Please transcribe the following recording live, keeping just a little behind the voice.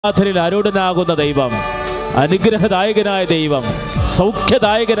ആരാധനയിൽ ആരൂഢനാകുന്ന ദൈവം, അനുഗ്രഹദായകനായ ദൈവം,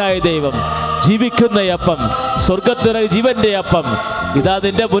 സൗഖ്യദായകനായ ദൈവം, ജീവിക്കുന്ന അപ്പം, സ്വർഗത്തിലെ ജീവന്റെ അപ്പം ഇതാ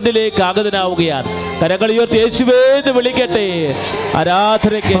നിന്റെ മുന്നിലേക്ക് ആഗതനാവുകയാണ്. കരങ്ങൾ ഉയർത്തി യേശുവേ എന്ന് വിളിക്കട്ടെ.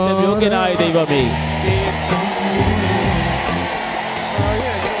 ആരാധനയ്ക്ക് യോഗ്യനായ ദൈവമേ,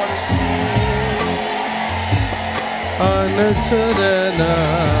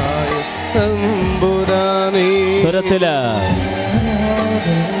 സ്വരത്തില്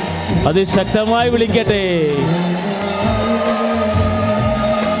അതിശക്തമായി വിളിക്കട്ടെ.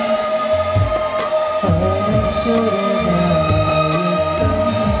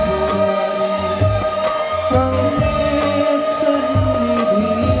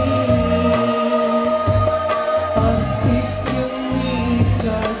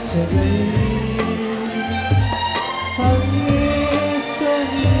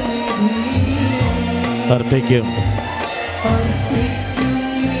 അർപ്പിക്കും.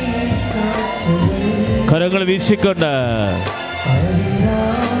 കരങ്ങൾ വീശിക്കൊണ്ട്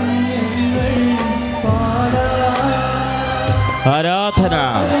ആരാധന.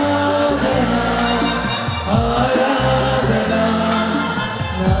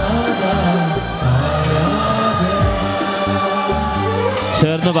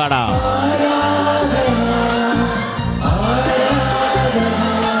 ചേർന്ന് പാടാം.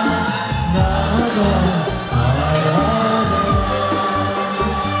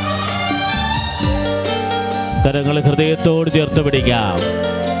 കരങ്ങൾ ഹൃദയത്തോട് ചേർത്ത് പിടിക്കാം.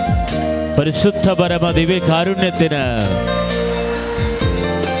 പരിശുദ്ധ പരമ ദിവ്യ കാരുണ്യത്തിന്,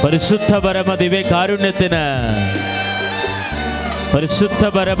 പരിശുദ്ധ പരമ ദിവ്യ കാരുണ്യത്തിന്, പരിശുദ്ധ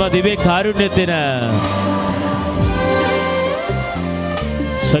പരമ ദിവ്യ കാരുണ്യത്തിന്.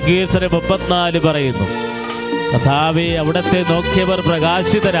 സങ്കീർത്തനം 34 പറയുന്നു, കർത്താവേ അവിടത്തെ നോക്കിയവർ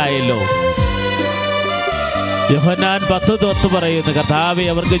പ്രകാശിതരായല്ലോ. യോഹന്നാൻ 10:10 പറയുന്നു, കർത്താവേ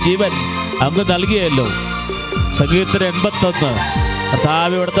അവർക്ക് ജീവൻ അങ്ങ് നൽകിയല്ലോ. സങ്കീർത്തനം 81,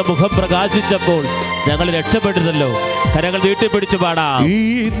 കർത്താവേ അവിടുത്തെ മുഖം പ്രകാശിച്ചപ്പോൾ ഞങ്ങൾ രക്ഷപ്പെട്ടതല്ലോ. കരങ്ങൾ നീട്ടിപ്പിടിച്ചു പാടാം. ഈ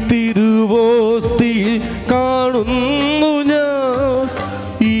തിരുവോസ്തിയിൽ കാണുന്നു ഞാൻ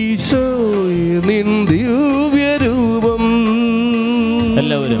ഈശോയെ നിൻ ദിവ്യരൂപം.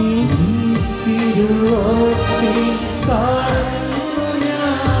 എല്ലാവരും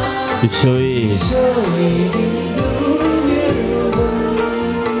ഈശോയെ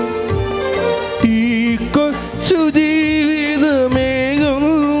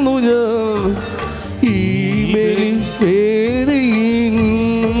ജീവിതമേകുന്നു ഞാൻ ഈ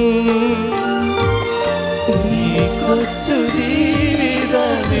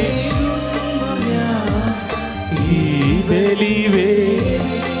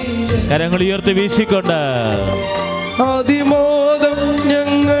ബലിവേദിയിൽ. കരങ്ങൾ ഉയർത്തി വീശിക്കൊണ്ട് അതിമോദം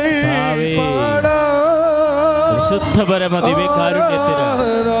ഞങ്ങൾ പരിശുദ്ധ പരമ ദിവ്യ കാരുണ്യത്തിന്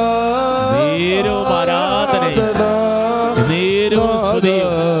നേരവും ആരാധനയും നേരവും സ്തുതിയും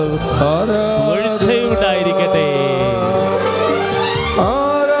ഉണ്ടായിരിക്കട്ടെ.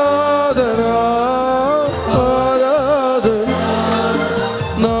 ആരാധന ആരാധന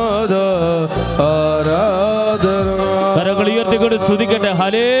നാദ ആരാധന. കരങ്ങൾ ഉയർത്തിക്കൊണ്ട് സ്തുതിക്കട്ടെ.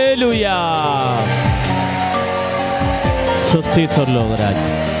 ഹല്ലേലൂയാ. സ്വസ്തി സ്വർലോകരാജ്.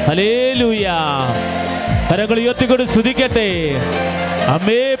 ഹല്ലേലൂയാ. കരങ്ങൾ ഉയർത്തിക്കൊണ്ട് സ്തുതിക്കട്ടെ.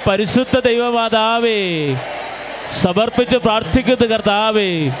 അമ്മേ പരിശുദ്ധ ദൈവമാതാവേ, സമർപ്പിച്ച് പ്രാർത്ഥിക്കുന്ന കർത്താവേ,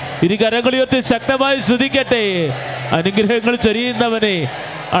 ഇനി കരങ്ങൾ ഉയർത്തി ശക്തമായി സ്തുതിക്കട്ടെ. അനുഗ്രഹങ്ങൾ ചൊരിയുന്നവനെ,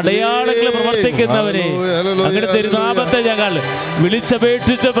 അടയാളങ്ങൾ പ്രവർത്തിക്കുന്നവനെ, അങ്ങനെ തിരുനാമത്തെ ഞങ്ങൾ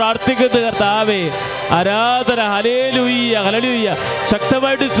വിളിച്ചപേക്ഷിച്ച് പ്രാർത്ഥിക്കുന്ന കർത്താവേ, ആരാധന. ഹല്ലേലൂയ ഹല്ലേലൂയ.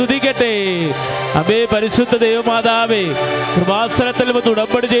 ശക്തമായിട്ട് സ്തുതിക്കട്ടെ. അമ്മേ പരിശുദ്ധ ദൈവമാതാവേ, കൃപാസനത്തിൽ വന്ന്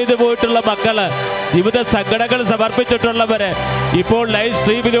ഉടമ്പടി ചെയ്തു പോയിട്ടുള്ള മക്കള്, ജീവിത സങ്കടങ്ങൾ സമർപ്പിച്ചിട്ടുള്ളവര്, ഇപ്പോൾ ലൈവ്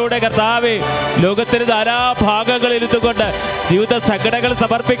സ്ട്രീമിലൂടെ കർത്താവേ ലോകത്തിന് നാനാഭാഗങ്ങളിൽ ഇരുന്നുകൊണ്ട് ജീവിത സങ്കടങ്ങൾ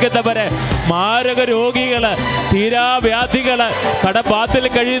സമർപ്പിക്കുന്നവര്, മാരക രോഗികള്, തീരാവ്യാധികള്, കടബാധയിൽ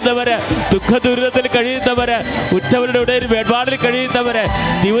കഴിയുന്നവര്, ദുഃഖദുരിതത്തിൽ കഴിയുന്നവര്, ഉറ്റവരുടെ ഇടയിൽ വേർപാടിൽ കഴിയുന്നവര്,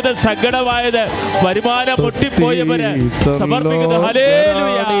 ജീവിത സങ്കടമായത് വരുമാനം പൊട്ടിപ്പോയവര് സമർപ്പിക്കുന്നു.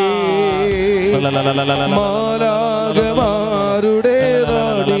 ഹല്ലേലൂയ. മാലാഖമാരുടെ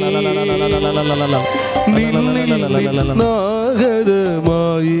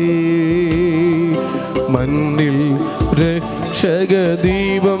നാഗതമായി മണ്ണിൽ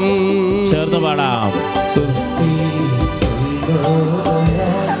രക്ഷകദീപം. ചേർന്ന് പാടാം.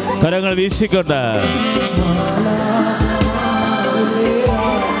 കരങ്ങൾ വീശിക്കൊണ്ട്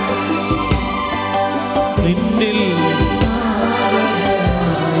നിന്നിൽ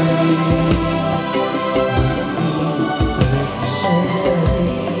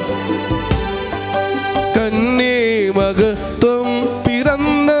കന്യേ മകത്വം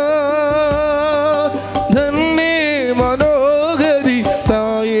പിറന്ന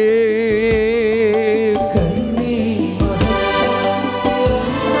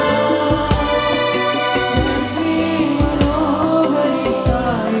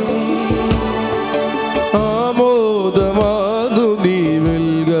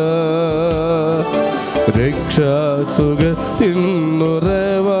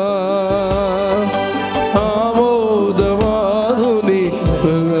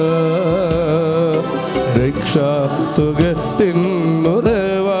രക്ഷാസുഖത്തിൻ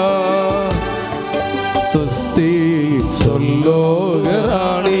ഉറവാ സ്വസ്തി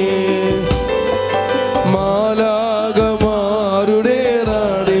സ്വലോകറാണി മാലാകമാരുടെ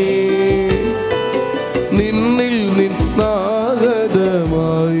റാണി നിന്നിൽ നിന്നാഗതമായി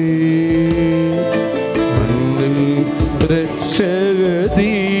മണ്ണിൽ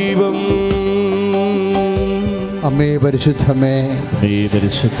രക്ഷകദീപം. അമ്മേ പരിശുദ്ധമേ,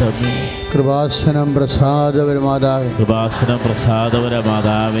 പരിശുദ്ധമേ, കൃപാസനം പ്രസാദപര മാതാവേ, കൃപാസനം പ്രസാദപര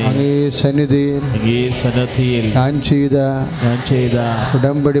മാതാവേ, അങ്ങേ സന്നിധിയിൽ ഞാൻ ചെയ്ത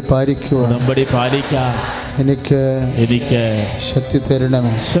ഉടമ്പടി പാലിക്കാൻ എനിക്ക് ശക്തി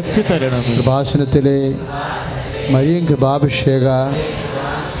തരണമേ. കൃപാസനത്തിലെ മരിയൻ കൃപാഭിഷേക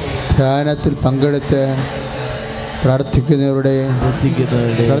ധ്യാനത്തിൽ പങ്കെടുത്ത് പ്രാർത്ഥിക്കുന്നവരുടെ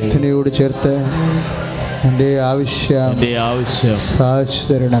പ്രാർത്ഥനയോട് ചേർത്ത് എൻ്റെ ആവശ്യം സാധിച്ചു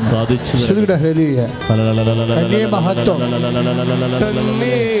തരണം. കന്യേ മഹത്വം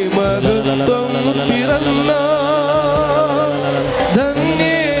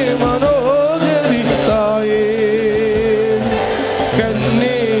ധന്യേ മനോഹരിതായേ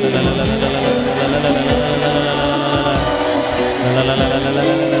കന്യേ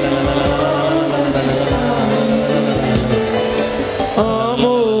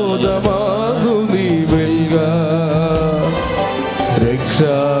ആമോദമാകുനി വെൽക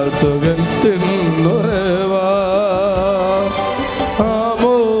രക്ഷാസുഖത്തിൻ ഉറവാ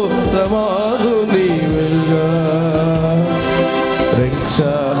ആമോദമാകുനി വെൽക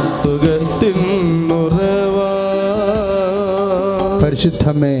രക്ഷാസുഖത്തിൻ ഉറവാ.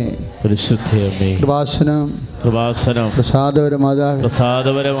 പരിശുദ്ധമേ, കൃപാസനം പ്രസാദപര മാതാവേ,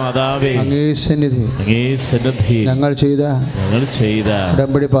 അങ്ങേ സന്നിധി ഞങ്ങൾ ചെയ്ത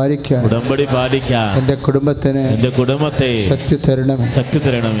ഉടമ്പടി പാലിക്കാൻ എന്റെ കുടുംബത്തെ ശക്തി തരണമേ.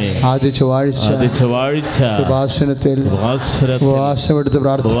 ആദ്യ ചൊവ്വാഴ്ച കൃപാസനത്തിൽ ഉപവാസമെടുത്ത്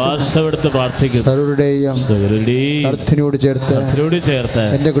പ്രാർത്ഥിക്കും. സർവരുടെയും പ്രാർത്ഥനയോട് ചേർത്ത്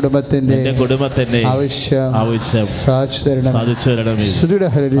എന്റെ കുടുംബത്തിന്റെ ആവശ്യം സാധിച്ചു തരണമേ.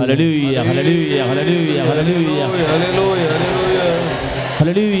 ഹല്ലേലൂയ ഹല്ലേലൂയ ഹല്ലേലൂയ ഹല്ലേലൂയ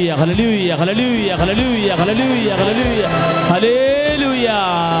ഹല്ലേലൂയ ഹല്ലേലൂയ ഹല്ലേലൂയ ഹല്ലേലൂയ ഹല്ലേലൂയ ഹല്ലേലൂയ ഹല്ലേലൂയ.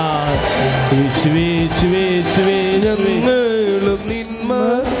 യേശുവേ യേശുവേ യേശുവേ, ഞങ്ങളും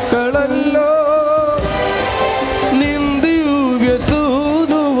നിന്മക്കളല്ലോ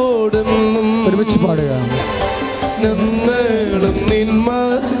നിന്ദിവ്യസൂനുവോടും ഒരുമിച്ച് പാടുക. ഞങ്ങളും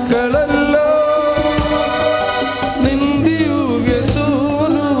നിന്മക്കളല്ലോ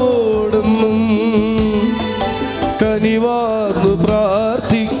നിന്ദിവ്യസൂനുവോടും കനിവാർന്നു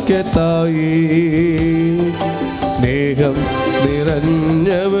പ്രാർത്ഥിക്കത്തായേ സ്നേഹം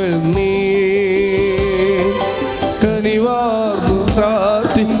നിറഞ്ഞവൾ നീ കനിവാർന്നു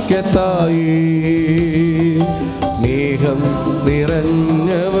പ്രാർത്ഥിക്കത്തായേ സ്നേഹം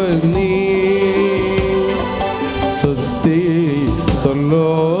നിറഞ്ഞവൾ നീ സ്വസ്തി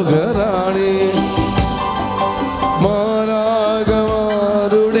സ്വലോകറാണി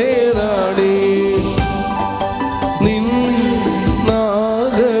മാലാകമാരുടെ റാണി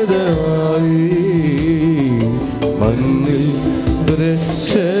നിന്നാഗതമായി മണ്ണിൽ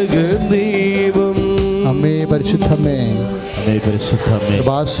രക്ഷകദീപം. അമ്മേ പരിശുദ്ധമേ,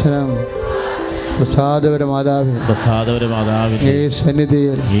 കൃപാസനം പ്രസാദപര മാതാവേ, ഈ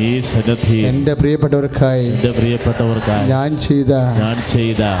സന്നിധിയിൽ എന്റെ പ്രിയപ്പെട്ടവർക്കായി ഞാൻ ചെയ്ത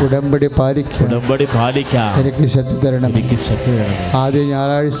ഉടമ്പടി പാലിക്കാൻ എനിക്ക് ശക്തി തരണം. ആദ്യ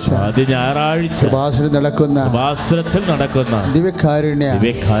ഞായറാഴ്ച കൃപാസനത്തിൽ നടക്കുന്ന ദിവ്യകാരുണ്യ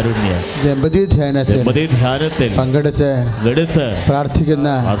ദമ്പതി ധ്യാനത്തിൽ പങ്കെടുത്ത് പ്രാർത്ഥിക്കുന്ന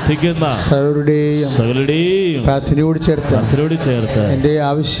സകലരുടെയും പ്രാർത്ഥനയോട് ചേർത്ത് എന്റെ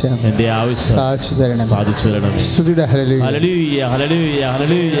ആവശ്യം സാധിച്ചു തരണം. സ്തുതിയുടെ ഹല്ലേലൂയ ഹല്ലേലൂയ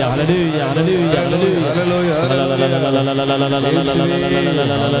ഹല്ലേലൂയ ഹല്ലേലൂയ ഹല്ലേലൂയ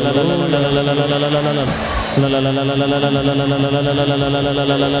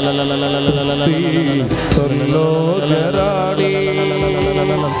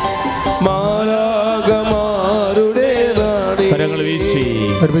മാലാകമാരുടെ റാണി കരങ്ങൾ വീശി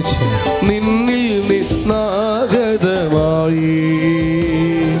നിന്നിൽ നിന്നാഗതമായി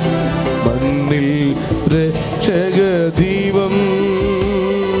മണ്ണിൽ രക്ഷകദീപം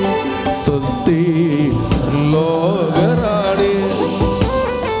സ്വസ്തി ലോകറാണി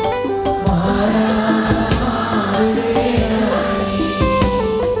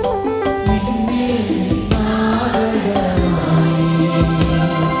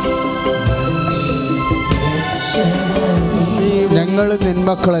ഞങ്ങളും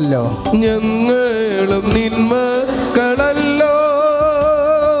നിന്മക്കളല്ലോ നിന്മക്കളല്ലോ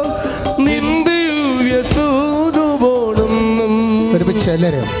നിന്ദിവ്യസൂ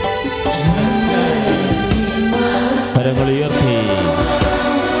ചിലരും കരങ്ങൾ ഉയർത്തി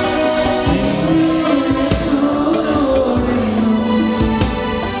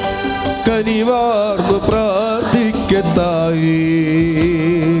കനിവാർന്നു പ്രാർത്ഥിക്കത്തായി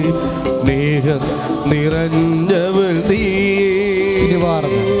സ്നേഹം നിറഞ്ഞവൾ നീ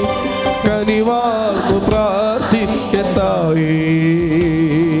കനിവാർന്നു പ്രാർത്ഥിക്കത്തായി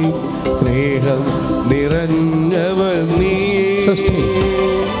സ്നേഹം നിറഞ്ഞവൾ നീ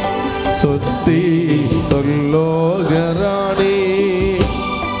സ്വസ്തി സ്വർലോകറാണി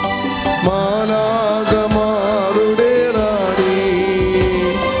മാലാഖമാരുടെ റാണി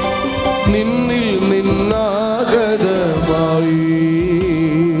നിന്നിൽ നിന്നാഗതമായി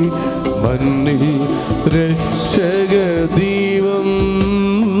മണ്ണിൽ രക്ഷകദീപം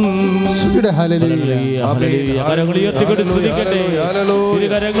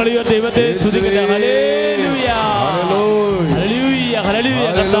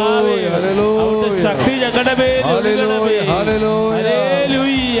ശക്തി ഞങ്ങളുടെ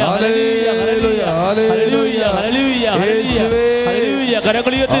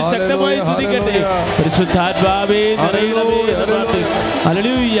കരങ്ങളുയർത്തി ശക്തമായി സ്തുതിക്കട്ടെ. പരിശുദ്ധാത്മാവേ നിറയണമേ എന്ന് പ്രാർത്ഥിക്കുന്നു.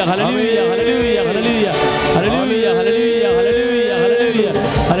 ഹല്ലേലൂയ ഹല്ലേലൂയ ഹല്ലേലൂയ ഹല്ലേലൂയ ഹല്ലേലൂയ ഹല്ലേലൂയ ഹല്ലേലൂയ ഹല്ലേലൂയ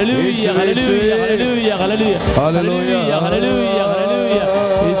ഹല്ലേലൂയ ഹല്ലേലൂയ ഹല്ലേലൂയ ഹല്ലേലൂയ ഹല്ലേലൂയ ഹല്ലേലൂയ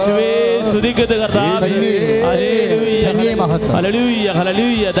യേശുവേ സ്തുതിക്കട്ടെ കർത്താവേ. ഹല്ലേലൂയ ഹല്ലേലൂയ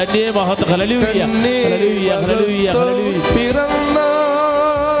ഹല്ലേലൂയ ധന്യേ മഹത്വം ഹല്ലേലൂയ ഹല്ലേലൂയ ഹല്ലേലൂയ ഹല്ലേലൂയ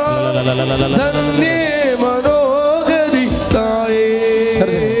ധന്യേ മനോഹരി തായേ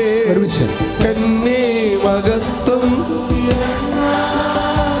കന്യേ മഹത്വം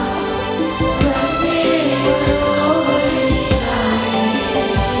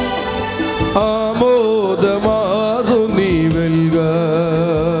ആമോദമാർന്നു നീ വെൽക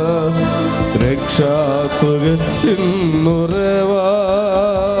രക്ഷാസുഖത്തിന്നുറവാ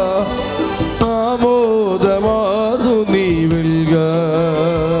ആമോദമാർന്നു നീ വെൽക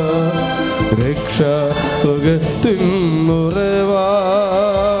രക്ഷാസുഖത്തിന്നുറവാ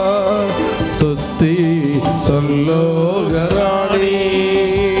സ്വസ്തി സ്വർലോകറാണി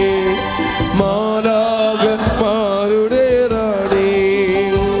മാലാഖമാരുടെ റാണി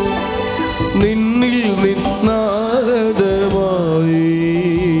നിന്നിൽ നിന്നാഗതമായി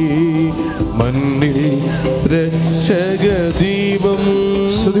മണ്ണിൽ രക്ഷകദീപം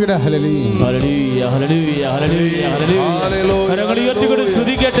ഹല്ലേലൂയ ഹല്ലേലൂയ ഹല്ലേലൂയ ഹല്ലേലൂയ കരങ്ങളുയർത്തിക്കൊണ്ട്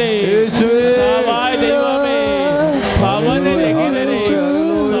സ്തുതിക്കട്ടെ. കർത്താവായ ദൈവമേ ഭവനത്തിലേക്ക്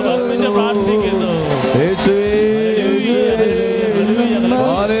സമർപ്പിച്ച് പ്രാർത്ഥിക്കുന്നു.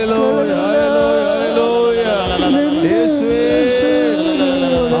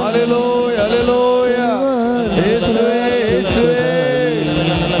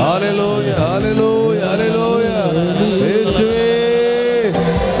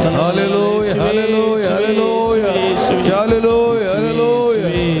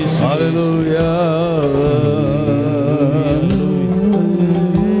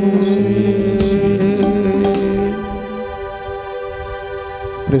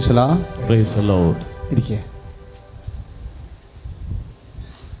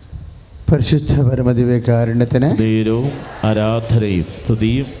 പരിശുദ്ധ പരമദിവ്യകാരുണ്യത്തിന് ധീരവും ആരാധനയും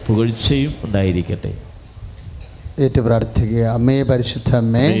സ്തുതിയും പുകഴ്ചയും ഉണ്ടായിരിക്കട്ടെ. ഏറ്റു പ്രാർത്ഥിക്കുക. അമ്മേ പരിശുദ്ധ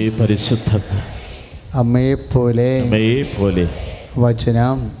അമ്മേ, പരിശുദ്ധ അമ്മയെ പോലെ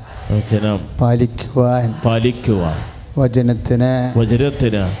വചനം പാലിക്കുവാൻ വചനത്തിന്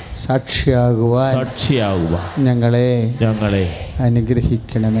സാക്ഷിയാകുവാൻ ഞങ്ങളെ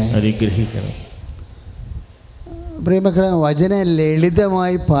അനുഗ്രഹിക്കണമേ. പ്രിയമക്കളെ, വചനം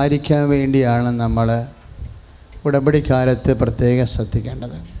ലളിതമായി പാലിക്കാൻ വേണ്ടിയാണ് നമ്മൾ ഉടമ്പടി കാലത്ത് പ്രത്യേകം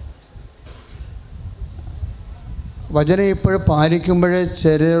ശ്രദ്ധിക്കേണ്ടത്. വചനം ഇപ്പോഴും പാലിക്കുമ്പോൾ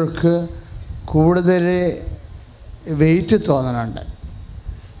ചിലർക്ക് കൂടുതൽ വെയിറ്റ് തോന്നുന്നുണ്ട്,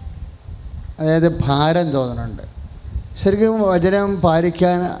 അതായത് ഭാരം തോന്നുന്നുണ്ട്. ശരിക്കും വചനം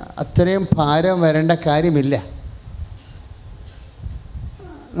പാലിക്കാൻ അത്രയും ഭാരം വരേണ്ട കാര്യമില്ല.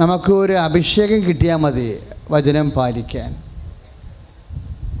 നമുക്ക് ഒരു അഭിഷേകം കിട്ടിയാൽ മതി വചനം പാലിക്കാൻ.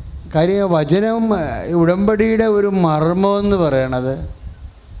 കാര്യം വചനം ഉടമ്പടിയുടെ ഒരു മർമ്മമെന്ന് പറയണത്,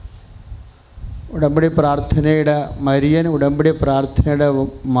 ഉടമ്പടി പ്രാർത്ഥനയുടെ മരിയൻ ഉടമ്പടി പ്രാർത്ഥനയുടെ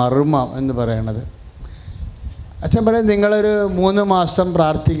മർമ്മം എന്ന് പറയണത്. അച്ഛൻ പറയും, നിങ്ങളൊരു 3 മാസം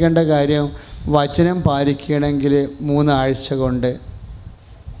പ്രാർത്ഥിക്കേണ്ട കാര്യം വചനം പാലിക്കണമെങ്കിൽ 3 ആഴ്ച കൊണ്ട്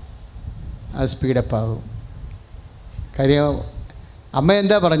അത് സ്പീഡപ്പാകും. കാര്യം അമ്മ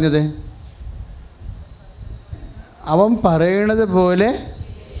എന്താ പറഞ്ഞത്? അവൻ പറയണത് പോലെ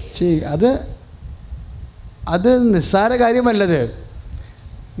അത് നിസ്സാര കാര്യമല്ലത്.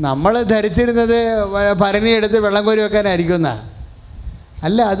 നമ്മൾ ധരിച്ചിരുന്നത് ഭരണി എടുത്ത് വെള്ളം കോരി വെക്കാനായിരിക്കും എന്നാ.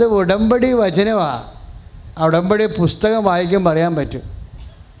 അല്ല, അത് ഉടമ്പടി വചനമാണ്. ആ ഉടമ്പടി പുസ്തകം വായിക്കാൻ പറയാൻ പറ്റും.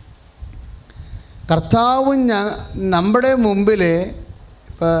 കർത്താവും നമ്മുടെ മുമ്പിൽ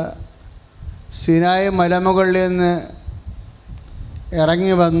ഇപ്പോൾ സിനായ് മലമുകളിൽ നിന്ന്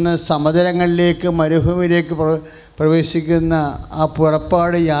ഇറങ്ങി വന്ന് സമതലങ്ങളിലേക്ക് മരുഭൂമിയിലേക്ക് പ്രവേശിക്കുന്ന ആ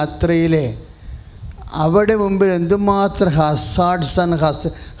പുറപ്പാട് യാത്രയിലെ അവിടെ മുമ്പിൽ എന്തുമാത്രം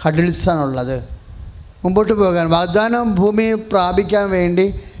ഹഡിൽസാണുള്ളത്. മുമ്പോട്ട് പോകാൻ വാഗ്ദാന ഭൂമി പ്രാപിക്കാൻ വേണ്ടി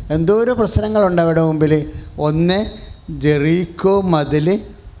എന്തോരോ പ്രശ്നങ്ങളുണ്ട് അവിടെ മുമ്പിൽ. ഒന്ന്, ജെറീക്കോ മതിൽ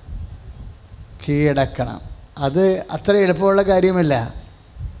കീഴടക്കണം. അത് അത്ര എളുപ്പമുള്ള കാര്യമല്ല.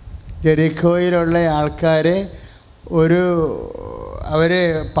 ജെറീക്കോയിലുള്ള ആൾക്കാർ അവർ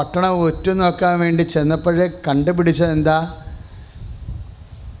പട്ടണം ഉറ്റുനോക്കാൻ വേണ്ടി ചെന്നപ്പോഴേ കണ്ടുപിടിച്ചത് എന്താ?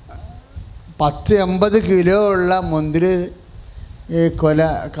 10-80 കിലോ ഉള്ള മുന്തിരി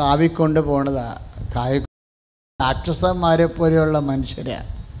കാവിക്കൊണ്ട് പോണതാണ്. രാക്ഷസന്മാരെ പോലെയുള്ള മനുഷ്യരാണ്.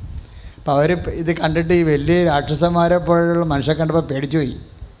 അപ്പോൾ അവർ ഇത് കണ്ടിട്ട് ഈ വലിയ രാക്ഷസന്മാരെ പോലെയുള്ള മനുഷ്യരെ കണ്ടപ്പോൾ പേടിച്ചു പോയി.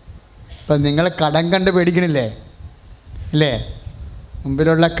 ഇപ്പം നിങ്ങൾ കടം കണ്ട് പേടിക്കണില്ലേ? ഇല്ലേ?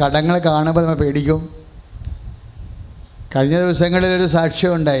 മുമ്പിലുള്ള കടങ്ങൾ കാണുമ്പോൾ നമ്മൾ പേടിക്കും. കഴിഞ്ഞ ദിവസങ്ങളിലൊരു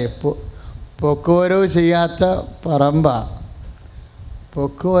സാക്ഷ്യമുണ്ടായി. പൊക്കുവരവ് ചെയ്യാത്ത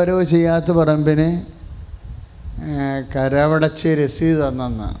പൊക്കുവരവ് ചെയ്യാത്ത പറമ്പിന് കരവടച്ച് രസീത്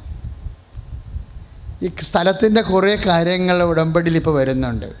തന്നെന്ന്. ഈ സ്ഥലത്തിൻ്റെ കുറേ കാര്യങ്ങൾ ഉടമ്പടിയിൽ ഇപ്പോൾ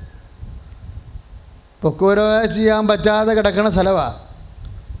വരുന്നുണ്ട്. പൊക്കുവരവ് ചെയ്യാൻ പറ്റാതെ കിടക്കുന്ന സ്ഥലമാണ്.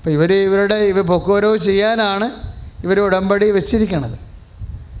 അപ്പോൾ ഇവർ പൊക്കുവരവ് ചെയ്യാനാണ് ഇവർ ഉടമ്പടി വെച്ചിരിക്കണത്.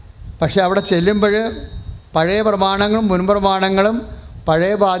 പക്ഷെ അവിടെ ചെല്ലുമ്പോൾ പഴയ പ്രമാണങ്ങളും മുൻ പ്രമാണങ്ങളും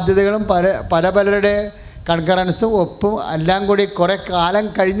പഴയ ബാധ്യതകളും പലരുടെ കൺകറൻസും ഒപ്പും എല്ലാം കൂടി കുറേ കാലം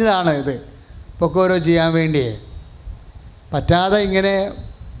കഴിഞ്ഞതാണ്. ഇത് പൊക്കുവരവ് ചെയ്യാൻ വേണ്ടി പറ്റാതെ ഇങ്ങനെ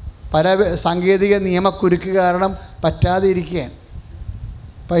പല സാങ്കേതിക നിയമക്കുരുക്ക് കാരണം പറ്റാതെ ഇരിക്കുകയാണ്.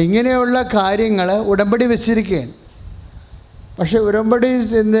 അപ്പം ഇങ്ങനെയുള്ള കാര്യങ്ങൾ ഉടമ്പടി വെച്ചിരിക്കുകയാണ്. പക്ഷെ ഉടമ്പടി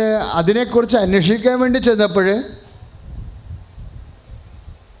അതിനെക്കുറിച്ച് അന്വേഷിക്കാൻ വേണ്ടി ചെന്നപ്പോൾ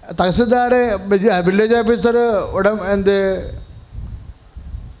തഹസിൽദാർ വില്ലേജ് ഓഫീസർ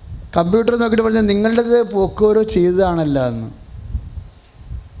കമ്പ്യൂട്ടർ നോക്കിയിട്ട് പറഞ്ഞു, നിങ്ങളുടേത് പൊക്കുവരവ് ചെയ്തതാണല്ലോ എന്ന്.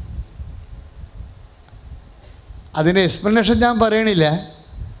 അതിൻ്റെ എക്സ്പ്ലനേഷൻ ഞാൻ പറയണില്ല.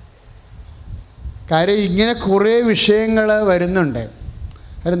 കാര്യം ഇങ്ങനെ കുറേ വിഷയങ്ങൾ വരുന്നുണ്ട്.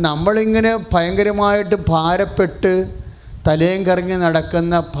 കാര്യം നമ്മളിങ്ങനെ ഭയങ്കരമായിട്ട് ഭാരപ്പെട്ട് തലയും കറങ്ങി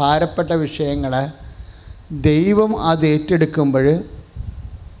നടക്കുന്ന ഭാരപ്പെട്ട വിഷയങ്ങൾ ദൈവം അത് ഏറ്റെടുക്കുമ്പോൾ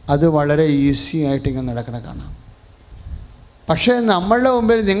അത് വളരെ ഈസി ആയിട്ട് ഇങ്ങനെ നടക്കണ കാണാം. പക്ഷേ നമ്മളുടെ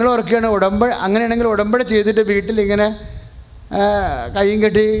മുമ്പിൽ നിങ്ങൾ ഓർക്കുകയാണ് അങ്ങനെയാണെങ്കിൽ ഉടമ്പടി ചെയ്തിട്ട് വീട്ടിലിങ്ങനെ കയ്യും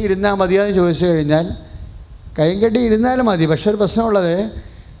കെട്ടി ഇരുന്നാൽ മതിയാന്ന് ചോദിച്ചു കഴിഞ്ഞാൽ കയ്യും കെട്ടി ഇരുന്നാലും മതി. പക്ഷെ ഒരു പ്രശ്നമുള്ളത്,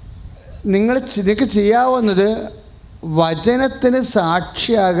 നിങ്ങൾക്ക് ചെയ്യാവുന്നത് വചനത്തിന്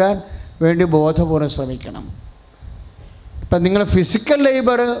സാക്ഷിയാകാൻ വേണ്ടി ബോധപൂർവ്വം ശ്രമിക്കണം. ഇപ്പം നിങ്ങൾ ഫിസിക്കൽ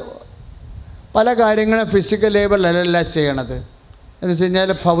ലേബർ, പല കാര്യങ്ങളും ഫിസിക്കൽ ലേബറിലല്ല ചെയ്യണത്. എന്ന് വെച്ച്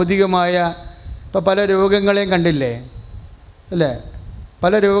കഴിഞ്ഞാൽ ഭൗതികമായ ഇപ്പം പല രോഗങ്ങളെയും കണ്ടില്ലേ അല്ലേ?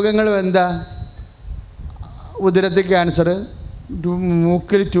 പല രോഗങ്ങളും എന്താ? ഉദരത്തിൽ ക്യാൻസർ,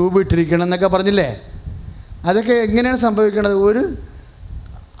 മൂക്കിൽ ട്യൂബ് ഇട്ടിരിക്കണം എന്നൊക്കെ പറഞ്ഞില്ലേ? അതൊക്കെ എങ്ങനെയാണ് സംഭവിക്കുന്നത്? ഒരു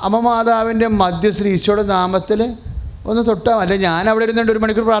അമ്മമാതാവിൻ്റെ മധ്യസ്ഥ ഈശോയുടെ നാമത്തിൽ ഒന്ന് തൊട്ടാൽ അല്ല. ഞാൻ അവിടെ ഇരുന്നുകൊണ്ട് 1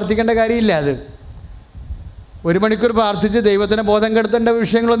 മണിക്കൂർ പ്രാർത്ഥിക്കേണ്ട കാര്യമില്ല. അത് 1 മണിക്കൂർ പ്രാർത്ഥിച്ച് ദൈവത്തിന് ബോധം കെടുത്തേണ്ട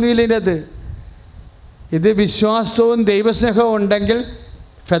വിഷയങ്ങളൊന്നുമില്ല ഇതിനകത്ത്. ഇത് വിശ്വാസവും ദൈവസ്നേഹവും ഉണ്ടെങ്കിൽ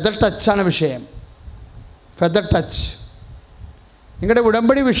ഫെദർ ടച്ചാണ് വിഷയം. Feather touch. നിങ്ങളുടെ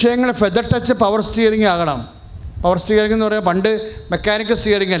ഉടമ്പടി വിഷയങ്ങൾ ഫെദർ ടച്ച് പവർ സ്റ്റിയറിംഗ് ആകണം. പവർ സ്റ്റിയറിംഗ് എന്ന് പറയുമ്പോൾ പണ്ട് മെക്കാനിക്കൽ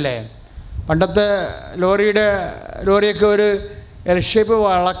സ്റ്റിയറിംഗ് അല്ലേ? പണ്ടത്തെ ലോറിയൊക്കെ ഒരു എൽ ഷേപ്പ്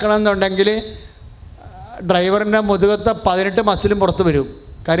വളക്കണം എന്നുണ്ടെങ്കിൽ ഡ്രൈവറിൻ്റെ മുതുകത്തെ 18 മസിലും പുറത്ത് വരും.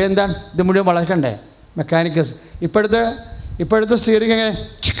 കാര്യം എന്താണ്? ഇത് മുഴുവൻ വളക്കണ്ടേ? മെക്കാനിക്കൽ. ഇപ്പോഴത്തെ സ്റ്റിയറിംഗ്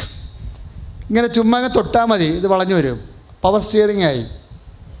ഇങ്ങനെ ചുമ്മാ തൊട്ടാൽ മതി, ഇത് വളഞ്ഞു വരും. പവർ സ്റ്റിയറിംഗ് ആയി.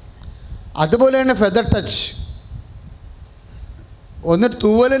 അതുപോലെയാണ് ഫെദർ ടച്ച്. ഒന്ന്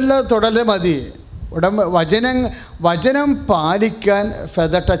തൂവലില്ല തൊടൽ മതി. വചനം പാലിക്കാൻ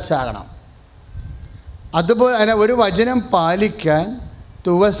ഫെദർ ടച്ച് ആകണം. അതുപോലെ തന്നെ ഒരു വചനം പാലിക്കാൻ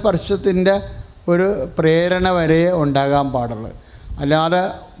തൂവൽ സ്പർശത്തിൻ്റെ ഒരു പ്രേരണ വരെ ഉണ്ടാകാൻ പാടുള്ളൂ. അല്ലാതെ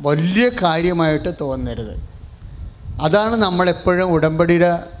വലിയ കാര്യമായിട്ട് തോന്നരുത്. അതാണ് നമ്മളെപ്പോഴും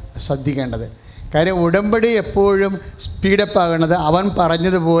ഉടമ്പടിയുടെ ശ്രദ്ധിക്കേണ്ടത്. കാര്യം ഉടമ്പടി എപ്പോഴും സ്പീഡപ്പ് ആകുന്നത് അവൻ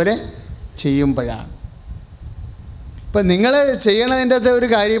പറഞ്ഞതുപോലെ ചെയ്യുമ്പോഴാണ്. ഇപ്പം നിങ്ങൾ ചെയ്യണതിൻ്റെ അകത്ത് ഒരു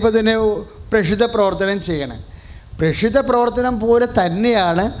കാര്യം ഇപ്പോൾ തന്നെ പ്രേക്ഷിത പ്രവർത്തനം ചെയ്യണം. പ്രേക്ഷിത പ്രവർത്തനം പോലെ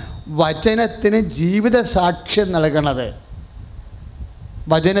തന്നെയാണ് വചനത്തിന് ജീവിത സാക്ഷ്യം നൽകണത്.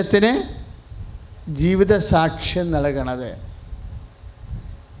 വചനത്തിന് ജീവിത സാക്ഷ്യം നൽകണത്.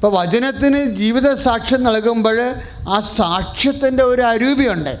 ഇപ്പോൾ വചനത്തിന് ജീവിത സാക്ഷ്യം നൽകുമ്പോൾ ആ സാക്ഷ്യത്തിൻ്റെ ഒരു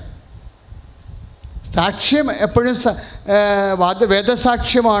അരൂപിയുണ്ട്. സാക്ഷ്യം എപ്പോഴും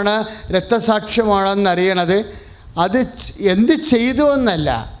വേദസാക്ഷ്യമാണ്, രക്തസാക്ഷ്യമാണെന്നറിയണത് അത് എന്ത് ചെയ്തു എന്നല്ല,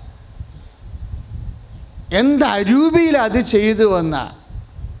 എന്ത് അരൂപിയിൽ അത് ചെയ്തു എന്ന.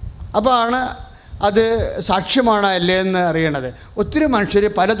 അപ്പോൾ ആണ് അത് സാക്ഷ്യമാണോ അല്ലേ എന്ന് അറിയണത്. ഒത്തിരി മനുഷ്യർ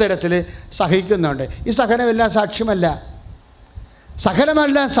പലതരത്തിൽ സഹിക്കുന്നുണ്ട്. ഈ സഹനമെല്ലാം സാക്ഷ്യമല്ല.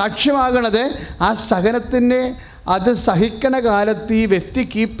 സഹനമെല്ലാം സാക്ഷ്യമാകണത് ആ സഹനത്തിൻ്റെ അത് സഹിക്കണ കാലത്ത് ഈ വ്യക്തി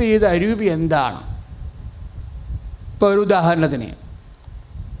കീപ്പ് ചെയ്ത അരൂപി എന്താണ്. ഇപ്പോൾ ഒരു ഉദാഹരണത്തിന്,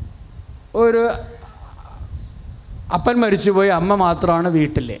 ഒരു അപ്പൻ മരിച്ചുപോയി, അമ്മ മാത്രമാണ്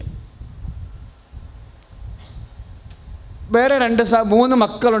വീട്ടിൽ. വേറെ 3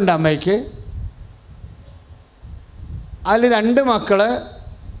 മക്കളുണ്ട് അമ്മയ്ക്ക്. അതിൽ 2 മക്കൾ,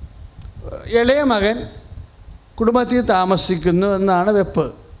 ഇളയ മകൻ കുടുംബത്തിൽ താമസിക്കുന്നു എന്നാണ് വെപ്പ്.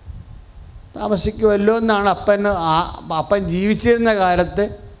 താമസിക്കുമല്ലോ എന്നാണ് അപ്പൻ ജീവിച്ചിരുന്ന കാലത്ത്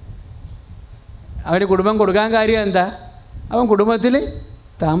അവന് കുടുംബം കൊടുക്കാൻ കാര്യം എന്താ, അവൻ കുടുംബത്തിൽ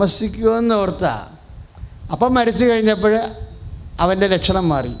താമസിക്കുമെന്ന് ഓർത്താ. അപ്പം മരിച്ചു കഴിഞ്ഞപ്പോൾ അവൻ്റെ ലക്ഷണം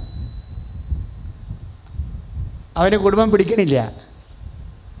മാറി, അവന് കുടുംബം പിടിക്കണില്ല.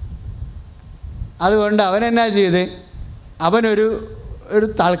 അതുകൊണ്ട് അവനെന്നാ ചെയ്ത്, അവനൊരു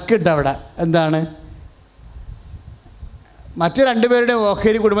തളക്കിട്ട് അവിടെ എന്താണ്, മറ്റു 2 പേരുടെ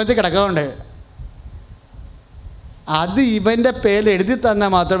ഓഹരി കുടുംബത്തിൽ കിടക്കാറുണ്ട്. അത് ഇവൻ്റെ പേരിൽ എഴുതി തന്നാൽ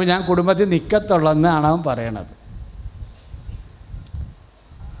മാത്രമേ ഞാൻ കുടുംബത്തിൽ നിൽക്കത്തുള്ളെന്നാണ് അവൻ പറയണത്.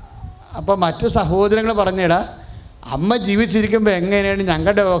 അപ്പോൾ മറ്റു സഹോദരങ്ങൾ പറഞ്ഞിടാ, അമ്മ ജീവിച്ചിരിക്കുമ്പോൾ എങ്ങനെയാണ്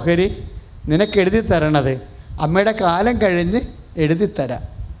ഞങ്ങളുടെ ഓഹരി നിനക്ക് എഴുതി തരണത്, അമ്മയുടെ കാലം കഴിഞ്ഞ് എഴുതി തരാം.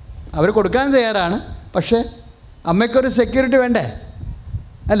 അവർ കൊടുക്കാൻ തയ്യാറാണ്, പക്ഷേ അമ്മയ്ക്കൊരു സെക്യൂരിറ്റി വേണ്ടേ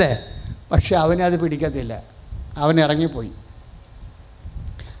അല്ലേ. പക്ഷെ അവനത് പിടിക്കത്തില്ല. അവൻ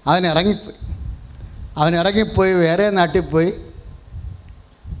ഇറങ്ങിപ്പോയി വേറെ നാട്ടിൽ പോയി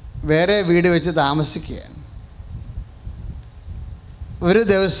വേറെ വീട് വെച്ച് താമസിക്കുകയാണ്. ഒരു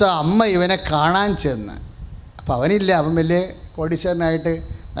ദിവസം അമ്മ ഇവനെ കാണാൻ ചെന്ന്, അപ്പോൾ അവനില്ല, അവൻ വലിയ കോടീശ്വരനായിട്ട്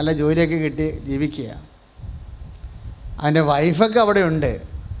നല്ല ജോലിയൊക്കെ കിട്ടി ജീവിക്കുക. അവൻ്റെ വൈഫൊക്കെ അവിടെ ഉണ്ട്.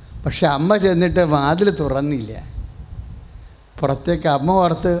 പക്ഷെ അമ്മ ചെന്നിട്ട് വാതിൽ തുറന്നില്ല. പുറത്തേക്ക് അമ്മ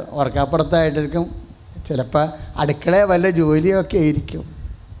ഓർക്കാപ്പുറത്തായിട്ടിരിക്കും, ചിലപ്പോൾ അടുക്കളയിൽ വല്ല ജോലിയൊക്കെ ആയിരിക്കും.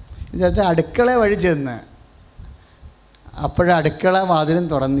 എന്നുവെച്ചാൽ അടുക്കള വഴി ചെന്ന് അടുക്കള വാതിലും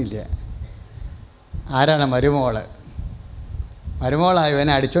തുറന്നില്ല. ആരാണ്? മരുമോളായി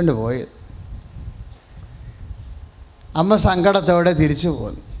ഇവനെ അടിച്ചുകൊണ്ട് പോയത്. അമ്മ സങ്കടത്തോടെ തിരിച്ചു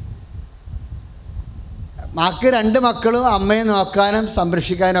പോന്നു. ബാക്കി 2 മക്കളും അമ്മയെ നോക്കാനും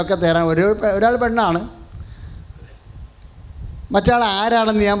സംരക്ഷിക്കാനും ഒക്കെ തരാൻ ഒരാൾ പെണ്ണാണ്, മറ്റാൾ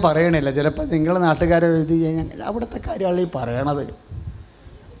ആരാണെന്ന് ഞാൻ പറയണില്ല. ചിലപ്പോൾ നിങ്ങൾ നാട്ടുകാരെ എഴുതി അവിടുത്തെ കാര്യമാണ് ഈ പറയണത്.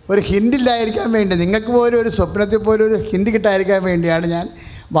 ഒരു ഹിൻഡില്ലായിരിക്കാൻ വേണ്ടി, നിങ്ങൾക്ക് പോലും ഒരു സ്വപ്നത്തിൽ പോലും ഒരു ഹിൻഡ് കിട്ടാതിരിക്കാൻ വേണ്ടിയാണ് ഞാൻ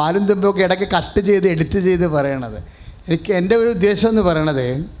വാലും തുമ്പൊക്കെ ഇടയ്ക്ക് കട്ട് ചെയ്ത് എഡിറ്റ് ചെയ്ത് പറയണത്. എൻ്റെ ഒരു ഉദ്ദേശം എന്ന് പറയണത്,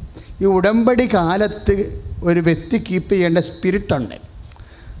 ഈ ഉടമ്പടി കാലത്ത് ഒരു വ്യക്തി കീപ്പ് ചെയ്യേണ്ട സ്പിരിറ്റുണ്ട്.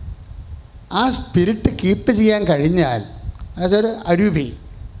 ആ സ്പിരിറ്റ് കീപ്പ് ചെയ്യാൻ കഴിഞ്ഞാൽ, അതൊരു അരൂപി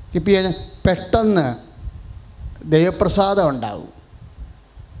കീപ്പ് ചെയ്യാൻ പെട്ടെന്ന് ദൈവപ്രസാദം ഉണ്ടാവും.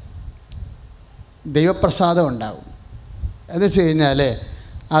 എന്ന് വെച്ച് കഴിഞ്ഞാൽ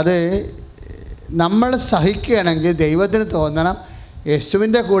അത് നമ്മൾ സഹിക്കുകയാണെങ്കിൽ ദൈവത്തിന് തോന്നണം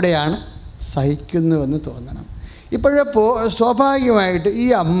യേശുവിൻ്റെ കൂടെയാണ് സഹിക്കുന്നുവെന്ന് തോന്നണം. ഇപ്പോഴേ സ്വാഭാവികമായിട്ട് ഈ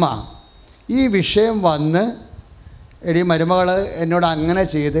അമ്മ ഈ വിഷയം വന്ന്, എടി മരുമകൾ എന്നോട് അങ്ങനെ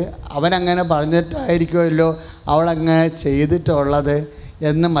ചെയ്ത്, അവനങ്ങനെ പറഞ്ഞിട്ടായിരിക്കുമല്ലോ അവളങ്ങനെ ചെയ്തിട്ടുള്ളത്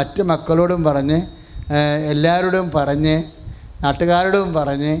എന്ന് മറ്റു മക്കളോടും പറഞ്ഞ്, എല്ലാവരോടും പറഞ്ഞ്, നാട്ടുകാരോടും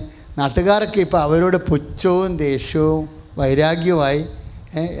പറഞ്ഞ്, നാട്ടുകാർക്ക് ഇപ്പോൾ അവരോട് പുച്ഛവും ദേഷ്യവും വൈരാഗ്യവുമായി,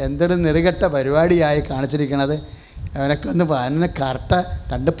 എന്തൊരു നെറുകെട്ട പരിപാടിയായി കാണിച്ചിരിക്കണത്. അവനൊക്കെ ഒന്ന്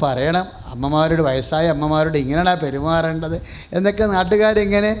കറക്റ്റ് പറയണം, അമ്മമാരോട്, വയസ്സായ അമ്മമാരോട് ഇങ്ങനെയാണ് പെരുമാറേണ്ടത് എന്നൊക്കെ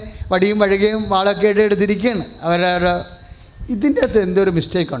നാട്ടുകാരിങ്ങനെ വടിയും വഴുകയും വാളൊക്കെ എടുത്തിരിക്കുകയാണ്. അവരുടെ ഇതിൻ്റെ അകത്ത് എന്തൊരു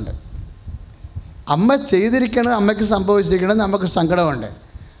മിസ്റ്റേക്കുണ്ട്. അമ്മ ചെയ്തിരിക്കണത്, അമ്മയ്ക്ക് സംഭവിച്ചിരിക്കണത് നമുക്ക് സങ്കടമുണ്ട്.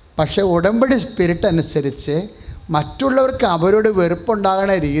 പക്ഷേ ഉടമ്പടി സ്പിരിറ്റ് അനുസരിച്ച് മറ്റുള്ളവർക്ക് അവരോട്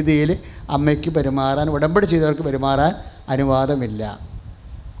വെറുപ്പുണ്ടാകുന്ന രീതിയിൽ അമ്മയ്ക്ക് പെരുമാറാൻ, ഉടമ്പടി ചെയ്തവർക്ക് പെരുമാറാൻ അനുവാദമില്ല.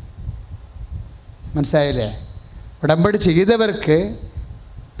 മനസ്സിലായില്ലേ? ഉടമ്പടി ചെയ്തവർക്ക്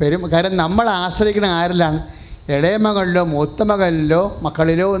കാരണം നമ്മൾ ആശ്രയിക്കുന്ന ആരിലാണ്? ഇളയ മകളിലോ മൂത്ത മകളിലോ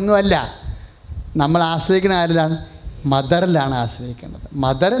മക്കളിലോ ഒന്നുമല്ല. നമ്മൾ ആശ്രയിക്കുന്ന ആരിലാണ്? മദറിലാണ് ആശ്രയിക്കേണ്ടത്.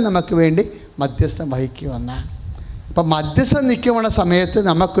 മദർ നമുക്ക് വേണ്ടി മധ്യസ്ഥം വഹിക്കുമെന്ന. അപ്പം മധ്യസ്ഥം നിൽക്കുന്ന സമയത്ത്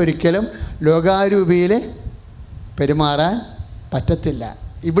നമുക്കൊരിക്കലും ലോകാരൂപിയിൽ പെരുമാറാൻ പറ്റത്തില്ല.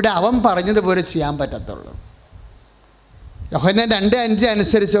 ഇവിടെ അവൻ പറഞ്ഞതുപോലെ ചെയ്യാൻ പറ്റത്തുള്ളൂ. യോഹന്നാൻ 2:5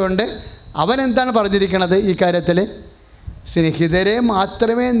 അനുസരിച്ചുകൊണ്ട് അവൻ എന്താണ് പറഞ്ഞിരിക്കുന്നത് ഈ കാര്യത്തിൽ? സ്നേഹിതരെ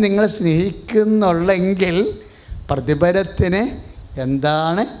മാത്രമേ നിങ്ങൾ സ്നേഹിക്കുന്നുള്ളെങ്കിൽ പ്രതിഫലത്തിന്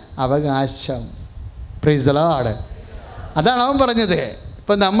എന്താണ് അവകാശം? Praise the lord. അതാണ് അവൻ പറഞ്ഞത്.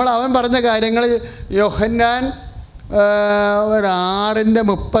 ഇപ്പം അവൻ പറഞ്ഞ കാര്യങ്ങൾ യോഹന്നാൻ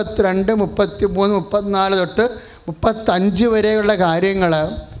 6:32, 33, 34 തൊട്ട് 35 വരെയുള്ള കാര്യങ്ങൾ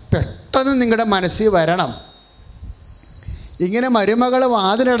പെട്ടെന്ന് നിങ്ങളുടെ മനസ്സിൽ വരണം. ഇങ്ങനെ മരുമകൾ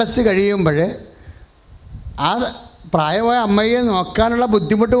വാതിലടച്ച് കഴിയുമ്പോൾ ആ പ്രായമായ അമ്മയെ നോക്കാനുള്ള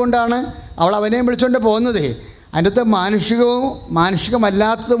ബുദ്ധിമുട്ട് കൊണ്ടാണ് അവൾ അവനെയും വിളിച്ചുകൊണ്ട് പോകുന്നത്. അതിൻ്റെ അകത്ത് മാനുഷികവും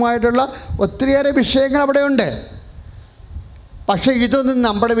മാനുഷികമല്ലാത്തതുമായിട്ടുള്ള ഒത്തിരിയേറെ വിഷയങ്ങൾ അവിടെയുണ്ട്. പക്ഷേ ഇതൊന്നും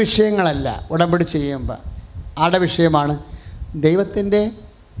നമ്മുടെ വിഷയങ്ങളല്ല. ഉടമ്പടി ചെയ്യുമ്പോൾ ആരുടെ വിഷയമാണ്? ദൈവത്തിൻ്റെ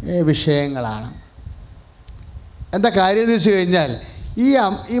വിഷയങ്ങളാണ്. എന്താ കാര്യം എന്ന് വെച്ച് കഴിഞ്ഞാൽ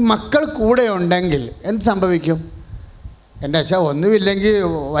ഈ മക്കൾ കൂടെ ഉണ്ടെങ്കിൽ എന്ത് സംഭവിക്കും? എൻ്റെ അച്ഛാ ഒന്നുമില്ലെങ്കിൽ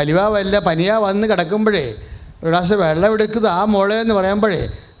വല്ല പനിയാ വന്ന് കിടക്കുമ്പോഴേ ഒരു ഗ്ലാസ് വെള്ളം എടുക്കുന്നത് ആ മോളെ എന്ന് പറയുമ്പോഴേ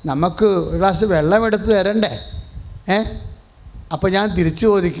നമുക്ക് ഒരു ഗ്ലാസ് വെള്ളം എടുത്ത് തരണ്ടേ? അപ്പോൾ ഞാൻ തിരിച്ചു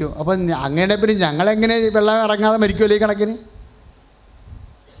ചോദിക്കും, അപ്പം അങ്ങനെ പിന്നെ ഞങ്ങളെങ്ങനെ വെള്ളം ഇറങ്ങാതെ മരിക്കുമല്ലോ ഈ കണക്കിന്?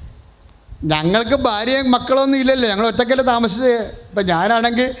 ഞങ്ങൾക്ക് ഭാര്യയും മക്കളൊന്നും ഇല്ലല്ലോ, ഞങ്ങൾ ഒറ്റയ്ക്കല്ലേ താമസിച്ചത്. ഇപ്പം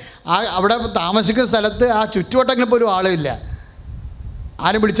ഞാനാണെങ്കിൽ അവിടെ താമസിക്കുന്ന സ്ഥലത്ത് ആ ചുറ്റുവട്ടങ്ങളിൽ പോലും ആളുമില്ല,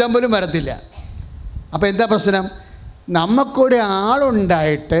 ആരും വിളിച്ചാൽ പോലും വരത്തില്ല. അപ്പോൾ എന്താ പ്രശ്നം?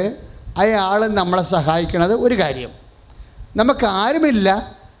 നമുക്കൊരാളുണ്ടായിട്ട് അയാൾ നമ്മളെ സഹായിക്കണത് ഒരു കാര്യം, നമുക്കാരുമില്ല,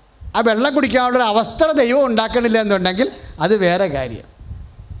 ആ വെള്ളം കുടിക്കാനുള്ളൊരു അവസ്ഥ ദൈവം ഉണ്ടാക്കണില്ല എന്നുണ്ടെങ്കിൽ അത് വേറെ കാര്യം.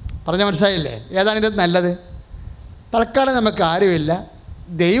 പറഞ്ഞാൽ മനസ്സിലായില്ലേ? ഏതാണ് ഇതിൻ്റെ നല്ലത്? തൽക്കാലം നമുക്ക് ആരുമില്ല,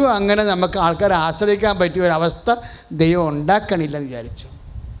 ദൈവം അങ്ങനെ നമുക്ക് ആൾക്കാരെ ആശ്രയിക്കാൻ പറ്റിയ ഒരവസ്ഥ ദൈവം ഉണ്ടാക്കണില്ലെന്ന് വിചാരിച്ചു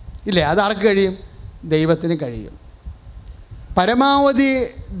ഇല്ലേ? അതാർക്ക് കഴിയും? ദൈവത്തിന് കഴിയും. പരമാവധി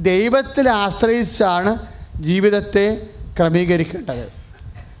ദൈവത്തിൽ ആശ്രയിച്ചാണ് ജീവിതത്തെ ക്രമീകരിക്കേണ്ടത്.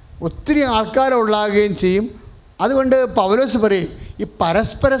 ഒത്തിരി ആൾക്കാരുണ്ടാകുകയും ചെയ്യും. അതുകൊണ്ട് പൗലോസ് പറയും, ഈ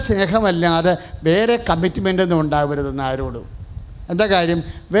പരസ്പര സ്നേഹമല്ലാതെ വേറെ കമ്മിറ്റ്മെൻ്റൊന്നും ഉണ്ടാകരുതെന്ന് ആരോടും. എന്താ കാര്യം?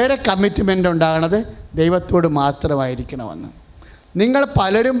 വേറെ കമ്മിറ്റ്മെൻ്റ് ഉണ്ടാകണത് ദൈവത്തോട് മാത്രമായിരിക്കണമെന്ന്. നിങ്ങൾ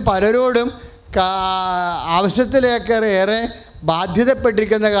പലരോടും ആവശ്യത്തിലേക്കേറെ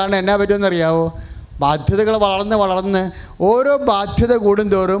ബാധ്യതപ്പെട്ടിരിക്കുന്ന കാരണം എന്നാ പറ്റുമെന്നറിയാവോ? ബാധ്യതകൾ വളർന്ന് ഓരോ ബാധ്യത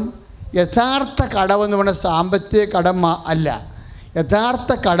കൂടുന്തോറും യഥാർത്ഥ കടമെന്ന് പറഞ്ഞാൽ സാമ്പത്തിക കടം അല്ല.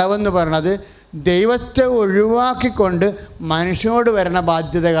 യഥാർത്ഥ കടമെന്ന് പറയണത് ദൈവത്തെ ഒഴിവാക്കിക്കൊണ്ട് മനുഷ്യനോട് വരുന്ന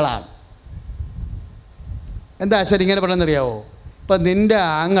ബാധ്യതകളാണ്. എന്താ വെച്ചാൽ ഇങ്ങനെ പറഞ്ഞെന്നറിയാവോ? ഇപ്പം നിൻ്റെ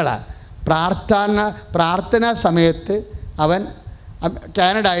ആങ്ങള പ്രാർത്ഥനാ സമയത്ത് അവൻ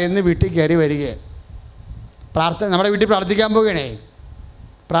കാനഡയിൽ നിന്ന് വീട്ടിൽ കയറി വരികയാണ്. നമ്മുടെ വീട്ടിൽ പ്രാർത്ഥിക്കാൻ പോവുകയാണേ,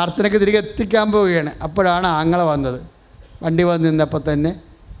 പ്രാർത്ഥനയ്ക്ക് തിരികെ എത്തിക്കാൻ പോവുകയാണ്. അപ്പോഴാണ് ആങ്ങള വന്നത്. വണ്ടി വന്ന് നിന്നപ്പോൾ തന്നെ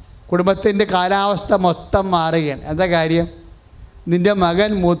കുടുംബത്തിൻ്റെ കാലാവസ്ഥ മൊത്തം മാറുകയാണ്. എന്താ കാര്യം? നിൻ്റെ മകൻ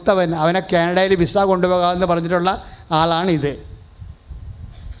മൂത്തവൻ അവനെ കാനഡയിൽ വിസ കൊണ്ടുപോകാമെന്ന് പറഞ്ഞിട്ടുള്ള ആളാണ് ഇത്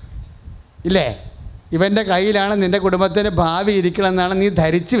ഇല്ലേ? ഇവൻ്റെ കയ്യിലാണ് നിൻ്റെ കുടുംബത്തിൻ്റെ ഭാവി ഇരിക്കണമെന്നാണ് നീ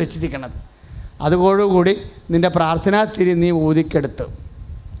ധരിച്ച് വെച്ചിരിക്കുന്നത്. അതോടുകൂടി നിൻ്റെ പ്രാർത്ഥനാ തിരി നീ ഊതിക്കെടുത്തു.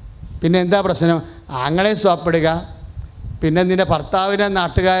 പിന്നെ എന്താ പ്രശ്നം? ആങ്ങളെ സ്വാപ്പിടുക, പിന്നെ നിൻ്റെ ഭർത്താവിനെ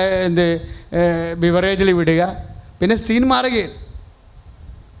ബിവറേജിൽ വിടുക, പിന്നെ സീൻ മാറുകയാണ്.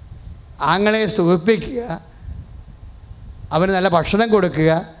 ആങ്ങളെ സുഖിപ്പിക്കുക, അവന് നല്ല ഭക്ഷണം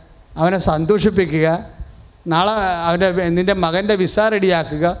കൊടുക്കുക, അവനെ സന്തോഷിപ്പിക്കുക, നാളെ നിൻ്റെ മകൻ്റെ വിസ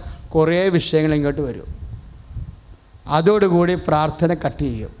റെഡിയാക്കുക, കുറേ വിഷയങ്ങൾ ഇങ്ങോട്ട് വരും. അതോടുകൂടി പ്രാർത്ഥന കട്ട്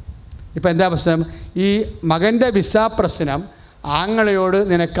ചെയ്യും. ഇപ്പം എന്താ പ്രശ്നം? ഈ മകൻ്റെ വിസ പ്രശ്നം ആങ്ങളയോട്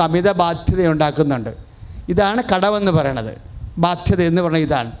നിനക്ക് അമിത ബാധ്യതയുണ്ടാക്കുന്നുണ്ട്. ഇതാണ് കടമെന്ന് പറയണത്. ബാധ്യത എന്ന് പറഞ്ഞാൽ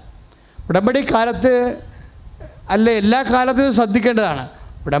ഇതാണ്. ഉടമ്പടിക്കാലത്ത് അല്ല, എല്ലാ കാലത്തും ശ്രദ്ധിക്കേണ്ടതാണ്.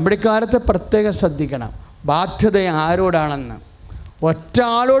 ഉടമ്പടിക്കാലത്ത് പ്രത്യേകം ശ്രദ്ധിക്കണം ബാധ്യത ആരോടാണെന്ന്. ഒറ്റ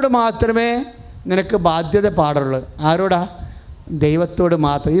ആളോട് മാത്രമേ നിനക്ക് ബാധ്യത പാടുള്ളൂ. ആരോടാ? ദൈവത്തോട്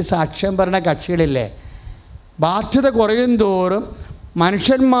മാത്രം. ഈ സാക്ഷ്യം പറഞ്ഞ കക്ഷികളില്ലേ, ബാധ്യത കുറയും തോറും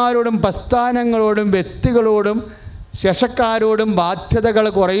മനുഷ്യന്മാരോടും പ്രസ്ഥാനങ്ങളോടും വ്യക്തികളോടും ശേഷക്കാരോടും ബാധ്യതകൾ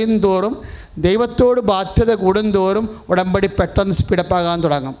കുറയും തോറും ദൈവത്തോട് ബാധ്യത കൂടുന്തോറും ഉടമ്പടി പെട്ടെന്ന് സ്പീഡപ്പാകാൻ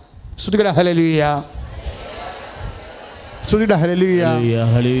തുടങ്ങും. സ്തുതിക്കട്ടെ ഹല്ലേലൂയ, സ്തുതിക്കട്ടെ ഹല്ലേലൂയ,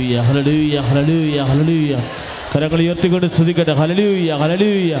 ഹല്ലേലൂയ, ഹല്ലേലൂയ, ഹല്ലേലൂയ, ഹല്ലേലൂയ. കരങ്ങൾ ഉയർത്തിക്കൊണ്ട് സ്തുതിക്കട്ടെ. ഹല്ലേലൂയ,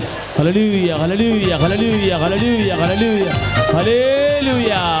 ഹല്ലേലൂയ, ഹല്ലേലൂയ, ഹല്ലേലൂയ, ഹല്ലേലൂയ, ഹല്ലേലൂയ, ഹല്ലേലൂയ,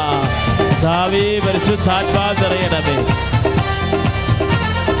 ഹല്ലേലൂയ. കർത്താവേ, പരിശുദ്ധാത്മാവ് നിറയണമേ.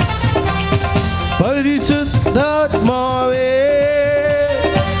 പരിശുദ്ധാത്മാവേ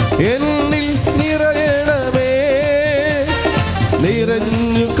എന്നിൽ നിറയണമേ,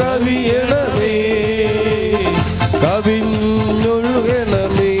 നിറഞ്ഞു കവിയണമേ,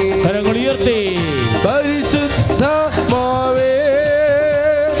 കവിഞ്ഞൊഴുകണമേ. കരങ്ങൾ ഉയർത്തി. പരിശുദ്ധാത്മാവേ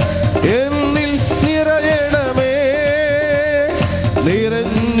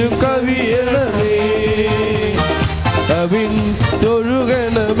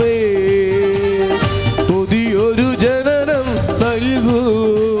ചൊരിയണമേ. പുതിയൊരു ജനനം നൽകൂ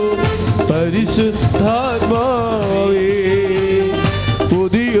പരിശുദ്ധാത്മാവേ.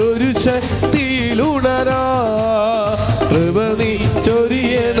 പുതിയൊരു ശക്തിയിലുണരാ കൃപ നീ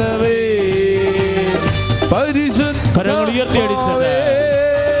ചൊരിയണമേ. പരിശുദ്ധാത്മാവേ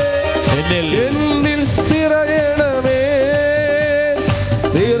എന്നിൽ നിറയണമേ.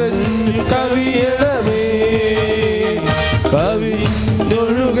 നിറഞ്ഞു കവിയണമേ.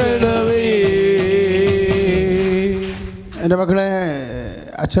 കവിഞ്ഞൊഴുകണമേ. എൻ്റെ മക്കളെ,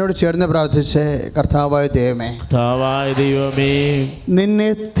 അച്ഛനോട് ചേർന്ന് പ്രാർത്ഥിച്ച്, കർത്താവായ ദൈവമേ, നിന്നെ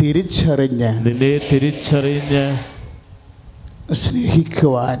തിരിച്ചറിഞ്ഞ്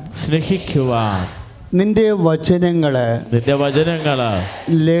സ്നേഹിക്കുവാൻ നിന്റെ വചനങ്ങള്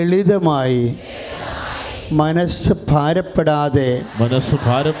ലളിതമായി മനസ്സ് ഭാരപ്പെടാതെ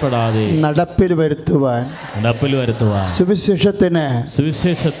നടപ്പിൽ വരുത്തുവാൻ സുവിശേഷത്തിന്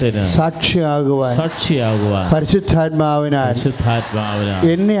സാക്ഷിയാകുവാൻ പരിശുദ്ധാത്മാവിനാൽ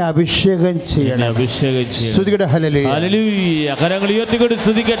എന്നെ അഭിഷേകം ചെയ്യണം. സ്തുതിക്കട്ടെ. ഹല്ലേലൂയ. കരങ്ങൾ ഉയർത്തിക്കൊണ്ട്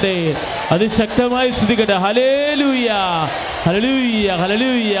സ്തുതിക്കട്ടെ, അതിശക്തമായി സ്തുതിക്കട്ടെ. ഹല്ലേലൂയ, ഹല്ലേലൂയ,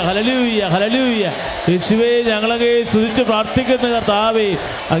 ഹല്ലേലൂയ, ഹല്ലേലൂയ, ഹല്ലേലൂയ. യേശുവേ, ഞങ്ങളങ്ങേ സ്തുതിച്ച് പ്രാർത്ഥിക്കുന്ന കർത്താവേ,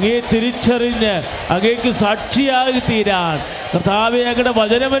 അങ്ങേ തിരിച്ചറിഞ്ഞ് അങ്ങേക്ക് സാക്ഷിയായി തീരാൻ കർത്താവെ, അങ്ങയുടെ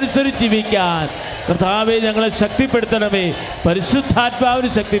വചനമനുസരിച്ച് ജീവിക്കാൻ കർത്താവെ ഞങ്ങളെ ശക്തിപ്പെടുത്തണമേ. പരിശുദ്ധാത്മാവിന്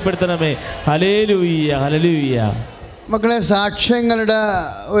ശക്തിപ്പെടുത്തണമേ. Hallelujah, hallelujah. മക്കളെ, സാക്ഷ്യങ്ങളുടെ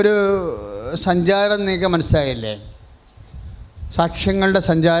ഒരു സഞ്ചാരം നിങ്ങൾക്ക് മനസ്സിലായില്ലേ? സാക്ഷ്യങ്ങളുടെ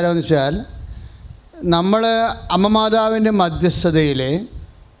സഞ്ചാരം എന്ന് വെച്ചാൽ, നമ്മൾ അമ്മമാതാവിൻ്റെ മധ്യസ്ഥതയിൽ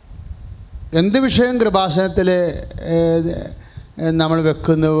എന്ത് വിഷയം കൃപാസനത്തിൽ നമ്മൾ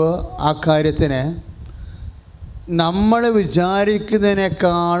വെക്കുന്നുവോ ആ കാര്യത്തിന് നമ്മൾ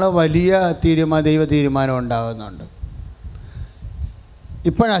വിചാരിക്കുന്നതിനേക്കാൾ വലിയ ദൈവ തീരുമാനം ഉണ്ടാകുന്നുണ്ട്.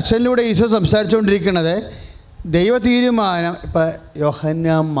 ഇപ്പോൾ അച്ഛനിലൂടെ ഈശോ സംസാരിച്ചുകൊണ്ടിരിക്കുന്നത് ദൈവ തീരുമാനം. ഇപ്പം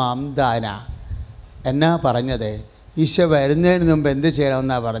യോഹന്നാൻ മാംദാന എന്നാ പറഞ്ഞത്? ഈശോ വരുന്നതിന് മുമ്പ് എന്ത്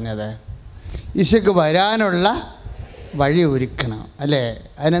ചെയ്യണമെന്നാണ് പറഞ്ഞത്? ഈശോയ്ക്ക് വരാനുള്ള വഴി ഒരുക്കണം, അല്ലേ?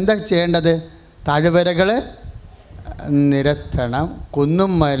 അതിനെന്താ ചെയ്യേണ്ടത്? താഴ്വരകൾ നിരത്തണം,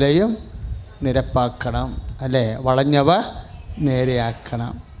 കുന്നും മലയും നിരപ്പാക്കണം, അല്ലേ? വളഞ്ഞവ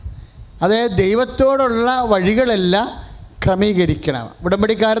നേരെയാക്കണം. അതായത് ദൈവത്തോടുള്ള വഴികളെല്ലാം ക്രമീകരിക്കണം.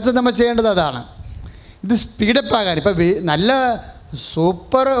 ഉടമ്പടിക്കാലത്ത് നമ്മൾ ചെയ്യേണ്ടത് അതാണ്. ഇത് സ്പീഡപ്പാകാൻ ഇപ്പം നല്ല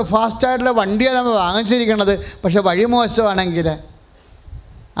സൂപ്പർ ഫാസ്റ്റായിട്ടുള്ള വണ്ടിയാണ് നമ്മൾ വാങ്ങിച്ചിരിക്കുന്നത്. പക്ഷെ വഴി മോശമാണെങ്കിൽ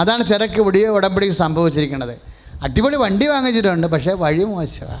അതാണ് ചിലക്ക് ഉടമ്പടിക്ക് സംഭവിച്ചിരിക്കുന്നത്. അടിപൊളി വണ്ടി വാങ്ങിച്ചിട്ടുണ്ട്, പക്ഷേ വഴി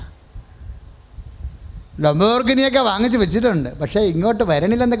മോശമാണ്. ലംബോർഗിനിയൊക്കെ വാങ്ങിച്ച് വെച്ചിട്ടുണ്ട്, പക്ഷേ ഇങ്ങോട്ട്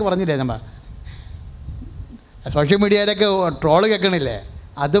വരണില്ലെന്നൊക്കെ പറഞ്ഞില്ലേ നമ്മൾ സോഷ്യൽ മീഡിയയിലൊക്കെ ട്രോള് കേൾക്കണില്ലേ?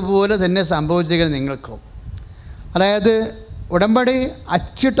 അതുപോലെ തന്നെ സംഭവിച്ചിരിക്കുന്നത് നിങ്ങൾക്കും. അതായത് ഉടമ്പടി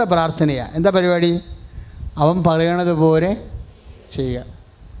അച്ചിട്ട പ്രാർത്ഥനയാണ്. എന്താ പരിപാടി? അവൻ പറയണത് പോലെ ചെയ്യുക.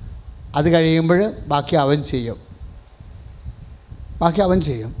 അത് കഴിയുമ്പോൾ ബാക്കി അവൻ ചെയ്യും.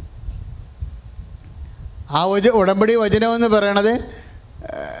 ആ ഉടമ്പടി വചനമെന്ന് പറയണത്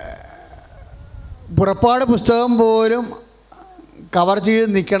പുറപ്പാട് പുസ്തകം പോലും കവർ ചെയ്ത്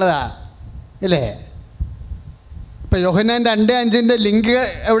നിൽക്കണതാണ്, ഇല്ലേ? ഇപ്പം യോഹന്നാൻ 2:5 ലിങ്ക്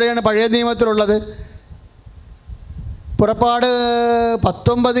എവിടെയാണ് പഴയ നിയമത്തിലുള്ളത്? പുറപ്പാട്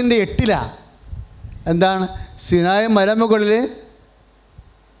 19:8 എന്താണ്? സിനായ് മലമുകളിൽ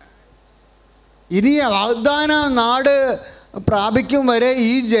ഇനി വാഗ്ദാന നാട് പ്രാപിക്കും വരെ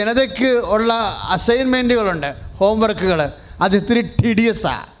ഈ ജനതയ്ക്ക് ഉള്ള അസൈൻമെൻറ്റുകളുണ്ട്, ഹോംവർക്കുകൾ. അത് ഇത്തിരി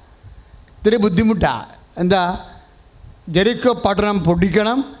ടിഡിയസാണ്, ഇത്തിരി ബുദ്ധിമുട്ടാണ്. എന്താ? ജെറിക്കോ പട്ടണം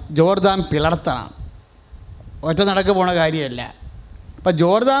പൊടിക്കണം, ജോർദാൻ പിളർത്തണം. ഒറ്റ നടക്ക് പോണ കാര്യമല്ല. അപ്പം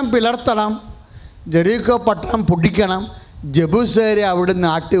ജോർദാൻ പിളർത്തണം, ജെറിക്കോ പട്ടണം പൊടിക്കണം, ജബൂസേരെ അവിടെ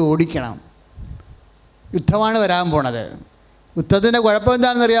നാട്ടി ഓടിക്കണം. യുദ്ധമാണ് വരാൻ പോണത്. യുദ്ധത്തിൻ്റെ കുഴപ്പം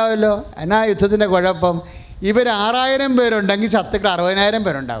എന്താണെന്ന് അറിയാമല്ലോ. എന്നാ യുദ്ധത്തിൻ്റെ കുഴപ്പം? ഇവർ 6000 പേരുണ്ടെങ്കിൽ ചത്തുക്കൾ 60,000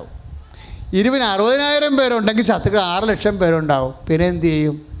 പേരുണ്ടാവും. 60,000 പേരുണ്ടെങ്കിൽ ചത്തുക്കൾ 6 ലക്ഷം പേരുണ്ടാവും. പിന്നെ എന്തു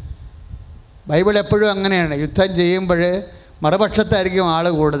ചെയ്യും? ബൈബിൾ എപ്പോഴും അങ്ങനെയാണ്. യുദ്ധം ചെയ്യുമ്പോൾ മറുപക്ഷത്തായിരിക്കും ആൾ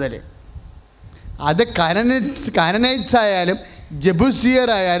കൂടുതൽ. അത് കാനനൈറ്റ്സ് ആയാലും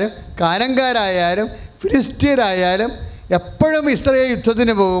ജബൂസിയറായാലും കാനങ്കാരായാലും ഫിലിസ്തീയരായാലും എപ്പോഴും ഇസ്രായേൽ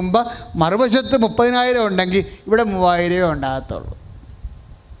യുദ്ധത്തിന് പോകുമ്പോൾ മറുവശത്ത് 30,000 ഉണ്ടെങ്കിൽ ഇവിടെ 3,000 ഉണ്ടാകത്തുള്ളൂ.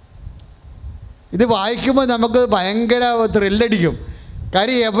 ഇത് വായിക്കുമ്പോൾ നമുക്ക് ഭയങ്കര ത്രില്ലടിക്കും.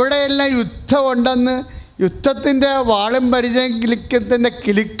 കാര്യം എവിടെയെല്ലാം യുദ്ധമുണ്ടെന്ന്, യുദ്ധത്തിൻ്റെ വാളും പരിചയത്തിൻ്റെ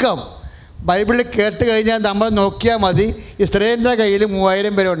കിലുക്കം ബൈബിളിൽ കേട്ട് കഴിഞ്ഞാൽ നമ്മൾ നോക്കിയാൽ മതി. ഇസ്രായേലിൻ്റെ കയ്യിൽ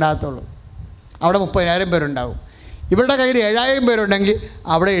 3,000 പേരെ ഉണ്ടാകത്തുള്ളൂ, അവിടെ 30,000 പേരുണ്ടാവും. ഇവരുടെ കയ്യിൽ 7,000 പേരുണ്ടെങ്കിൽ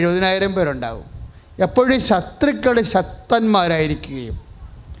അവിടെ 70,000 പേരുണ്ടാവും. എപ്പോഴും ശത്രുക്കൾ ശക്തന്മാരായിരിക്കുകയും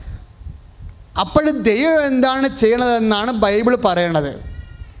അപ്പോൾ ദൈവം എന്താണ് ചെയ്യണതെന്നാണ് ബൈബിൾ പറയണത്.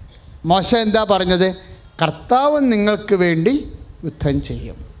 മോശ എന്താ പറഞ്ഞത്? കർത്താവ് നിങ്ങൾക്ക് വേണ്ടി യുദ്ധം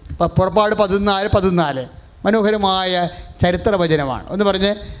ചെയ്യും. ഇപ്പോൾ പുറപ്പാട് 14 മനോഹരമായ ചരിത്രവചനമാണ്. ഒന്ന്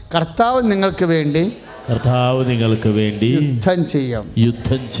പറഞ്ഞ്, കർത്താവ് നിങ്ങൾക്ക് വേണ്ടി യുദ്ധം ചെയ്യും.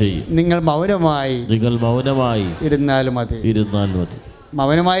 നിങ്ങൾ മൗനമായി ഇരുന്നാൽ മതി.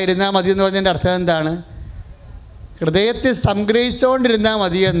 മൗനമായി ഇരുന്നാൽ മതി എന്ന് പറഞ്ഞതിൻ്റെ അർത്ഥം എന്താണ്? ഹൃദയത്തിൽ സംഗ്രഹിച്ചുകൊണ്ടിരുന്നാൽ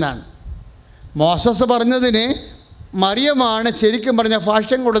മതി എന്നാണ്. മോശസ് പറഞ്ഞതിന് മറിയമാണ് ശരിക്കും പറഞ്ഞ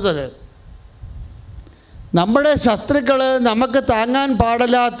ഭാഷ്യം കൊടുത്തത്. നമ്മുടെ ശത്രുക്കൾ നമുക്ക് താങ്ങാൻ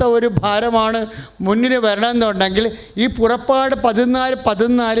പാടില്ലാത്ത ഒരു ഭാരമാണ് മുന്നിൽ വരണമെന്നുണ്ടെങ്കിൽ ഈ പുറപ്പാട്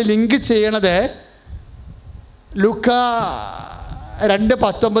 14 ലിങ്ക് ചെയ്യണത് ലൂക്ക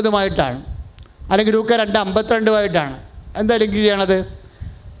 2:19 അല്ലെങ്കിൽ ലൂക്ക 2:52 എന്താ ലിങ്ക് ചെയ്യണത്?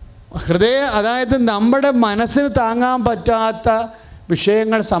 അതായത് നമ്മുടെ മനസ്സിന് താങ്ങാൻ പറ്റാത്ത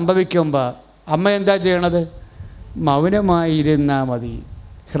വിഷയങ്ങൾ സംഭവിക്കുമ്പോൾ അമ്മ എന്താ ചെയ്യണത്? മൗനമായിരുന്നാൽ മതി,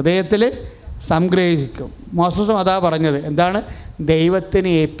 ഹൃദയത്തിൽ സംഗ്രഹിക്കും. മോശസും അതാ പറഞ്ഞത്. എന്താണ്? ദൈവത്തിന്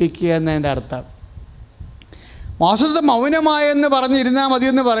ഏൽപ്പിക്കുക എന്നതിൻ്റെ അർത്ഥം. മോശസ് മൗനമായെന്ന് പറഞ്ഞിരുന്നാൽ മതി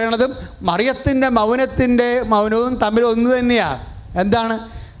എന്ന് പറയണതും മറിയത്തിൻ്റെ മൗനവും തമ്മിൽ ഒന്ന് തന്നെയാണ്. എന്താണ്?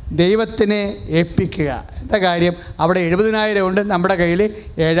 ദൈവത്തിനെ ഏൽപ്പിക്കുക. എന്താ കാര്യം? അവിടെ 70,000 ഉണ്ട്, നമ്മുടെ കയ്യിൽ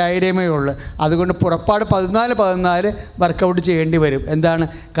 7,000 ഉള്ളു. അതുകൊണ്ട് പുറപ്പാട് 14 വർക്കൗട്ട് ചെയ്യേണ്ടി വരും. എന്താണ്?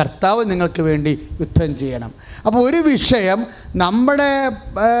 കർത്താവ് നിങ്ങൾക്ക് വേണ്ടി യുദ്ധം ചെയ്യണം. അപ്പോൾ ഒരു വിഷയം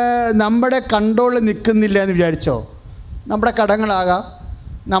നമ്മുടെ കൺട്രോളിൽ നിൽക്കുന്നില്ല എന്ന് വിചാരിച്ചോ, നമ്മുടെ കടങ്ങളാകാം,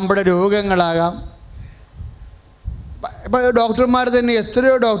 നമ്മുടെ രോഗങ്ങളാകാം. ഇപ്പോൾ ഡോക്ടർമാർ തന്നെ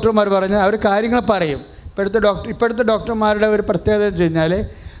എത്രയോ ഡോക്ടർമാർ പറഞ്ഞാൽ അവർ കാര്യങ്ങൾ പറയും. ഇപ്പോഴത്തെ ഡോക്ടർമാരുടെ ഒരു പ്രത്യേകത എന്ന് വെച്ച് കഴിഞ്ഞാൽ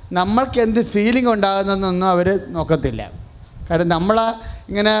നമ്മൾക്ക് എന്ത് ഫീലിംഗ് ഉണ്ടാകുന്നതെന്നൊന്നും അവർ നോക്കത്തില്ല. കാരണം നമ്മളെ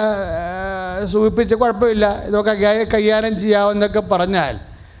ഇങ്ങനെ സൂചിപ്പിച്ച് കുഴപ്പമില്ല, ഇതൊക്കെ കൈകാര്യം ചെയ്യാമെന്നൊക്കെ പറഞ്ഞാൽ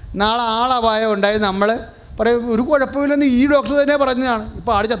നാളെ ആളപായം ഉണ്ടായി നമ്മൾ പറയും ഒരു കുഴപ്പമില്ലെന്ന് ഈ ഡോക്ടർ തന്നെ പറഞ്ഞതാണ്.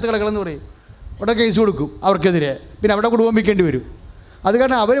 ഇപ്പോൾ ആട് ചത്ത് കിടക്കണമെന്ന് പറയും, അവിടെ കേസ് കൊടുക്കും അവർക്കെതിരെ, പിന്നെ അവിടെ കുടുംബിക്കേണ്ടി വരും. അത്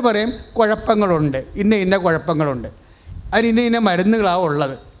കാരണം അവർ പറയും കുഴപ്പങ്ങളുണ്ട്, ഇന്ന കുഴപ്പങ്ങളുണ്ട്, അതിന് ഇന്ന മരുന്നുകളാണ്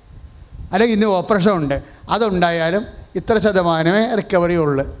ഉള്ളത്, അല്ലെങ്കിൽ ഇന്ന ഓപ്പറേഷൻ ഉണ്ട്, അതുണ്ടായാലും ഇത്ര ശതമാനമേ റിക്കവറി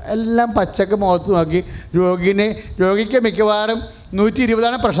ഉള്ളു. എല്ലാം പച്ചക്ക് മുഖത്ത് നോക്കി രോഗിക്ക് മിക്കവാറും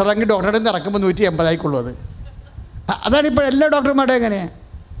 120 പ്രഷറെങ്കിൽ ഡോക്ടറുടെ നിന്ന് ഇറക്കുമ്പോൾ 180 അതാണ് ഇപ്പോൾ എല്ലാ ഡോക്ടർമാരുടെ എങ്ങനെയാണ്.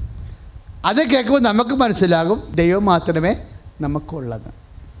 അത് കേൾക്കുമ്പോൾ നമുക്ക് മനസ്സിലാകും ദൈവം മാത്രമേ നമുക്കുള്ളത്.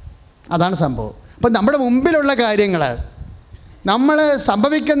 അതാണ് സംഭവം. അപ്പം നമ്മുടെ മുമ്പിലുള്ള കാര്യങ്ങൾ, നമ്മൾ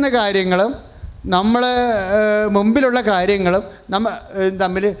സംഭവിക്കുന്ന കാര്യങ്ങളും നമ്മൾ മുമ്പിലുള്ള കാര്യങ്ങളും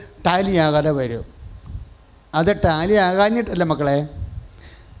തമ്മിൽ ടാലിയാകാതെ വരും. അത് ടാലി ആകാഞ്ഞിട്ടല്ല മക്കളെ,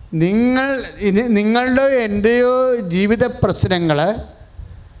 നിങ്ങളുടെ എൻ്റെയോ ജീവിത പ്രശ്നങ്ങൾ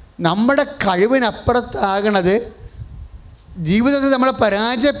നമ്മുടെ കഴിവിനപ്പുറത്താകണത് ജീവിതത്തിൽ നമ്മൾ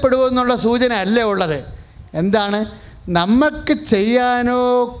പരാജയപ്പെടുമെന്നുള്ള സൂചന അല്ല ഉള്ളത്. എന്താണ്? നമുക്ക് ചെയ്യാനോ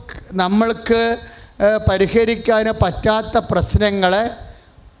നമ്മൾക്ക് പരിഹരിക്കാനോ പറ്റാത്ത പ്രശ്നങ്ങളെ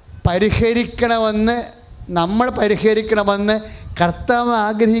നമ്മൾ പരിഹരിക്കണമെന്ന് കർത്താവ്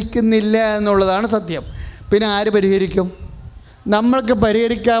ആഗ്രഹിക്കുന്നില്ല എന്നുള്ളതാണ് സത്യം. പിന്നെ ആര് പരിഹരിക്കും? നമ്മൾക്ക്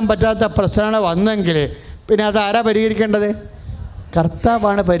പരിഹരിക്കാൻ പറ്റാത്ത പ്രശ്നങ്ങൾ വന്നെങ്കിൽ പിന്നെ അതാരാ പരിഹരിക്കേണ്ടത്?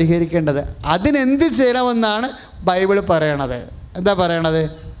 കർത്താവാണ് പരിഹരിക്കേണ്ടത്. അതിനെന്ത് ചെയ്യണമെന്നാണ് ബൈബിൾ പറയണത്. എന്താ പറയണത്?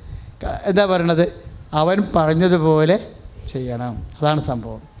 അവൻ പറഞ്ഞതുപോലെ ചെയ്യണം. അതാണ്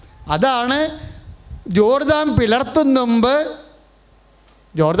സംഭവം. അതാണ് ജോർദാൻ പിളർത്തും മുമ്പ്,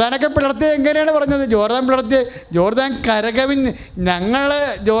 ജോർദാനൊക്കെ പിളർത്തി എങ്ങനെയാണ് പറഞ്ഞത്? ജോർദാൻ കരകവിഞ്ഞ്, ഞങ്ങൾ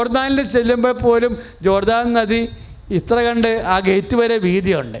ജോർദാനിൽ ചെല്ലുമ്പോൾ പോലും ജോർദാൻ നദി ഇത്ര കണ്ട് ആ ഗേറ്റ് വരെ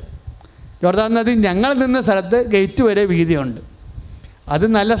വീതിയുണ്ട്. ജോർദാൻ നദി ഞങ്ങൾ നിന്ന സ്ഥലത്ത് ഗേറ്റ് വരെ വീതിയുണ്ട്. അത്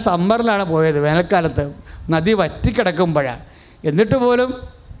നല്ല സമ്മറിലാണ് പോയത്, വേനൽക്കാലത്ത് നദി വറ്റിക്കിടക്കുമ്പോഴാണ്. എന്നിട്ട് പോലും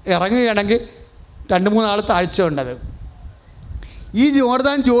ഇറങ്ങുകയാണെങ്കിൽ 2-3 ആൾ താഴ്ച ഉണ്ടത്. ഈ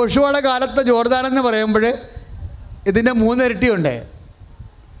ജോഷുവയുടെ കാലത്തെ ജോർദാൻ എന്ന് പറയുമ്പോൾ ഇതിൻ്റെ 3 ഇരട്ടിയുണ്ട്.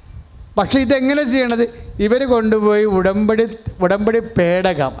 പക്ഷേ ഇതെങ്ങനെ ചെയ്യണത്? ഇവർ കൊണ്ടുപോയി ഉടമ്പടി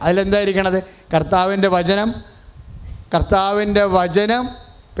പേടകം, അതിലെന്തായിരിക്കണത്? കർത്താവിൻ്റെ വചനം,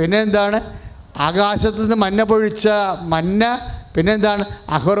 പിന്നെ എന്താണ്? ആകാശത്തു നിന്ന് മന്ന പൊഴിച്ച മന്ന, പിന്നെ എന്താണ്?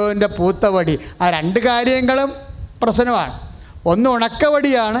 അഹ്റോൻ്റെ പൂത്തവടി. ആ 2 കാര്യങ്ങളും പ്രശ്നമാണ്. ഒന്ന്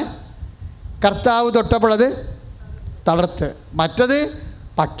ഉണക്കവടിയാണ്, കർത്താവ് തൊട്ടപ്പോഴത് തളർത്ത്. മറ്റത്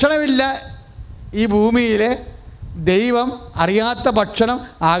ഭക്ഷണമില്ല ഈ ഭൂമിയിൽ, ദൈവം അറിയാത്ത ഭക്ഷണം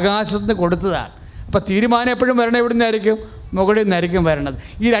ആകാശത്ത് നിന്ന് കൊടുത്തതാണ്. അപ്പോൾ തീരുമാനം എപ്പോഴും വരണത് എവിടെ നിന്നായിരിക്കും? മുകളിൽ നിന്നായിരിക്കും വരണത്.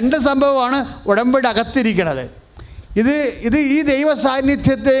 ഈ 2 സംഭവമാണ് ഉടമ്പടി അകത്തിരിക്കണത്. ഇത് ഈ ദൈവ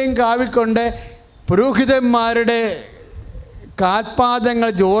സാന്നിധ്യത്തെയും കാവിക്കൊണ്ട് പുരോഹിതന്മാരുടെ കാൽപാദങ്ങൾ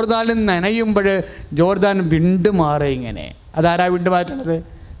ജോർദാനിൽ നനയുമ്പോൾ ജോർദാൻ വിണ്ടുമാറും. ഇങ്ങനെ അതാരാ വിണ്ടുമാറ്റണത്?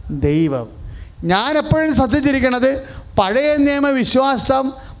 ദൈവം. ഞാൻ എപ്പോഴും ശ്രദ്ധിച്ചിരിക്കുന്നത് പഴയ നിയമ വിശ്വാസം,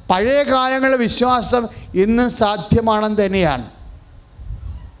 പഴയ കാലങ്ങളിലെ വിശ്വാസം ഇന്ന് സാധ്യമാണെന്ന് തന്നെയാണ്.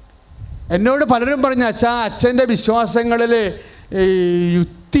 എന്നോട് പലരും പറഞ്ഞു, അച്ഛൻ്റെ വിശ്വാസങ്ങളിൽ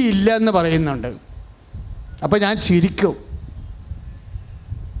യുക്തിയില്ല എന്ന് പറയുന്നുണ്ട്. അപ്പോൾ ഞാൻ ചിരിക്കും.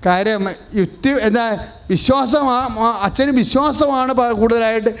 കാര്യം യുക്തി എന്താ, അച്ഛന് വിശ്വാസമാണ്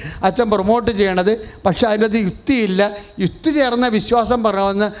കൂടുതലായിട്ട് അച്ഛൻ പ്രൊമോട്ട് ചെയ്യണത്. പക്ഷെ അതിനകത്ത് യുക്തിയില്ല. യുക്തി ചേർന്ന വിശ്വാസം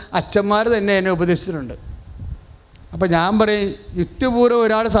പറയണമെന്ന് അച്ഛന്മാർ തന്നെ എന്നെ ഉപദേശിച്ചിട്ടുണ്ട്. അപ്പോൾ ഞാൻ പറയും, യുക്തിപൂർവ്വം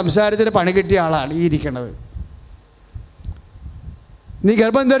ഒരാൾ സംസാരത്തിന് പണി കിട്ടിയ ആളാണ് ഈ ഇരിക്കണത്. നീ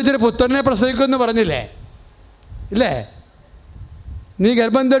ഗർഭം ധരിച്ചൊരു പുത്രനെ പ്രസവിക്കുമെന്ന് പറഞ്ഞില്ലേ? ഇല്ലേ? നീ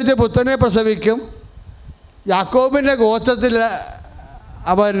ഗർഭം ധരിച്ച പുത്രനെ പ്രസവിക്കും. യാക്കോബിൻ്റെ ഗോത്രത്തിൽ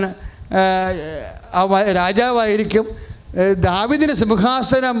അവൻ രാജാവായിരിക്കും. ദാവീദിൻ്റെ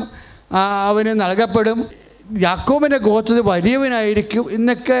സിംഹാസനം അവന് നൽകപ്പെടും. യാക്കോബിൻ്റെ ഗോത്രത്തിൽ വലിയവനായിരിക്കും.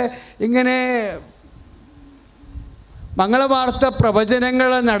 ഇങ്ങനെ മംഗളവാർത്ത പ്രവചനങ്ങൾ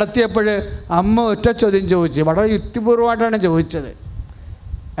നടത്തിയപ്പോൾ അമ്മ ഒറ്റ ചോദ്യം ചോദിച്ചു. വളരെ യുക്തിപൂർവമായിട്ടാണ് ചോദിച്ചത്.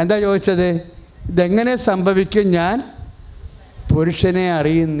 എന്താ ചോദിച്ചത്? ഇതെങ്ങനെ സംഭവിക്കും? ഞാൻ പുരുഷനെ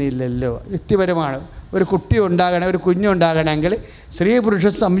അറിയുന്നില്ലല്ലോ. യുക്തിപരമാണ്. ഒരു കുട്ടി ഉണ്ടാകണം, ഒരു കുഞ്ഞുണ്ടാകണമെങ്കിൽ സ്ത്രീ പുരുഷ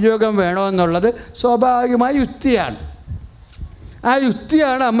സംയോഗം വേണമെന്നുള്ളത് സ്വാഭാവികമായ യുക്തിയാണ്. ആ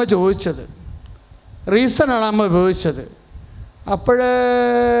യുക്തിയാണ് അമ്മ ചോദിച്ചത്. റീസണാണ് അമ്മ ഉപയോഗിച്ചത്. അപ്പോൾ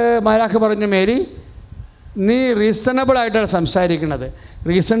മാലാഖ പറഞ്ഞു, മേരി നീ റീസണബിളായിട്ടാണ് സംസാരിക്കുന്നത്,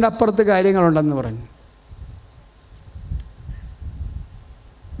 റീസണിൻ്റെ അപ്പുറത്ത് കാര്യങ്ങളുണ്ടെന്ന് പറഞ്ഞു.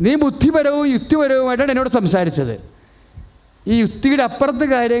 നീ ബുദ്ധിപരവും യുക്തിപരവുമായിട്ടാണ് എന്നോട് സംസാരിച്ചത്. ഈ യുക്തിയുടെ അപ്പുറത്ത്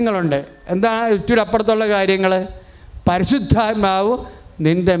കാര്യങ്ങളുണ്ട്. എന്താണ് യുക്തിയുടെ അപ്പുറത്തുള്ള കാര്യങ്ങൾ? പരിശുദ്ധാത്മാവ്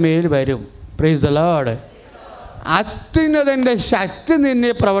നിൻ്റെ മേൽ വരും. Praise the Lord. അത്യുന്നതൻ്റെ ശക്തി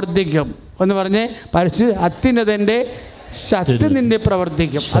നിന്നെ പ്രവർത്തിക്കും. ഒന്ന് പറഞ്ഞേ, അത്യുന്നതൻ്റെ ശക്തി നിന്നെ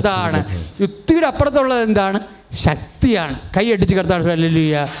പ്രവർത്തിക്കും. അതാണ് യുക്തിയുടെ അപ്പുറത്തുള്ളത്. എന്താണ്? ശക്തിയാണ്. കൈയടിച്ച് കർത്താവ്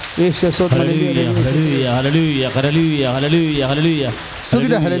ഹല്ലേലൂയ, യേശുവേ സ്തോത്രം, ഹല്ലേലൂയ, ഹല്ലേലൂയ, ഹല്ലേലൂയ, ഹല്ലേലൂയ, ഹല്ലേലൂയ,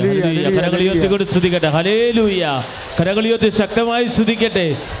 സ്തുതിക്കട്ടെ, ഹല്ലേലൂയ. കരങ്ങളിയോത്തി കൊണ്ട് സ്തുതിക്കട്ടെ. ഹല്ലേലൂയ. കരങ്ങളിയോത്തി ശക്തമായി സ്തുതിക്കട്ടെ.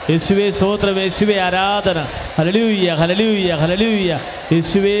 യേശുവേ സ്തോത്രം, യേശുവേ ആരാധന. ഹല്ലേലൂയ, ഹല്ലേലൂയ, ഹല്ലേലൂയ.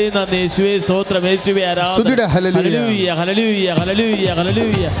 യേശുവേ നന്ദി, യേശുവേ സ്തോത്രം, യേശുവേ ആരാധന. ഹല്ലേലൂയ, ഹല്ലേലൂയ, ഹല്ലേലൂയ, ഹല്ലേലൂയ,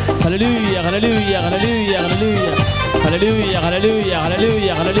 ഹല്ലേലൂയ, ഹല്ലേലൂയ, ഹല്ലേലൂയ, ഹല്ലേലൂയ, ഹല്ലേലൂയ, ഹല്ലേലൂയ, ഹല്ലേലൂയ,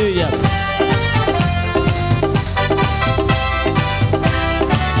 ഹല്ലേലൂയ.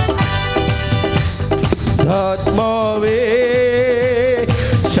 ആത്മാവേ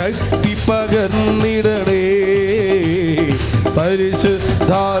ശക്തി പകർന്നിടണേ,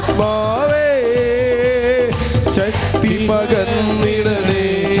 പരിശുദ്ധാത്മാവേ ശക്തി പകർന്നിടണേ.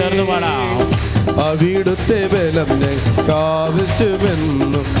 അവിടുത്തെ ബലം ഞങ്ങൾക്ക്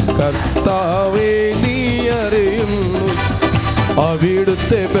ആവശ്യമെന്നും കർത്താവേ നീ അറിയുന്നു.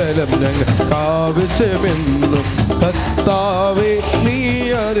 അവിടുത്തെ ബലം ഞങ്ങൾക്ക് ആവശ്യമെന്നും കർത്താവേ നീ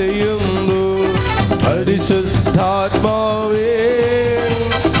അറിയുന്നു. പരിശുദ്ധാത്മാവേ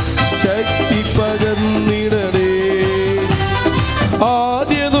ശക്തി പകർന്നിടണേ.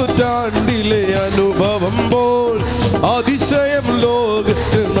 ആദ്യ നൂറ്റാണ്ടിലെ അനുഭവം പോൽ അതിശയം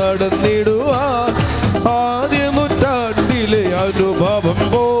ലോകത്ത് നടന്നിടുവാൻ. ആദ്യ നൂറ്റാണ്ടിലെ അനുഭവം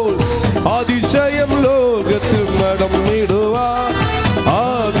പോൽ അതിശയം ലോകത്തിൽ നടന്നിടുവാൻ.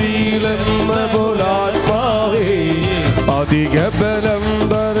 ആദിയിലെന്ന പോലാത്മാവേ അധിക ബലം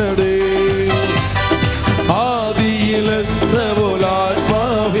തരണേ. ആദിയിലെന്ന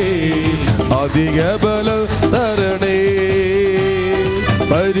പോലാത്മാവേ അധിക ബലം തരണേ.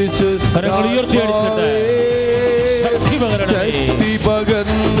 പരിശുദ്ധാത്മാവേ ശക്തി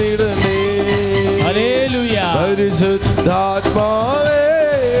പകർന്നിടണേ. പരിശുദ്ധാത്മാവേ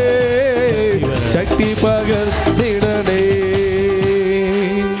ശക്തി പകർന്നിടണേ.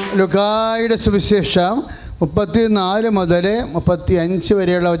 ലൂക്കായുടെ സുവിശേഷം 34 മുതൽ 35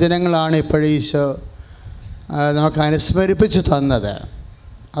 വരെയുള്ള വചനങ്ങളാണ് ഇപ്പോഴും ഈശോ നമുക്ക് അനുസ്മരിപ്പിച്ച് തന്നത്.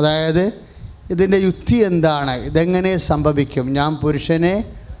 അതായത് ഇതിൻ്റെ യുക്തി എന്താണ്, ഇതെങ്ങനെ സംഭവിക്കും, ഞാൻ പുരുഷനെ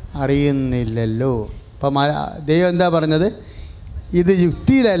അറിയുന്നില്ലല്ലോ. അപ്പം ദൈവം എന്താ പറഞ്ഞത്? ഇത്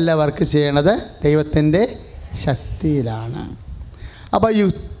യുക്തിയിലല്ല വർക്ക് ചെയ്യണത്, ദൈവത്തിൻ്റെ ശക്തിയിലാണ്. അപ്പോൾ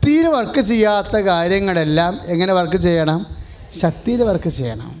യുക്തിയിൽ വർക്ക് ചെയ്യാത്ത കാര്യങ്ങളെല്ലാം എങ്ങനെ വർക്ക് ചെയ്യണം? ശക്തിയിൽ വർക്ക്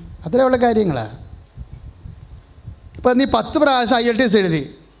ചെയ്യണം. അത്രയുള്ള കാര്യങ്ങളാണ്. ഇപ്പം നീ 10 പ്രാവശ്യം IELTS എഴുതി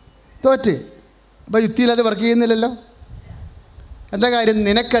തോറ്റ്, അപ്പോൾ യുക്തിയിൽ അത് വർക്ക് ചെയ്യുന്നില്ലല്ലോ. എന്താ കാര്യം?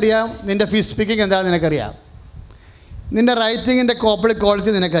 നിനക്കറിയാം നിൻ്റെ ഫീസ് സ്പീക്കിംഗ് എന്താണെന്ന് നിനക്കറിയാം, നിൻ്റെ റൈറ്റിങ്ങിൻ്റെ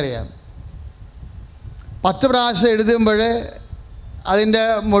ക്വാളിറ്റി നിനക്കറിയാം. 10 പ്രാവശ്യം എഴുതുമ്പോൾ അതിൻ്റെ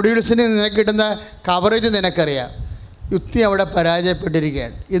മൊഡ്യൂൾസിന് നിനക്ക് കിട്ടുന്ന കവറേജ് നിനക്കറിയാം. യുക്തി അവിടെ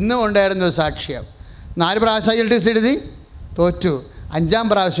പരാജയപ്പെട്ടിരിക്കുകയാണ്. ഇന്നും ഉണ്ടായിരുന്നൊരു സാക്ഷ്യം. 4 പ്രാവശ്യം IELTS എഴുതി തോറ്റു. 5-ാം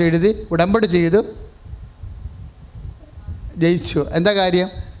പ്രാവശ്യം എഴുതി ഉടമ്പടി ചെയ്തു, ജയിച്ചു. എന്താ കാര്യം?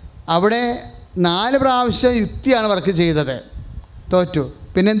 അവിടെ 4 പ്രാവശ്യം യുക്തിയാണ് വർക്ക് ചെയ്തത്, തോറ്റു.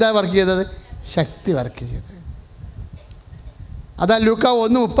 പിന്നെന്താ വർക്ക് ചെയ്തത്? ശക്തി വർക്ക് ചെയ്തത്. അതാ ലൂക്ക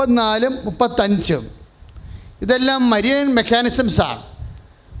 1:34-35. ഇതെല്ലാം മരിയൻ മെക്കാനിസംസാണ്.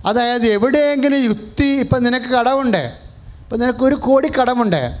 അതായത് എവിടെയെങ്കിലും യുക്തി, ഇപ്പം നിനക്ക് കടമുണ്ട്, ഇപ്പം നിനക്ക് 1 കോടി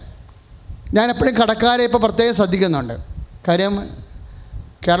കടമുണ്ട്. ഞാൻ എപ്പോഴും കടക്കാരെ ഇപ്പോൾ പ്രത്യേകം ശ്രദ്ധിക്കുന്നുണ്ട്. കാര്യം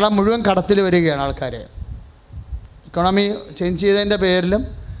കേരളം മുഴുവൻ കടത്തിൽ വരികയാണ് ആൾക്കാർ, ഇക്കോണമി ചേഞ്ച് ചെയ്തതിൻ്റെ പേരിലും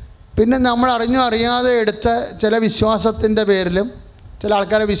പിന്നെ നമ്മൾ അറിയാതെ എടുത്ത ചില വിശ്വാസത്തിൻ്റെ പേരിലും. ചില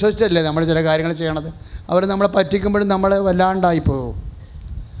ആൾക്കാരെ വിശ്വസിച്ചല്ലേ നമ്മൾ ചില കാര്യങ്ങൾ ചെയ്യണത്. അവർ നമ്മളെ പറ്റിക്കുമ്പോഴും നമ്മൾ വല്ലാണ്ടായി പോകും.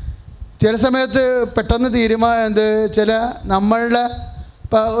 ചില സമയത്ത് പെട്ടെന്ന് ചില നമ്മളുടെ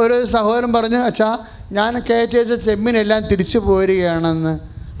ഇപ്പോൾ ഒരു സഹോദരൻ പറഞ്ഞു, അച്ഛാ ഞാൻ കയറ്റി വെച്ച ചെമ്മിനെല്ലാം തിരിച്ചു പോരുകയാണെന്ന്.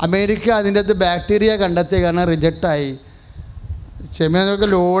 അമേരിക്ക അതിൻ്റെ അകത്ത് ബാക്ടീരിയ കണ്ടെത്തിയ കാരണം റിജക്റ്റായി. ചെമ്മീനൊക്കെ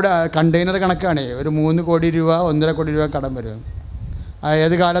ലോഡ് കണ്ടെയ്നർ കണക്കാണ്. ഒരു 3 കോടി രൂപ 1.5 കോടി രൂപ കടം വരും.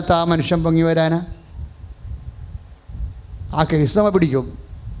 ഏത് കാലത്ത് ആ മനുഷ്യൻ പൊങ്ങി വരാനാ? ആ കേസ് നമ്മൾ പിടിക്കും.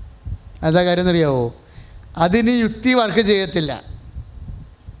 എന്താ കാര്യം എന്നറിയാവോ? അതിന് യുക്തി വർക്ക് ചെയ്യത്തില്ല.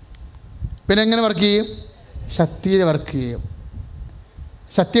 പിന്നെ എങ്ങനെ വർക്ക് ചെയ്യും? ശക്തിയിൽ വർക്ക് ചെയ്യും.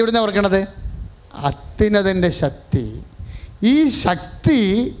 ശക്തി എവിടെ നിന്നാണ് വർക്കണത്? അത്യുന്നതൻ്റെ ശക്തി. ഈ ശക്തി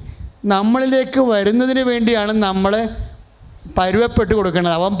നമ്മളിലേക്ക് വരുന്നതിന് വേണ്ടിയാണ് നമ്മൾ പരുവപ്പെട്ട്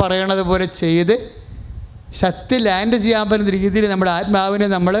കൊടുക്കുന്നത്. അവൻ പറയണത് പോലെ ചെയ്ത് ശക്തി ലാൻഡ് ചെയ്യാൻ പറ്റുന്ന രീതിയിൽ നമ്മുടെ ആത്മാവിനെ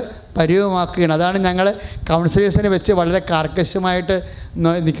നമ്മൾ പരുവമാക്കുകയാണ്. അതാണ് ഞങ്ങൾ കൗൺസിലേഴ്സിനെ വെച്ച് വളരെ കാർക്കശമായിട്ട്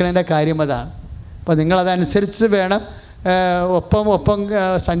നിൽക്കുന്നതിൻ്റെ കാര്യം അതാണ്. അപ്പോൾ നിങ്ങളതനുസരിച്ച് വേണം ഒപ്പം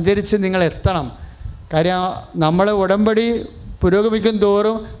സഞ്ചരിച്ച് നിങ്ങൾ എത്തണം. കാര്യം നമ്മൾ ഉടമ്പടി പുരോഗമിക്കും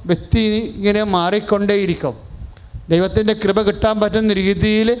തോറും വ്യക്തി ഇങ്ങനെ മാറിക്കൊണ്ടേയിരിക്കും. ദൈവത്തിൻ്റെ കൃപ കിട്ടാൻ പറ്റുന്ന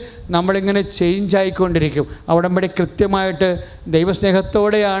രീതിയിൽ നമ്മളിങ്ങനെ ചേഞ്ച് ആയിക്കൊണ്ടിരിക്കും. ഉടമ്പടി കൃത്യമായിട്ട്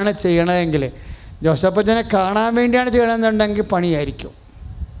ദൈവസ്നേഹത്തോടെയാണ് ചെയ്യണതെങ്കിൽ. ജോസഫച്ചനെ കാണാൻ വേണ്ടിയാണ് ചെയ്യണമെന്നുണ്ടെങ്കിൽ പണിയായിരിക്കും.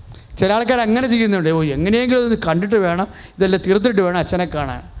 ചില ആൾക്കാർ അങ്ങനെ ചെയ്യുന്നുണ്ട്. എങ്ങനെയെങ്കിലും ഒന്ന് കണ്ടിട്ട് വേണം, ഇതെല്ലാം തീർത്തിട്ട് വേണം അച്ഛനെ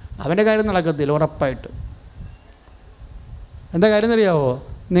കാണാൻ. അവൻ്റെ കാര്യം നടക്കത്തില്ല ഉറപ്പായിട്ട്. എന്താ കാര്യം എന്നറിയാവോ?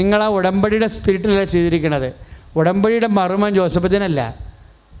 നിങ്ങൾ ആ ഉടമ്പടിയുടെ സ്പിരിറ്റിലല്ല ചെയ്തിരിക്കണത്. ഉടമ്പടിയുടെ മർമ്മം ജോസഫച്ചനല്ല.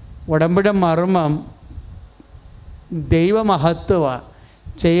 ഉടമ്പടിയുടെ മർമ്മം ദൈവമഹത്വമാണ്.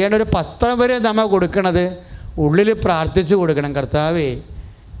 ചെയ്യേണ്ട ഒരു പത്രം വരെ നമ്മൾ കൊടുക്കണത് ഉള്ളിൽ പ്രാർത്ഥിച്ചു കൊടുക്കണം. കർത്താവേ,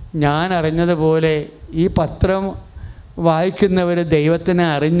 ഞാൻ അറിഞ്ഞതുപോലെ ഈ പത്രം വായിക്കുന്നവർ ദൈവത്തിനെ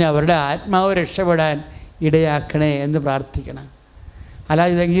അറിഞ്ഞ് അവരുടെ ആത്മാവ് രക്ഷപ്പെടാൻ ഇടയാക്കണേ എന്ന് പ്രാർത്ഥിക്കണം.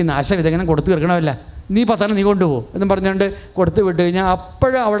 അല്ലാതെ ഇതെങ്കിൽ നാശം ഇതെങ്ങനെ കൊടുത്തു തീർക്കണമല്ല, നീ പത്രം നീ കൊണ്ടുപോകും എന്നും പറഞ്ഞുകൊണ്ട് കൊടുത്തു വിട്ട് കഴിഞ്ഞാൽ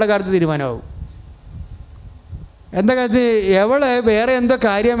അപ്പോഴും അവളുടെ കാര്യത്തിൽ തീരുമാനമാകും. എന്താ കാര്യത്തിൽ എവള് വേറെ എന്തോ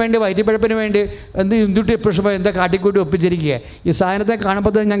കാര്യം വേണ്ടി വയറ്റിപ്പഴപ്പിന് വേണ്ടി ഇന്തുട്ടി എപ്പോഴും എന്തോ കാട്ടിക്കൂട്ടി ഒപ്പിച്ചിരിക്കുക. ഈ സാധനത്തെ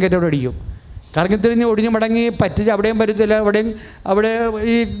കാണുമ്പോൾ തന്നെ ഞാൻ കയറ്റോടെ അടിക്കും. കറങ്ങിത്തിരിഞ്ഞ് ഒടിഞ്ഞു മടങ്ങി പറ്റിച്ച് അവിടെയും പറ്റത്തില്ല, അവിടെ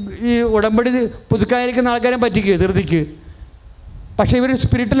ഈ ഉടമ്പടി പുതുക്കായിരിക്കുന്ന ആൾക്കാരെ പറ്റിക്കുക ധൃതിക്ക്. പക്ഷേ ഇവർ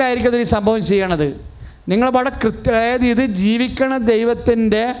സ്പിരിറ്റിലായിരിക്കും ഈ സംഭവം ചെയ്യണത്. നിങ്ങൾ വളരെ അതായത് ഇത് ജീവിക്കണ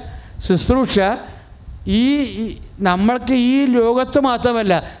ദൈവത്തിൻ്റെ ശുശ്രൂഷ നമ്മൾക്ക് ഈ ലോകത്ത്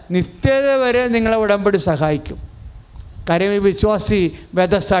മാത്രമല്ല നിത്യത വരെ നിങ്ങളെ ഉടമ്പടി സഹായിക്കും. കാര്യം ഈ വിശ്വാസി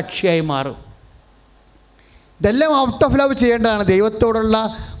വേദസാക്ഷിയായി മാറും. ഇതെല്ലാം ഔട്ട് ഓഫ് ലവ് ചെയ്യേണ്ടതാണ്. ദൈവത്തോടുള്ള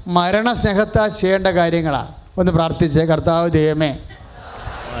മരണസ്നേഹത്താൽ ചെയ്യേണ്ട കാര്യങ്ങളാണ്. ഒന്ന് പ്രാർത്ഥിച്ചേ. കർത്താവ് ദൈവമേ,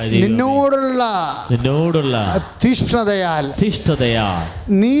 നിന്നോടുള്ള തീഷ്ണതയാൽ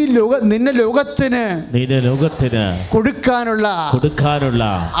നിന്നെ ലോകത്തിന് കൊടുക്കാനുള്ള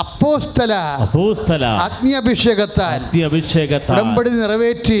അപ്പോസ്തല ആത്മീയാഭിഷേകത്താൽ ഉടമ്പടി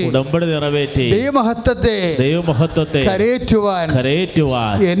നിറവേറ്റി ദൈവമഹത്വത്തെ കരയേറ്റുവാൻ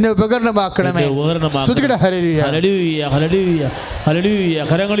എന്നെ ഉപകരണമാക്കണമേ.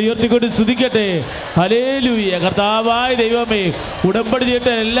 കരങ്ങൾ ഉയർത്തിക്കൊണ്ട് സ്തുതിക്കട്ടെ. ഹല്ലേലൂയ. കർത്താവായ ദൈവമേ, ഉടമ്പടി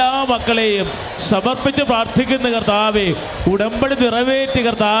ചെയ്തിട്ട് എല്ലാ മക്കളെയും സമർപ്പിച്ച് പ്രാർത്ഥിക്കുന്ന കർത്താവേ, ഉടമ്പടി നിറവേറ്റി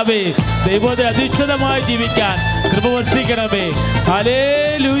കർത്താവേ, ദൈവത്തെ അധിഷ്ഠിതമായി ജീവിക്കാൻ കൃപ വർഷിക്കണമേ.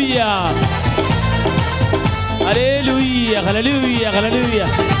 ഹല്ലേലൂയ, ഹല്ലേലൂയ, ഹല്ലേലൂയ, ഹല്ലേലൂയ.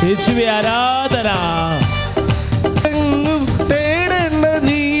 യേശുവേ ആരാധന. തേടേണ്ട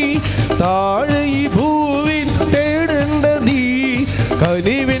നീ താഴെ ഈ ഭൂവിൽ തേടേണ്ട നീ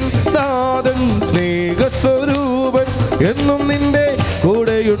കനിവിൻ നാഥൻ സ്നേഹസ്വരൂപൻ എന്നും നിന്റെ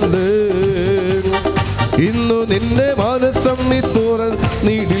കൂടെയുണ്ട്. ഇന്നു നിന്റെ മനസ്സം നീ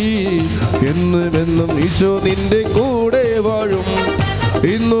തുറന്നിടി, എന്നുമെന്നും ഈശോ നിന്റെ കൂടെ വാഴും.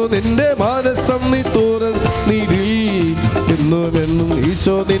 ഇന്നു നിന്റെ മനസ്സം നീ തുറന്നിടി, എന്നുമെന്നും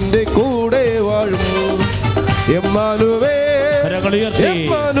ഈശോ നിന്റെ കൂടെ വാഴും.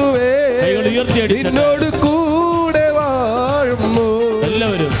 എന്നോട് കൂടെ വാഴുന്നു,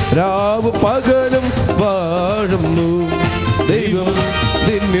 എല്ലാവരും രാവും പകലും വാഴുന്നു ദൈവം.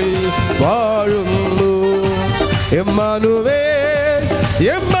 നിന്നിൽ വാഴുന്നു. എമ്മാനുവേൽ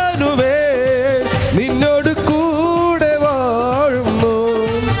എമ്മാനുവേൽ നിന്നോട് കൂടെ വാഴുന്നു.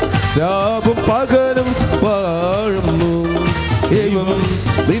 രാവും പകലും വാഴുന്നു. ദൈവം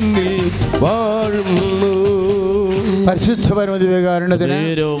നിന്നിൽ വാഴുന്നു. പരിശുദ്ധ പരമദിവ്യകാരുണ്യത്തിന്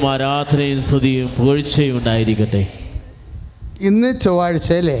ആരാധനയും സ്തുതിയും പുകഴ്ചയും ഉണ്ടായിരിക്കട്ടെ. ഇന്ന്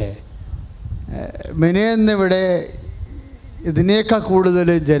ചൊവ്വാഴ്ചയിലെ മിനിയെന്നിവിടെ ഇതിനേക്കാൾ കൂടുതൽ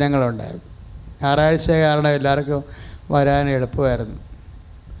ജനങ്ങളുണ്ടായിരുന്നു. ഞായറാഴ്ച കാരണം എല്ലാവർക്കും വരാൻ എളുപ്പമായിരുന്നു.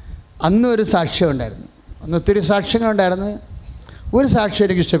 അന്നൊരു സാക്ഷ്യം ഉണ്ടായിരുന്നു, അന്ന് ഒത്തിരി സാക്ഷ്യങ്ങളുണ്ടായിരുന്നു. ഒരു സാക്ഷ്യം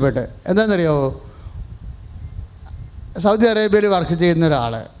എനിക്ക് ഇഷ്ടപ്പെട്ടു. എന്താണെന്നറിയാമോ? സൗദി അറേബ്യയിൽ വർക്ക് ചെയ്യുന്ന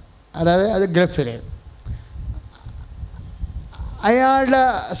ഒരാൾ, അതായത് അത് ഗൾഫിൽ, അയാളുടെ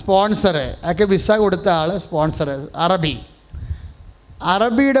സ്പോൺസർ, അയാൾക്ക് വിസ കൊടുത്ത ആൾ സ്പോൺസർ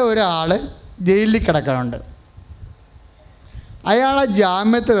അറബിയുടെ ഒരാൾ ജയിലിൽ കിടക്കണുണ്ട്. അയാളെ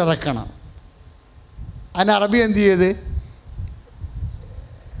ജാമ്യത്തിൽ ഇറക്കണം. അതിന് അറബി എന്ത് ചെയ്ത്,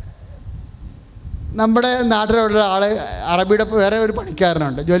 നമ്മുടെ നാട്ടിലുള്ള ആൾ, അറബിയുടെ വേറെ ഒരു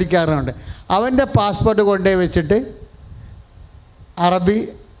പണിക്കാരനുണ്ട്, ജോലിക്കാരനുണ്ട്, അവൻ്റെ പാസ്പോർട്ട് കൊണ്ടുപോയി വെച്ചിട്ട് അറബി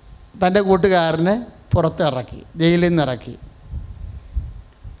തൻ്റെ കൂട്ടുകാരനെ പുറത്ത് ഇറക്കി, ജയിലിൽ നിന്ന് ഇറക്കി.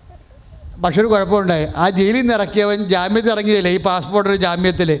 പക്ഷെ ഒരു കുഴപ്പമുണ്ടായി, ആ ജയിലിൽ നിന്ന് ഇറക്കിയവൻ ജാമ്യത്തിൽ ഇറങ്ങിയതില്ലേ, ഈ പാസ്പോർട്ടിൻ്റെ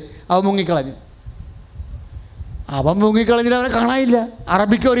ജാമ്യത്തിൽ അവൻ മുങ്ങിക്കളഞ്ഞു. അവൻ മുങ്ങിക്കളഞ്ഞിട്ട് അവനെ കാണാനില്ല,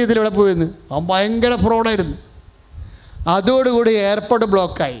 അറബിക്ക് അറിയത്തില്ല ഇവിടെ പോയെന്ന്. അവൻ ഭയങ്കര ഫ്രോഡായിരുന്നു. അതോടുകൂടി എയർപോർട്ട്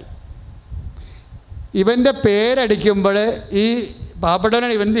ബ്ലോക്കായി. ഇവൻ്റെ പേരടിക്കുമ്പോൾ ഈ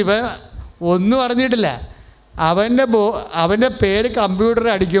പാവപ്പെട്ടവനാണ്, ഇവൻ ഒന്നും അറിഞ്ഞിട്ടില്ല. അവൻ്റെ പേര് കമ്പ്യൂട്ടറിൽ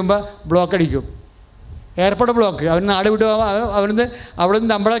അടിക്കുമ്പോൾ ബ്ലോക്ക് അടിക്കും, എയർപോർട്ട് ബ്ലോക്ക്. അവൻ നാട് വിട്ടു പോകാൻ അവിടുന്ന്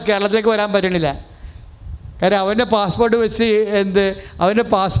നമ്മുടെ കേരളത്തിലേക്ക് വരാൻ പറ്റണില്ല. കാര്യം അവൻ്റെ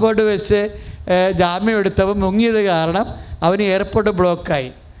പാസ്പോർട്ട് വെച്ച് ജാമ്യം എടുത്തവൻ മുങ്ങിയത് കാരണം അവന് എയർപോർട്ട് ബ്ലോക്കായി.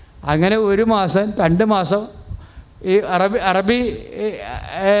 അങ്ങനെ 1 മാസം 2 മാസം ഈ അറബി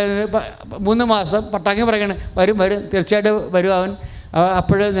 3 മാസം പട്ടാങ്ങി പറയണം, വരും തീർച്ചയായിട്ടും വരും അവൻ,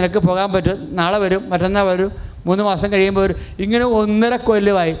 അപ്പോഴേ നിനക്ക് പോകാൻ പറ്റും, നാളെ വരും, മറ്റന്നാൾ വരും, 3 മാസം കഴിയുമ്പോൾ വരും. ഇങ്ങനെ 1.5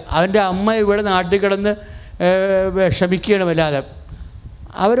 കൊല്ലമായി. അവൻ്റെ അമ്മ ഇവിടെ നാട്ടിൽ കിടന്ന് വിഷമിക്കുകയാണ് വല്ലാതെ.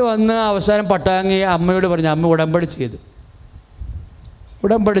 അവർ വന്ന് അവസാനം പട്ടാങ്ങി അമ്മയോട് പറഞ്ഞു, അമ്മ ഉടമ്പടി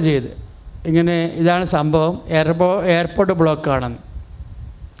ചെയ്ത് ഇങ്ങനെ ഇതാണ് സംഭവം, എയർപോർട്ട് ബ്ലോക്കാണെന്ന്.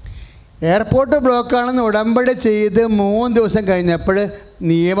 എയർപോർട്ട് ബ്ലോക്കാണെന്ന് ഉടമ്പടി ചെയ്ത് 3 ദിവസം കഴിഞ്ഞപ്പോൾ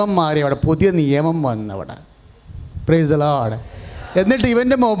നിയമം മാറി, അവിടെ പുതിയ നിയമം വന്നു അവിടെ. Price the Lord. എന്നിട്ട്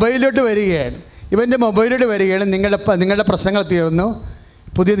ഇവൻ്റെ മൊബൈലിലോട്ട് വരികയാണ്, നിങ്ങളുടെ പ്രശ്നങ്ങൾ തീർന്നു,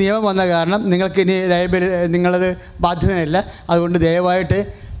 പുതിയ നിയമം വന്ന കാരണം നിങ്ങൾക്ക് ഇനി നിങ്ങളത് ബാധ്യതയില്ല, അതുകൊണ്ട് ദയവായിട്ട്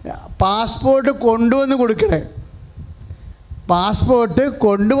പാസ്പോർട്ട് കൊണ്ടുവന്ന് കൊടുക്കണേ. പാസ്പോർട്ട്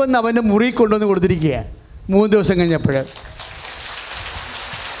കൊണ്ടുവന്ന് അവൻ്റെ മുറി കൊണ്ടുവന്ന് കൊടുത്തിരിക്കുകയാണ് 3 ദിവസം കഴിഞ്ഞപ്പോൾ.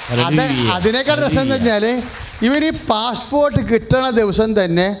 അതിനേക്കാൾ രസം എന്ന് വെച്ചാൽ ഇവർ ഈ പാസ്പോർട്ട് കിട്ടണ ദിവസം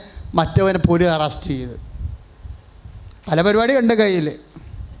തന്നെ മറ്റവനെ പോലീസ് അറസ്റ്റ് ചെയ്ത്. പല പരിപാടി ഉണ്ട് കയ്യിൽ.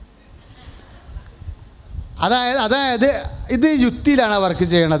 അതായത് ഇത് യുക്തിയിലാണ് വർക്ക്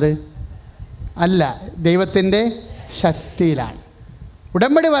ചെയ്യണത്, അല്ല ദൈവത്തിൻ്റെ ശക്തിയിലാണ്.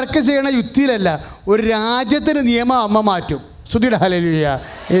 ഉടമ്പടി വർക്ക് ചെയ്യണ യുക്തിയിലല്ല, ഒരു രാജ്യത്തിന് നിയമം അമ്മ മാറ്റും. സ്തുതിയുടെ ഹല്ലേലൂയ,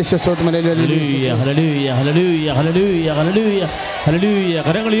 യേശുസ്തോത്രം, ഹല്ലേലൂയ, ഹല്ലേലൂയ, ഹല്ലേലൂയ, ഹല്ലേലൂയ, ഹല്ലേലൂയ, ഹല്ലേലൂയ.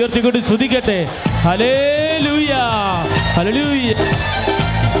 കരങ്ങൾ ഉയർത്തിക്കൊണ്ട് സ്തുതിക്കട്ടെ. ഹല്ലേലൂയ, ഹല്ലേലൂയ,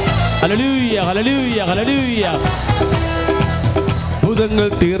 ഹല്ലേലൂയ, ഹല്ലേലൂയ, ഹല്ലേലൂയ. അത്ഭുതങ്ങൾ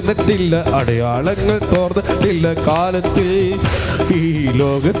തീർന്നിട്ടില്ല, അടയാളങ്ങൾ തോർന്നിട്ടില്ല കാലത്തിൽ, ഈ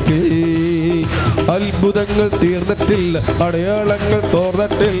ലോകത്തിൽ. അത്ഭുതങ്ങൾ തീർന്നിട്ടില്ല, അടയാളങ്ങൾ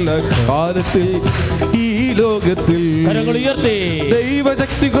തോർന്നിട്ടില്ല കാലത്തിൽ, ഈ ലോകത്തിൽ.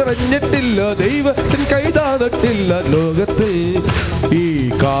 ദൈവശക്തി കുറഞ്ഞിട്ടില്ല, ദൈവത്തിൻ കൈതാന്നിട്ടില്ല ലോകത്തിൽ, ഈ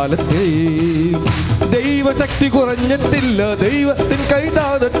കാലത്തിൽ. ദൈവശക്തി കുറഞ്ഞിട്ടില്ല, ദൈവത്തിൻ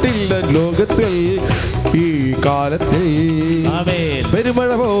കൈതാന്നിട്ടില്ല ലോകത്തിൽ, ഈ കാലത്തിൽ.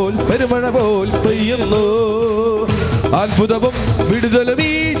 പെരുമഴ പോൽ പെയ്യുന്നു, അത്ഭുതവും വിടുതലും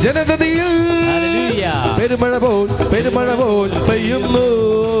ഈ ജനതയിൽ. പെരുമഴ പോൽ പെയ്യുന്നു,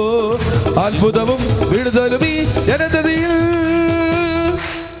 അത്ഭുതവും വിടുതലും ഈ ജനതയിൽ.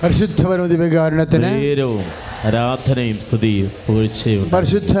 പരിശുദ്ധ പരമദിവ്യകാരുണ്യത്തിന് ആരാധനയും സ്തുതിയും പുകഴ്ചയും.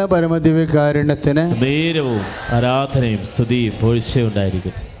 പരിശുദ്ധ പരമദിവ്യകാരുണ്യത്തിന് നേരവും ആരാധനയും സ്തുതിയും പുകഴ്ചയും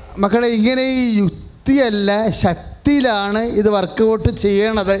ഉണ്ടായിരിക്കും. മക്കളെ, ഇങ്ങനെ ഈ യുക്തിയല്ല, ശക്തിയിലാണ് ഇത് വർക്കൗട്ട്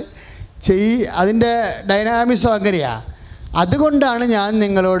ചെയ്യണത്. അതിൻ്റെ ഡൈനാമിക്സും അങ്ങനെയാണ്. അതുകൊണ്ടാണ് ഞാൻ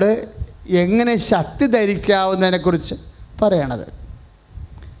നിങ്ങളോട് എങ്ങനെ ശക്തി ധരിക്കാവുന്നതിനെക്കുറിച്ച് പറയണത്.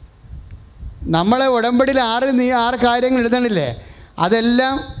 നമ്മളെ ഉടമ്പടിയിൽ 6 കാര്യങ്ങൾ എഴുതണില്ലേ,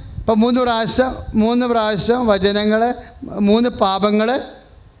 അതെല്ലാം ഇപ്പം 3 പ്രാവശ്യം വചനങ്ങൾ, 3 പാപങ്ങൾ,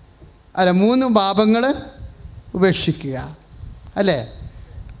 3 പാപങ്ങൾ ഉപേക്ഷിക്കുക അല്ലേ?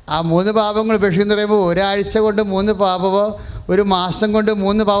 ആ 3 പാപങ്ങൾ ഉപേക്ഷിക്കുന്ന പറയുമ്പോൾ ഒരാഴ്ച കൊണ്ട് 3 പാപമോ 1 മാസം കൊണ്ട്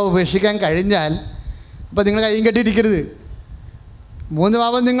 3 പാപം ഉപേക്ഷിക്കാൻ കഴിഞ്ഞാൽ അപ്പോൾ നിങ്ങൾ കൈയും കെട്ടിയിരിക്കരുത്. 3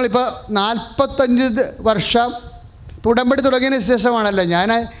 പാപം നിങ്ങളിപ്പോൾ 45 വർഷം ഇപ്പോൾ ഉടമ്പടി തുടങ്ങിയതിന് ശേഷമാണല്ലോ.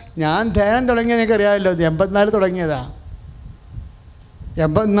 ഞാൻ ധ്യാനം തുടങ്ങിയത് നിങ്ങൾക്ക് അറിയാമല്ലോ, 84 തുടങ്ങിയതാണ്.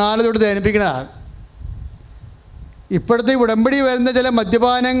 84 തൊട്ട് ധ്യാനിപ്പിക്കുന്നതാണ്. ഇപ്പോഴത്തെ ഉടമ്പടി വരുന്ന ചില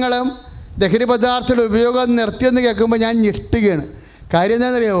മദ്യപാനങ്ങളും ലഹരി പദാർത്ഥങ്ങളുടെ ഉപയോഗം നിർത്തിയെന്ന് കേൾക്കുമ്പോൾ ഞാൻ ഞെട്ടുകയാണ്. കാര്യം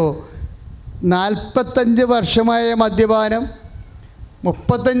എന്താണെന്നറിയാമോ? 45 വർഷമായ മദ്യപാനം,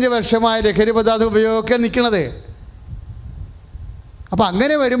 35 വർഷമായ ലഹരി പദാർത്ഥ ഉപയോഗമൊക്കെ നിൽക്കണത്. അപ്പോൾ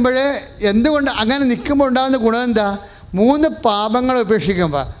അങ്ങനെ വരുമ്പോൾ എന്തുകൊണ്ട് അങ്ങനെ നിൽക്കുമ്പോൾ ഉണ്ടാകുന്ന ഗുണം എന്താ? 3 പാപങ്ങൾ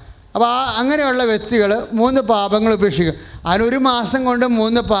ഉപേക്ഷിക്കുമ്പോൾ. അപ്പോൾ അങ്ങനെയുള്ള വ്യക്തികൾ 3 പാപങ്ങൾ ഉപേക്ഷിക്കും. അതിനൊരു മാസം കൊണ്ട്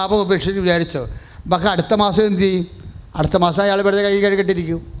 3 പാപം ഉപേക്ഷിച്ച് വിചാരിച്ചോ, ബാക്കി അടുത്ത മാസം എന്ത് ചെയ്യും? അടുത്ത മാസം അയാൾ വെറുതെ കൈ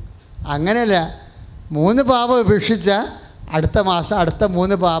കഴുകിട്ടിരിക്കും. അങ്ങനെയല്ല, 3 പാപം ഉപേക്ഷിച്ചാൽ അടുത്ത മാസം അടുത്ത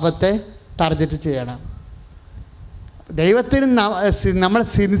 3 പാപത്തെ ടാർഗറ്റ് ചെയ്യണം. ദൈവത്തിന് നമ്മൾ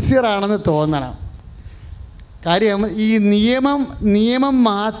സിൻസിയറാണെന്ന് തോന്നണം. കാര്യം ഈ നിയമം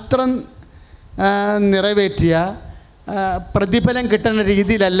മാത്രം നിറവേറ്റിയ പ്രതിഫലം കിട്ടുന്ന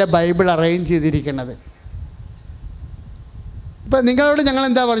രീതിയിലല്ല ബൈബിൾ അറേഞ്ച് ചെയ്തിരിക്കുന്നത്. ഇപ്പം നിങ്ങളോട് ഞങ്ങൾ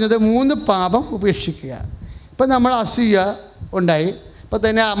എന്താ പറഞ്ഞത്? 3 പാപം ഉപേക്ഷിക്കുക. ഇപ്പം നമ്മൾ അസൂയ ഉണ്ടായി, ഇപ്പം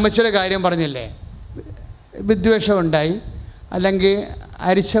തന്നെ അമ്മച്ചിയുടെ കാര്യം പറഞ്ഞില്ലേ, വിദ്വേഷം ഉണ്ടായി, അല്ലെങ്കിൽ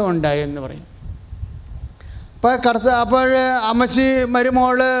അരിശം ഉണ്ടായി എന്ന് പറയും. അപ്പോൾ അമ്മച്ചി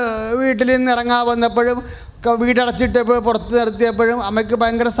മരുമോള് വീട്ടിൽ നിന്ന് ഇറങ്ങാൻ വന്നപ്പോഴും വീടടച്ചിട്ടപ്പോൾ പുറത്ത് നിർത്തിയപ്പോഴും അമ്മയ്ക്ക്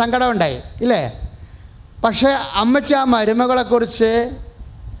ഭയങ്കര സങ്കടം ഉണ്ടായി ഇല്ലേ? പക്ഷേ അമ്മച്ചി ആ മരുമകളെക്കുറിച്ച്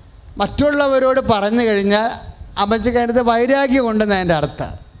മറ്റുള്ളവരോട് പറഞ്ഞു കഴിഞ്ഞാൽ അമ്മച്ചിക്ക് അതിനകത്ത് വൈരാഗ്യം ഉണ്ടെന്ന് അതിൻ്റെ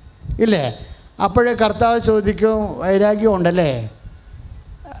അർത്ഥം ഇല്ലേ? അപ്പോഴേ കർത്താവ് ചോദിക്കും, വൈരാഗ്യം ഉണ്ടല്ലേ?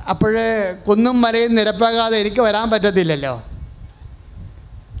 അപ്പോഴേ കുന്നും മലയും നിരപ്പാകാതെ എനിക്ക് വരാൻ പറ്റത്തില്ലല്ലോ,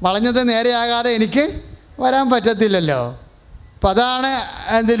 വളഞ്ഞത് നേരെയാകാതെ എനിക്ക് വരാൻ പറ്റത്തില്ലല്ലോ. അപ്പം അതാണ്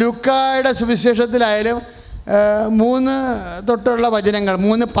ലൂക്കായുടെ സുവിശേഷത്തിലായാലും 3 തൊട്ടുള്ള വചനങ്ങൾ,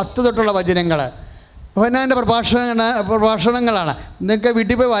 3:10 തൊട്ടുള്ള വചനങ്ങൾ യോഹന്നാൻ്റെ പ്രഭാഷണങ്ങളാണ്. നിങ്ങൾക്ക്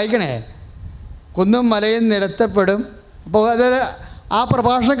വീട്ടിൽ പോയി വായിക്കണേ. കുന്നും മലയും നിരത്തപ്പെടും. അപ്പോൾ അതായത് ആ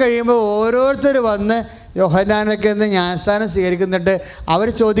പ്രഭാഷണം കഴിയുമ്പോൾ ഓരോരുത്തർ വന്ന് യോഹന്നാനൊക്കെ എന്ന് ജ്ഞാനസ്ഥാനം സ്വീകരിക്കുന്നുണ്ട്. അവർ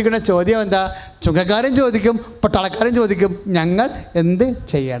ചോദിക്കുന്ന ചോദ്യം എന്താ? ചുങ്കക്കാരൻ ചോദിക്കും, പട്ടാളക്കാരൻ ചോദിക്കും, ഞങ്ങൾ എന്ത്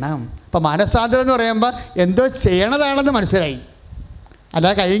ചെയ്യണം? അപ്പം മാനസാന്തരം എന്ന് പറയുമ്പോൾ എന്തോ ചെയ്യണതാണെന്ന് മനസ്സിലായി. അല്ല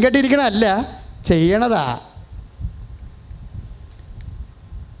കയ്യും കെട്ടിയിരിക്കണമല്ല, ചെയ്യണതാ.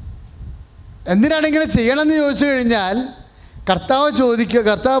 എന്തിനാണ് ഇങ്ങനെ ചെയ്യണമെന്ന് ചോദിച്ചു കഴിഞ്ഞാൽ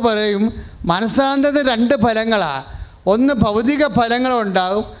കർത്താവ് പറയും, മനസാന്തരത്തിന് 2 ഫലങ്ങളാണ്. ഒന്ന് ഭൗതിക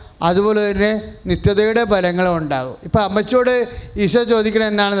ഫലങ്ങളുണ്ടാകും, അതുപോലെ തന്നെ നിത്യതയുടെ ഫലങ്ങളും ഉണ്ടാകും. ഇപ്പം അമ്മച്ചോട് ഈശോ ചോദിക്കണത്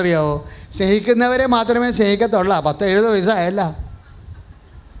എന്നാണെന്ന് അറിയാമോ? സ്നേഹിക്കുന്നവരെ മാത്രമേ സ്നേഹിക്കത്തുള്ളൂ. 10-70 വയസ്സായല്ല.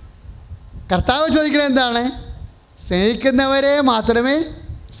 കർത്താവ് ചോദിക്കണത് എന്താണ്? സ്നേഹിക്കുന്നവരെ മാത്രമേ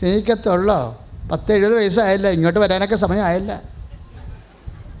സ്നേഹിക്കത്തുള്ളൂ. 10-70 വയസ്സായല്ല, ഇങ്ങോട്ട് വരാനൊക്കെ സമയമായല്ല.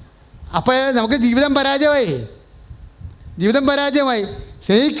 അപ്പോൾ നമുക്ക് ജീവിതം പരാജയമായി.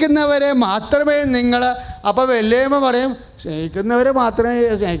 സ്നേഹിക്കുന്നവരെ മാത്രമേ നിങ്ങൾ, അപ്പോൾ വല്യമ്മ പറയും സ്നേഹിക്കുന്നവരെ മാത്രമേ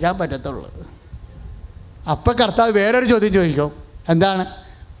സ്നേഹിക്കാൻ പറ്റത്തുള്ളൂ. അപ്പോൾ കർത്താവ് വേറൊരു ചോദ്യം ചോദിക്കും, എന്താണ്?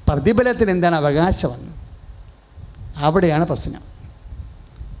 പ്രതിഫലത്തിന് എന്താണ് അവകാശമെന്ന്. അവിടെയാണ് പ്രശ്നം.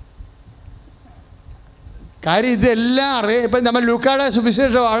 കാര്യം ഇതെല്ലാം അറിയാം. ഇപ്പം നമ്മൾ ലൂക്കായുടെ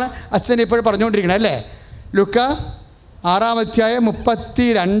സുവിശേഷമാണ് അച്ഛൻ ഇപ്പോൾ പറഞ്ഞുകൊണ്ടിരിക്കുന്നത് അല്ലേ? ലൂക്ക 6-ാം അധ്യായം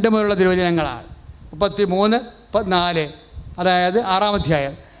 32 മുതലുള്ള തിരുവചനങ്ങളാണ്. 33, 34, അതായത് 6-ാം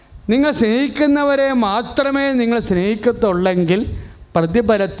അധ്യായം. നിങ്ങൾ സ്നേഹിക്കുന്നവരെ മാത്രമേ നിങ്ങൾ സ്നേഹിക്കത്തുള്ളെങ്കിൽ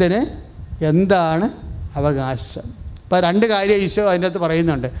പ്രതിഫലത്തിന് എന്താണ് അവകാശം? ഇപ്പോൾ 2 കാര്യം ഈശോ അതിൻ്റെ അകത്ത്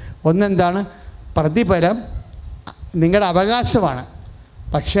പറയുന്നുണ്ട്. ഒന്നെന്താണ്? പ്രതിഫലം നിങ്ങളുടെ അവകാശമാണ്.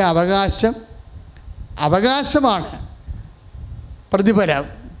 പക്ഷേ അവകാശമാണ് പ്രതിഫലം.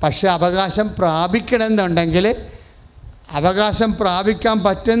 പക്ഷേ അവകാശം പ്രാപിക്കണമെന്നുണ്ടെങ്കിൽ അവകാശം പ്രാപിക്കാൻ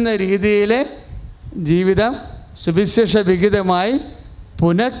പറ്റുന്ന രീതിയിൽ ജീവിതം സുവിശേഷ വിഹിതമായി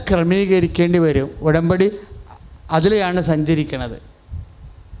പുനഃക്രമീകരിക്കേണ്ടി വരും. ഉടമ്പടി അതിലെയാണ് സഞ്ചരിക്കുന്നത്.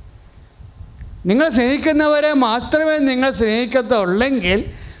 നിങ്ങൾ സ്നേഹിക്കുന്നവരെ മാത്രമേ നിങ്ങൾ സ്നേഹിക്കത്തുള്ളെങ്കിൽ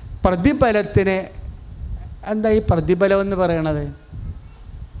പ്രതിഫലത്തിന് എന്താ ഈ പ്രതിഫലം എന്ന് പറയണത്?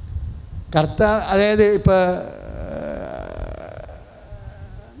 അതായത് ഇപ്പോൾ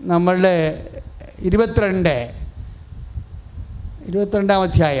നമ്മളുടെ 22-ാം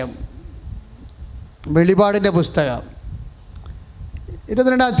അധ്യായം വെളിപാടിൻ്റെ പുസ്തകം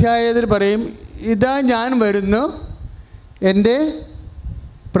 22-ാം അധ്യായത്തിൽ പറയും, ഇതാ ഞാൻ വരുന്നു, എൻ്റെ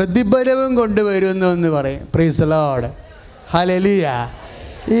പ്രതിഫലവും കൊണ്ടുവരുന്നു എന്ന് പറയും. Price the Lord, hallelujah.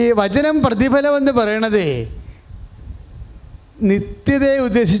 ഈ വചനം പ്രതിഫലം എന്ന് പറയണത് നിത്യതയെ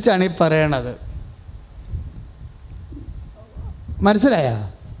ഉദ്ദേശിച്ചാണ് ഈ പറയണത്. മനസ്സിലായ?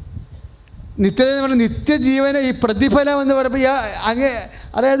 നിത്യത എന്ന് പറഞ്ഞാൽ നിത്യജീവന ഈ പ്രതിഫലം എന്ന് പറയുമ്പോൾ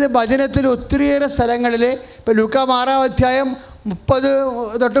അതായത് വചനത്തിൽ ഒത്തിരിയേറെ സ്ഥലങ്ങളിൽ ഇപ്പോൾ ലൂക്കാ 6-ാം അധ്യായം 30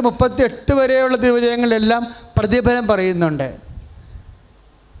 തൊട്ട് 38 വരെയുള്ള തിരുവചനങ്ങളിലെല്ലാം പ്രതിഫലം പറയുന്നുണ്ട്.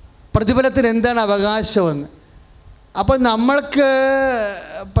 പ്രതിഫലത്തിന് എന്താണ് അവകാശമെന്ന്. അപ്പോൾ നമ്മൾക്ക്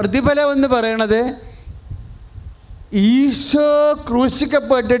പ്രതിഫലം എന്ന് പറയണത് ഈശോ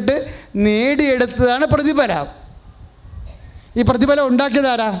ക്രൂശിക്കപ്പെട്ടിട്ട് നേടിയെടുത്തതാണ് പ്രതിഫലം. ഈ പ്രതിഫലം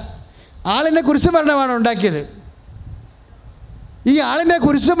ഉണ്ടാക്കിയതാരാ? ആളിനെ കുരിശുമരണമാണ് ഉണ്ടാക്കിയത്. ഈ ആളിൻ്റെ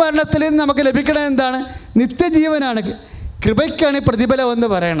കുരിശുമരണത്തിൽ നിന്ന് നമുക്ക് ലഭിക്കണത് എന്താണ്? നിത്യജീവനാണ്. കൃപയ്ക്കാണ് ഈ പ്രതിഫലം എന്ന്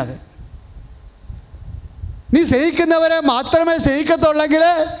പറയണത്. നീ സ്നേഹിക്കുന്നവരെ മാത്രമേ സ്നേഹിക്കത്തുള്ളെങ്കിൽ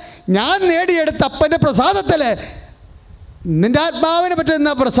ഞാൻ നേടിയെടുത്ത അപ്പൻ്റെ പ്രസാദത്തിൽ, നിൻ്റെ ആത്മാവിനെ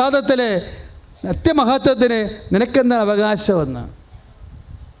പറ്റുന്ന പ്രസാദത്തിൽ നിത്യമഹത്വത്തിന് നിനക്കെന്താണ് അവകാശമെന്ന്.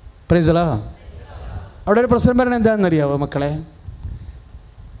 Price the Lord. അവിടെ ഒരു പ്രശ്നം പറയണത് എന്താണെന്നറിയാവോ മക്കളെ?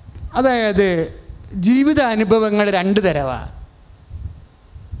 അതായത് ജീവിത അനുഭവങ്ങൾ 2 തരമാണ്.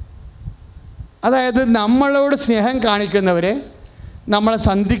 അതായത് നമ്മളോട് സ്നേഹം കാണിക്കുന്നവരെ, നമ്മളെ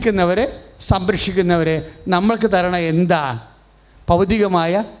സന്ധിക്കുന്നവരെ, സംരക്ഷിക്കുന്നവരെ നമ്മൾക്ക് തരണ എന്താ?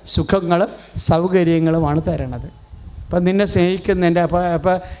 ഭൗതികമായ സുഖങ്ങളും സൗകര്യങ്ങളുമാണ് തരണത്. അപ്പം നിന്നെ സ്നേഹിക്കുന്നതിൻ്റെ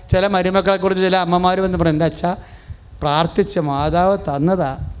അപ്പോൾ ചില മരുമക്കളെക്കുറിച്ച് ചില അമ്മമാർ വന്ന് പറയും, എൻ്റെ അച്ഛാ പ്രാർത്ഥിച്ച മാതാവ്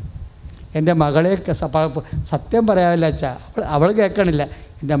തന്നതാ എൻ്റെ മകളെ. സത്യം പറയാമല്ല അച്ഛാ, അവൾ കേൾക്കണില്ല,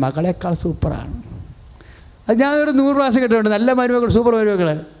 എൻ്റെ മകളേക്കാൾ സൂപ്പറാണ്. അത് ഞാനൊരു 100 പ്രാവശ്യം കേട്ടിട്ടുണ്ട്, നല്ല മരുമക്കൾ, സൂപ്പർ മരുമക്കൾ.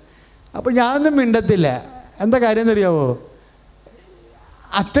 അപ്പോൾ ഞാനൊന്നും മിണ്ടത്തില്ല. എന്താ കാര്യം എന്നറിയാവോ?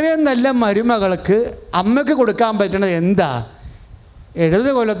 അത്രയും നല്ല മരുമകൾക്ക് അമ്മയ്ക്ക് കൊടുക്കാൻ പറ്റണത് എന്താ?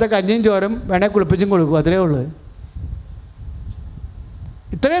 70 കൊല്ലത്തെ കഞ്ഞിയും ചോറും വേണേൽ കുളിപ്പിച്ചും കൊടുക്കും, അത്രേ ഉള്ളൂ.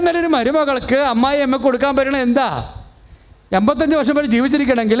 ഇത്രയും നല്ലൊരു മരുമകൾക്ക് അമ്മായി അമ്മയ്ക്ക് കൊടുക്കാൻ പറ്റണത് എന്താ? 85 വർഷം വരെ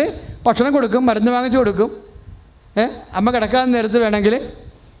ജീവിച്ചിരിക്കണമെങ്കിൽ ഭക്ഷണം കൊടുക്കും, മരുന്ന് വാങ്ങിച്ച് കൊടുക്കും, അമ്മ കിടക്കാൻ നേരത്ത് വേണമെങ്കിൽ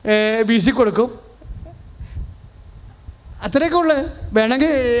വീശി കൊടുക്കും, അത്രയൊക്കെ ഉള്ളത്.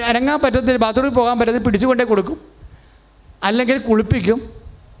 വേണമെങ്കിൽ അനങ്ങാൻ പറ്റത്തില്ല, ബാത്റൂമിൽ പോകാൻ പറ്റത്തില്ല, പിടിച്ചു കൊണ്ടേ കൊടുക്കും, അല്ലെങ്കിൽ കുളിപ്പിക്കും.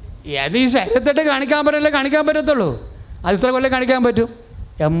 ഏത് ഈ ശരീരത്തിട്ട് കാണിക്കാൻ പറ്റില്ല, കാണിക്കാൻ പറ്റത്തുള്ളൂ. അത് ഇത്ര കൊല്ലം കാണിക്കാൻ പറ്റും?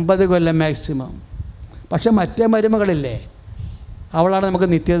 80 കൊല്ലം മാക്സിമം. പക്ഷെ മറ്റേ മരുമകളില്ലേ, അവളാണ് നമുക്ക്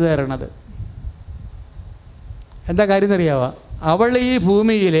നിത്യത തരണത്. എന്താ കാര്യം എന്നറിയാവോ? അവൾ ഈ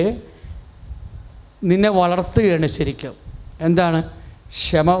ഭൂമിയിൽ നിന്നെ വളർത്തുകയാണ് ശരിക്കും. എന്താണ്?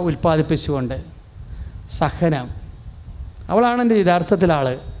 ക്ഷമ ഉൽപ്പാദിപ്പിച്ചുകൊണ്ട്, സഹനം. അവളാണ് എൻ്റെ യഥാർത്ഥത്തിൽ ആൾ.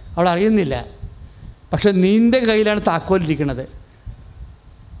 അവൾ അറിയുന്നില്ല, പക്ഷെ നിൻ്റെ കയ്യിലാണ് താക്കോലിരിക്കുന്നത്.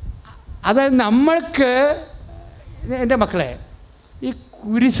 അതായത് നമ്മൾക്ക്, എൻ്റെ മക്കളെ, ഈ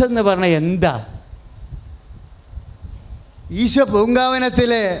കുരിശെന്ന് പറഞ്ഞാൽ എന്താ? ഈശോ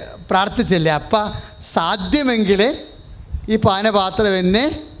പൂങ്കാവനത്തിൽ പ്രാർത്ഥിച്ചില്ലേ, അപ്പം സാധ്യമെങ്കിൽ ഈ പാനപാത്രം എന്നെ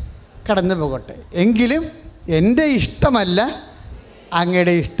കടന്നു പോകട്ടെ, എങ്കിലും എൻ്റെ ഇഷ്ടമല്ല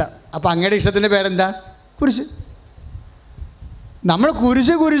അങ്ങയുടെ ഇഷ്ടം. അപ്പം അങ്ങയുടെ ഇഷ്ടത്തിൻ്റെ പേരെന്താ? കുരിശ്. നമ്മൾ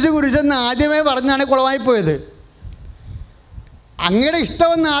കുരിശ് കുരിശ് കുരിശെന്ന് ആദ്യമേ പറഞ്ഞാണ് കുളമായിപ്പോയത്. അങ്ങയുടെ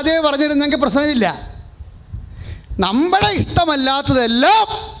ഇഷ്ടമെന്ന് ആദ്യമേ പറഞ്ഞിരുന്നെങ്കിൽ പ്രശ്നമില്ല. നമ്മുടെ ഇഷ്ടമല്ലാത്തതെല്ലാം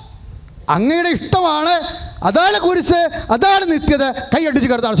അങ്ങയുടെ ഇഷ്ടമാണ്. അതാണ് കുരിശ്, അതാണ് നിത്യത. കൈയടിച്ച്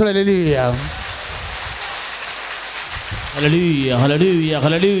കടത്താൻ ഹല്ലേലൂയ ഹല്ലേലൂയ ഹല്ലേലൂയ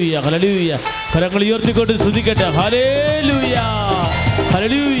ഹല്ലേലൂയ ഹല്ലേലൂയ. കരങ്ങൾ ഉയർത്തിക്കൊണ്ട് സ്തുതിക്കട്ടെ. ഹല്ലേലൂയ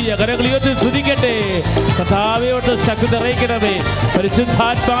ഹല്ലേലൂയ. കരങ്ങൾ ഉയർത്തി സ്തുതിക്കട്ടെ. കർത്താവേ ശക്തി നിറയ്ക്കണമേ,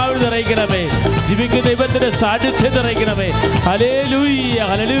 പരിശുദ്ധാത്മാവിൽ നിറയ്ക്കണമേ, ജീവിക്കുന്ന ദൈവത്തിന്റെ സാന്നിധ്യം നിറയ്ക്കണമേ. ഹല്ലേലൂയ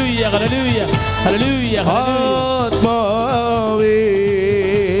ഹല്ലേലൂയ ഹല്ലേലൂയ ഹല്ലേലൂയ. ആത്മാവേ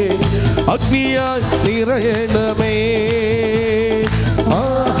അഗ്നിയാൽ നിറയണമേ,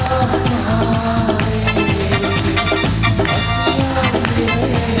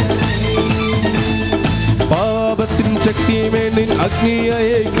 പാപത്തിൻ ശക്തിമേൽ നിൻ അഗ്നി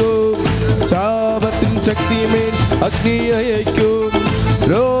അയക്കും, ശാപത്തിൻ ശക്തിമേൽ അഗ്നി അയക്കും,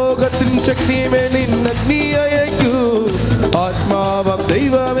 രോഗത്തിൻ ശക്തിമേൽ നിൻ അഗ്നി അയക്കും, ആത്മാവം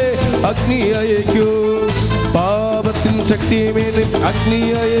ദൈവമേ അഗ്നി അയക്കും. പാപത്തിൻ ശക്തിമേൽ നിൻ അഗ്നി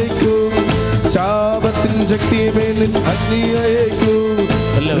അയക്കും, ശാപത്തിൻ ശക്തിമേൽ നിൻ അഗ്നി അയക്കും,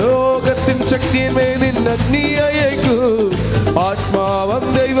 രോഗത്തിൻ ശക്തിമേൽ നിൻ അഗ്നി അയക്കും, ആത്മാവം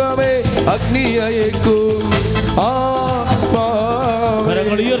ദൈവമേ അഗ്നി അയക്കും.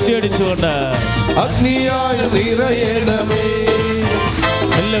 കരങ്ങൾ ഉയർത്തിയടിച്ചുകൊണ്ട് അഗ്നിയാൽ നിറയണമേ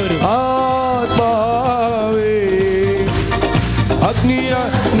എല്ലാവരും. ആത്മാവേ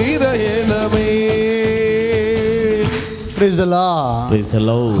അഗ്നിയാൽ നിറയണമേ. Praise the Lord. Praise the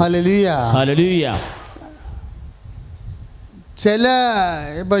Lord. Hallelujah. Hallelujah. ചില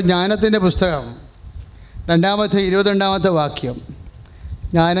ഇപ്പോൾ ജ്ഞാനത്തിൻ്റെ പുസ്തകം 22 വാക്യം,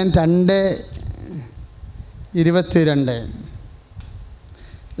 ജ്ഞാനം 2:22,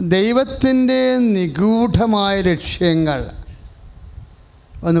 ദൈവത്തിൻ്റെ നിഗൂഢമായ ലക്ഷ്യങ്ങൾ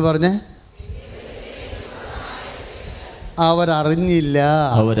ഒന്ന് പറഞ്ഞേ. അവരറിഞ്ഞില്ല.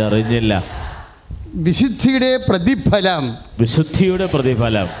 വിശുദ്ധിയുടെ പ്രതിഫലം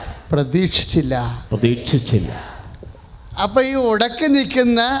പ്രതീക്ഷിച്ചില്ല. അപ്പോൾ ഈ ഉടക്കി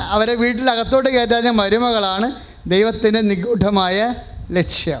നിൽക്കുന്ന അവരെ വീട്ടിലകത്തോട്ട് കയറ്റാൻ മരുമകളാണ് ദൈവത്തിൻ്റെ നിഗൂഢമായ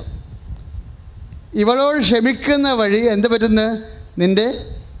ലക്ഷ്യം. ഇവളോട് ക്ഷമിക്കുന്ന വഴി എന്ത് പറ്റുന്നു? നിൻ്റെ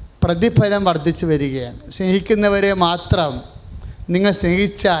പ്രതിഫലം വർദ്ധിച്ചു വരികയാണ്. സ്നേഹിക്കുന്നവരെ മാത്രം നിങ്ങൾ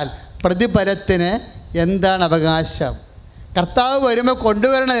സ്നേഹിച്ചാൽ പ്രതിഫലത്തിന് എന്താണ് അവകാശം? കർത്താവ് വരുമ്പോൾ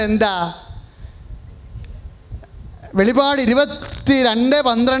കൊണ്ടുവരണത് എന്താ? വെളിപാട്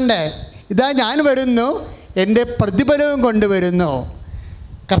 22:12, ഇതാ ഞാൻ വരുന്നു, എൻ്റെ പ്രതിഫലവും കൊണ്ടുവരുന്നു.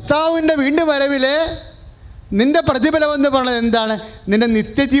 കർത്താവിൻ്റെ വീണ്ടും വരവിൽ നിൻ്റെ പ്രതിഫലം എന്ന് പറയുന്നത് എന്താണ്? നിൻ്റെ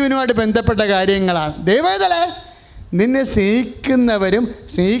നിത്യജീവനുമായിട്ട് ബന്ധപ്പെട്ട കാര്യങ്ങളാണ്. ദൈവവേദലേ, നിന്നെ സ്നേഹിക്കുന്നവരും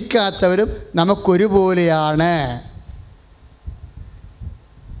സ്നേഹിക്കാത്തവരും നമുക്കൊരുപോലെയാണ്.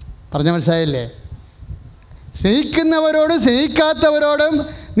 പറഞ്ഞ മനസ്സിലായില്ലേ? സ്നേഹിക്കുന്നവരോടും സ്നേഹിക്കാത്തവരോടും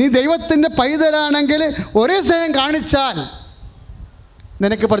നീ ദൈവത്തിൻ്റെ പൈതലാണെങ്കിൽ ഒരേ സ്നേഹം കാണിച്ചാൽ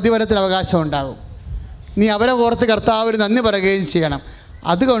നിനക്ക് പ്രതിഫലത്തിന് അവകാശം ഉണ്ടാകും. നീ അവരെ ഓർത്ത് കർത്താവിന് നന്ദി പറയുകയും ചെയ്യണം.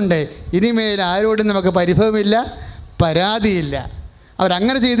 അതുകൊണ്ട് ഇനിമേൽ ആരോടും നമുക്ക് പരിഭവമില്ല, പരാതിയില്ല.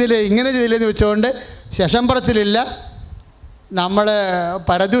 അവരങ്ങനെ ചെയ്തില്ലേ ഇങ്ങനെ ചെയ്തില്ലേ എന്ന് വെച്ചുകൊണ്ട് ശേഷംപറച്ചിലില്ല, നമ്മൾ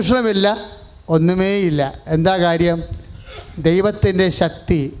പരദൂഷണമില്ല, ഒന്നുമേയില്ല. എന്താ കാര്യം? ദൈവത്തിൻ്റെ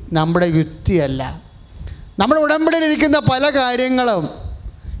ശക്തി നമ്മുടെ യുക്തിയല്ല. നമ്മുടെ ഉടമ്പടിയിലിരിക്കുന്ന പല കാര്യങ്ങളും,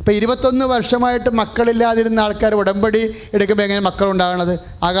 ഇപ്പോൾ 21 വർഷമായിട്ട് മക്കളില്ലാതിരുന്ന ആൾക്കാർ ഉടമ്പടി എടുക്കുമ്പോൾ എങ്ങനെ മക്കളുണ്ടാകണത്?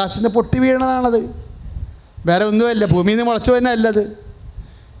 ആകാശത്ത് നിന്ന് പൊട്ടി വീണതാണത്, വേറെ ഒന്നുമല്ല. ഭൂമിയിൽ നിന്ന് മുളച്ചു തന്നെ അല്ലത്.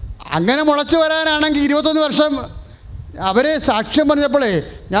 അങ്ങനെ മുളച്ചു വരാനാണെങ്കിൽ 21 വർഷം അവരെ സാക്ഷ്യം പറഞ്ഞപ്പോഴേ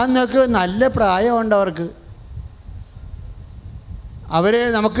ഞാൻ നിങ്ങൾക്ക് നല്ല പ്രായമുണ്ട്,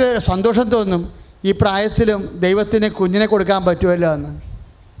 നമുക്ക് സന്തോഷം തോന്നും. ഈ പ്രായത്തിലും ദൈവത്തിന് കുഞ്ഞിനെ കൊടുക്കാൻ പറ്റുമല്ലോ എന്ന്.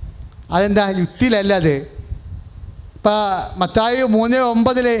 അതെന്താ? യുക്തിയിലല്ല അത്. ഇപ്പോൾ മത്തായി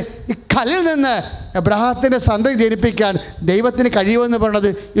 3:9 ഈ കല്ലിൽ നിന്ന് എബ്രഹാത്തിൻ്റെ സന്തതി ജനിപ്പിക്കാൻ ദൈവത്തിന് കഴിയുമെന്ന് പറയുന്നത്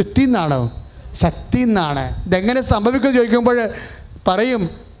യുക്തി എന്നാണോ? ശക്തി എന്നാണ്. ഇതെങ്ങനെ സംഭവിക്കുമെന്ന് ചോദിക്കുമ്പോൾ പറയും,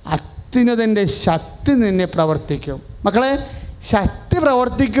 അത്യുന്നതൻ്റെ ശക്തി നിന്നെ പ്രവർത്തിക്കും. മക്കളെ, ശക്തി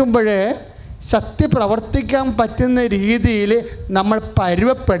പ്രവർത്തിക്കാൻ പറ്റുന്ന രീതിയിൽ നമ്മൾ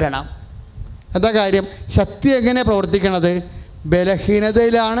പരുവപ്പെടണം. എന്താ കാര്യം? ശക്തി എങ്ങനെ പ്രവർത്തിക്കണത്?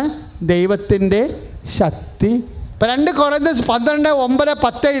 ബലഹീനതയിലാണ് ദൈവത്തിൻ്റെ ശക്തി. ഇപ്പം 2 കൊരിന്ത്യർ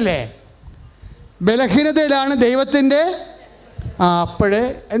 12:9-10 ബലഹീനതയിലാണ് ദൈവത്തിൻ്റെ. അപ്പോൾ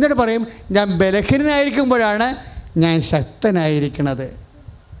എന്നിട്ട് പറയും, ഞാൻ ബലഹീനനായിരിക്കുമ്പോഴാണ് ഞാൻ ശക്തനായിരിക്കണത്.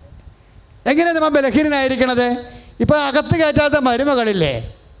 എങ്ങനെയാണ് നമ്മൾ ബലഹീനനായിരിക്കണത്? ഇപ്പോൾ അകത്ത് കയറ്റാത്ത മരുമകളില്ലേ,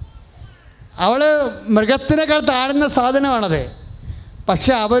 അവൾ മൃഗത്തിനേക്കാൾ താഴ്ന്ന സാധനമാണത്.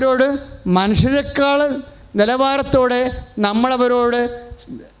 പക്ഷെ അവരോട് മനുഷ്യരെക്കാൾ നിലവാരത്തോടെ നമ്മളവരോട്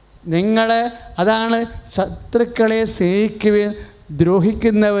അതാണ് ശത്രുക്കളെ സ്നേഹിക്കുവിൻ,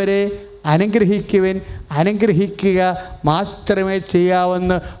 ദ്രോഹിക്കുന്നവരെ അനുഗ്രഹിക്കുക മാത്രമേ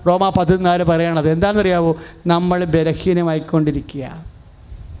ചെയ്യാവെന്ന് റോമ 14 പറയണത്. എന്താണെന്നറിയാവോ? നമ്മൾ ബലഹീനമായിക്കൊണ്ടിരിക്കുക.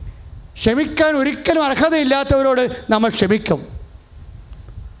 ക്ഷമിക്കാൻ ഒരിക്കലും അർഹതയില്ലാത്തവരോട് നമ്മൾ ക്ഷമിക്കും.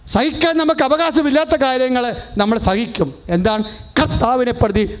 സഹിക്കാൻ നമുക്ക് അവകാശമില്ലാത്ത കാര്യങ്ങൾ നമ്മൾ സഹിക്കും. എന്താണ്? കർത്താവിനെ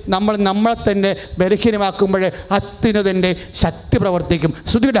പ്രതി നമ്മളെ തന്നെ ബലഹീനമാക്കുമ്പോൾ അത്യുന്നതൻ്റെ ശക്തി പ്രവർത്തിക്കും.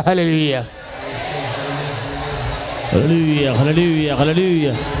 സ്തുതിക്കട്ടെ, ഹല്ലേലൂയ. ഹല്ലേലൂയ, ഹല്ലേലൂയ, ഹല്ലേലൂയ.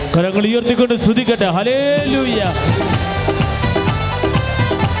 കരങ്ങൾ ഉയർത്തിക്കൊണ്ട് സ്തുതിക്കട്ടെ. ഹല്ലേലൂയ,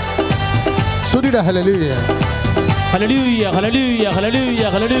 സ്തുതിക്കട്ടെ, ഹല്ലേലൂയ, ഹല്ലേലൂയ, ഹല്ലേലൂയ, ഹല്ലേലൂയ,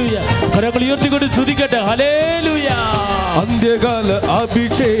 ഹല്ലേലൂയ. കരങ്ങൾ ഉയർത്തിക്കൊണ്ട് സ്തുതിക്കട്ടെ. ഹല്ലേലൂയ. അന്ത്യകാല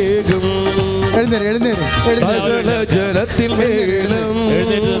അഭിഷേകം സകല ജനത്തിൽ മേലും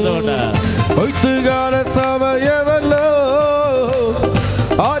കൊയ്ത്തുകാല സമയമല്ലോ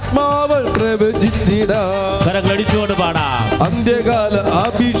ആത്മാവൾ പ്രവചിച്ചിടാം. കരങ്ങളടിച്ചുകൊണ്ട് പാടാം. അന്ത്യകാല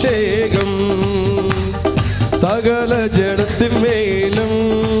അഭിഷേകം സകല ജനത്തിൽ മേലും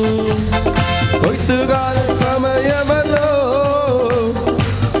കൊയ്ത്തുകാല സമയമല്ലോ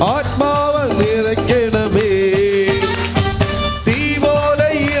ആത്മാവൾ നിറയ്ക്കണമേ.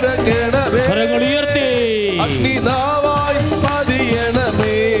 അഗ്നിനാവായി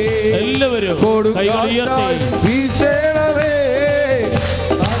പതിയണമേ. എല്ലാവരും കൊടുങ്കാറ്റായി വീശണമേ.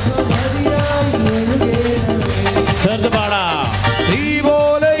 ചേർത്ത് പാടാം. തീ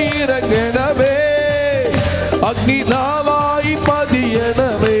പോലെ ഇറങ്ങണമേ. അഗ്നിനാവായി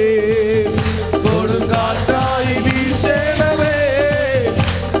പതിയണമേ. കൊടുങ്കാറ്റായി വീശണമേ.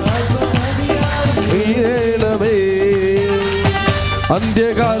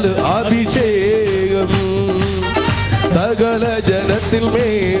 അന്ത്യകാല അഭിഷേകം സകല ജനത്തിൽ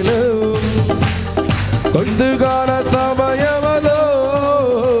മേലും കൊണ്ടുകാല സമയമല്ലോ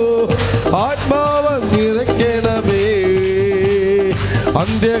ആത്മാവ് നിറയ്ക്കണമേ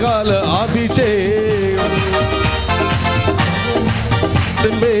അന്ത്യകാല അഭിഷേകം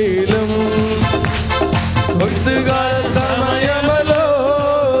മേലും കൊണ്ടുകാല സമയമല്ലോ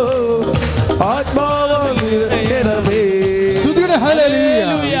ആത്മാവ് നിറയ്ക്കണമേ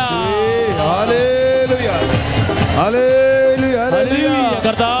ഹല്ലേലൂയ ഹല്ലേലൂയ ഹല്ലേലൂയ ഹല്ലേലൂയ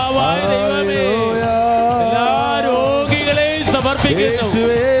കർത്താവായ ദൈവമേ എല്ലാ രോഗികളെയും സമർപ്പിക്കുന്നു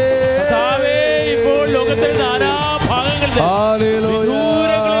കർത്താവേ ഇപ്പോൾ ലോകത്തിന്റെ നാനാ ഭാഗങ്ങളിൽ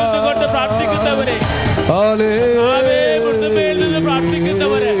ദൂരങ്ങളിൽ നിന്നുകൊണ്ട് പ്രാർത്ഥിക്കുന്നവരെ കർത്താവേ മുട്ടുമേൽ നിന്ന്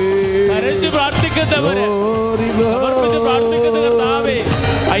പ്രാർത്ഥിക്കുന്നവരെ കരഞ്ഞു പ്രാർത്ഥിക്കുന്നവരെ സമർപ്പിച്ച് പ്രാർത്ഥിക്കുന്ന കർത്താവേ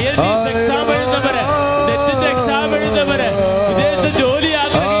IELTS എക്സാം എഴുതുന്നവരെ നെറ്റിന്റെ എക്സാം എഴുതുന്നവരെ വിദേശ ജോലി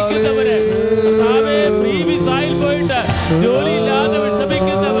ആഗ്രഹിക്കുന്നവരെ കർത്താവേ ഫ്രീ വിസയിൽ പോയിട്ട് ജോലി ഇല്ലാതെ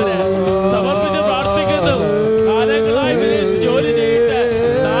വിഷമിക്കുന്നവരെ സമർപ്പിച്ച് പ്രാർത്ഥിക്കുന്നു കാലങ്ങളായി വിദേശ ജോലി ചെയ്തിട്ട്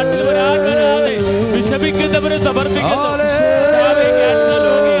നാട്ടിൽ വരാതെ വിഷമിക്കുന്നവരെ സമർപ്പിക്കുന്നു ക്യാൻസർ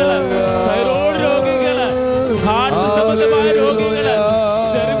രോഗികള് തൈറോയ്ഡ് രോഗികള് ഹാർട്ട് സംബന്ധമായ രോഗികള്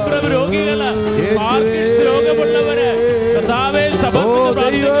സെറിബ്രം രോഗികള് പാർക്കിൻസ് രോഗമുള്ളവര് കർത്താവേ സമർപ്പിച്ച്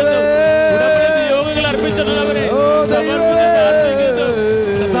പ്രാർത്ഥിക്കുന്നു യോഗങ്ങൾ അർപ്പിച്ചിട്ടുള്ളവരെ സമർപ്പിച്ച് പ്രാർത്ഥിക്കുന്നു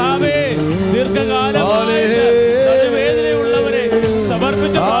കർത്താവേ ദീർഘകാലമായിട്ട് വേദനയുള്ളവരെ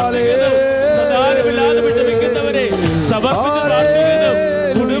സമർപ്പിച്ച് പ്രാർത്ഥിക്കുന്നു സദാരമില്ലാതെ വിഷമിക്കുന്നവരെ സമർപ്പിച്ച് പ്രാർത്ഥിക്കുന്നു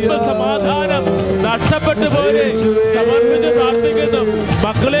കുടുംബ സമാധാനം നഷ്ടപ്പെട്ടു പോരെ സമർപ്പിച്ച് പ്രാർത്ഥിക്കുന്നു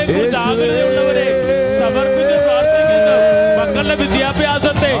മക്കളെ കുറിച്ച് ആകുലതയുള്ളവരെ സമർപ്പിച്ച് പ്രാർത്ഥിക്കുന്നു മക്കളുടെ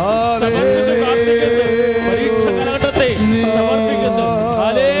വിദ്യാഭ്യാസത്തെ സമർപ്പിച്ച് പ്രാർത്ഥിക്കുന്നു പരീക്ഷ കാലഘട്ടത്തെ സമർപ്പിക്കുന്നു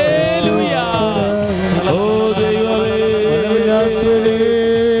ഹല്ലേലൂയ ഓ ദൈവമേ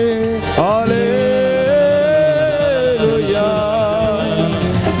ഹല്ലേലൂയ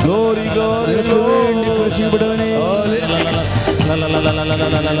ഗ്ലോറി ഗ്ലോറി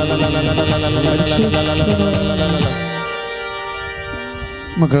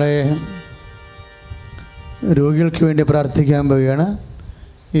മക്കളെ രോഗികൾക്ക് വേണ്ടി പ്രാർത്ഥിക്കാൻ പോവുകയാണ്.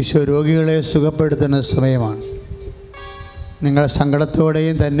 ഈശോ രോഗികളെ സുഖപ്പെടുത്തുന്ന സമയമാണ്. നിങ്ങൾ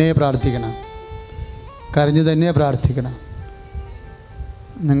സങ്കടത്തോടെയും തന്നെ പ്രാർത്ഥിക്കണം, കരഞ്ഞു തന്നെ പ്രാർത്ഥിക്കണം.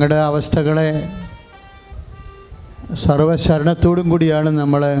 നിങ്ങളുടെ അവസ്ഥകളെ സർവശരണത്തോടും കൂടിയാണ്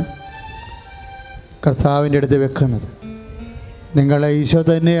നമ്മൾ കർത്താവിൻ്റെ അടുത്ത് വെക്കുന്നത്. നിങ്ങളെ ഈശോ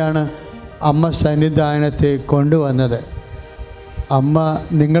തന്നെയാണ് അമ്മ സന്നിധാനത്തെ കൊണ്ടുവന്നത്. അമ്മ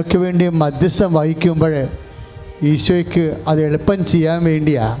നിങ്ങൾക്ക് വേണ്ടി മധ്യസ്ഥം വഹിക്കുമ്പോൾ ഈശോയ്ക്ക് അത് എളുപ്പം ചെയ്യാൻ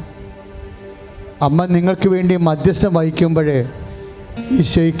വേണ്ടിയാണ്. അമ്മ നിങ്ങൾക്ക് വേണ്ടി മധ്യസ്ഥം വഹിക്കുമ്പോൾ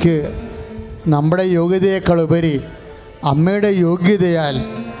ഈശോയ്ക്ക് നമ്മുടെ യോഗ്യതയേക്കാൾ ഉപരി അമ്മയുടെ യോഗ്യതയാൽ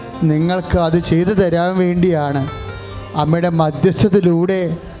നിങ്ങൾക്ക് അത് ചെയ്തു തരാൻ വേണ്ടിയാണ് അമ്മയുടെ മധ്യസ്ഥത്തിലൂടെ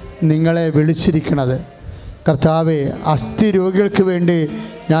നിങ്ങളെ വിളിച്ചിരിക്കുന്നത്. കർത്താവെ, അസ്ഥി രോഗികൾക്ക് വേണ്ടി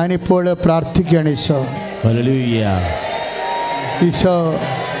ഞാനിപ്പോൾ പ്രാർത്ഥിക്കുകയാണ്. ഈശോ ഹല്ലേലൂയ. ഈശോ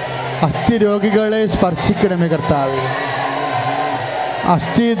അസ്ഥി രോഗികളെ സ്പർശിക്കണമേ കർത്താവെ.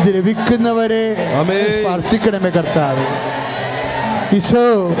 അസ്ഥി ദ്രവിക്കുന്നവരെ സ്പർശിക്കണമേ കർത്താവെ. ഈശോ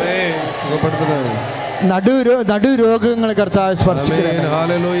നടുരോഗങ്ങൾ കർത്താവ്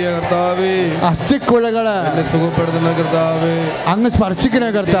സ്പർശിക്കണമേ. അസ്ഥിക്കുഴകള് അങ്ങ് സ്പർശിക്കണേ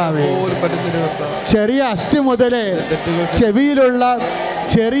കർത്താവേ. ചെറിയ അസ്ഥി മുതല് ചെവിയിലുള്ള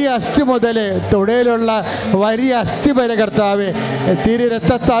ചെറിയ അസ്ഥി മുതല് തുടയിലുള്ള വലിയ അസ്ഥി വരെ കർത്താവേ തിരു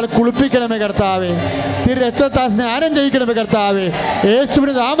രക്തത്താൽ കുളിപ്പിക്കണമേ കർത്താവേ. തിരു രക്തത്താൽ സ്നാനം ചെയ്യിക്കണമേ കർത്താവേ.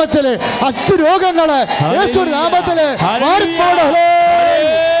 യേശുവിന്റെ നാമത്തില് അസ്ഥി രോഗങ്ങള് യേശുവിന്റെ നാമത്തില് മാറിപ്പോടേ.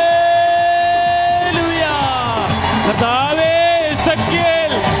 കർത്താവേ,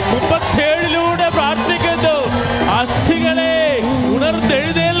 എസെക്കിയേൽ 37 പ്രാർത്ഥിക്കുന്നു. അസ്ഥികളെ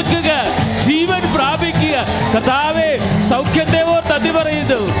ഉണർന്നെഴുന്നേൽക്കുക, ജീവൻ പ്രാപിക്കുക. കർത്താവേ, സൗഖ്യത്തെ നന്ദി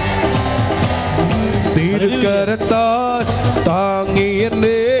പറയുന്നു. തിരുക്കരത്താൽ താങ്ങി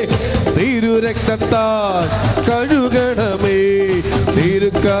എന്നെ തിരുരക്തത്താൽ കഴുകണമേ.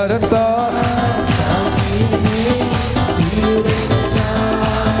 തിരുക്കരത്താൽ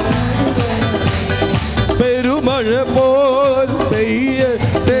പെരുമഴ പോൽ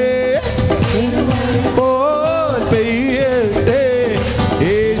പെയ്യട്ടെ, പോൽ പെയ്യട്ടെ.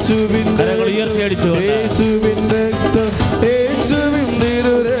 യേശുവിന്റെ യേശുവിന്റെ രക്തം, യേശുവിന്റെ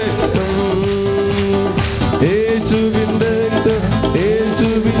രക്തം, യേശുവിന്റെ രക്തം,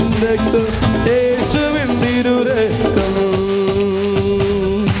 യേശുവിന്റെ രക്തം, യേശുവിന്റെ രക്തം.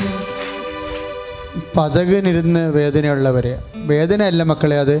 പതകനിരുന്ന് വേദനയുള്ളവരെ, വേദനയല്ല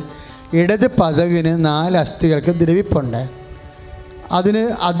മക്കളെ, അത് ഇടത് പതകിന് 4 അസ്ഥികൾക്ക് ദ്രവിപ്പുണ്ട്.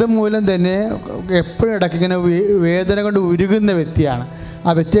 അതുമൂലം തന്നെ എപ്പോഴും ഇടയ്ക്കിങ്ങനെ വേദന കൊണ്ട് ഉരുകുന്ന വ്യക്തിയാണ്. ആ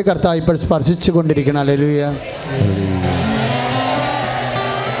വ്യക്തിയെ കർത്താവ് ഇപ്പോൾ സ്പർശിച്ചു കൊണ്ടിരിക്കണം. ഹല്ലേലൂയ.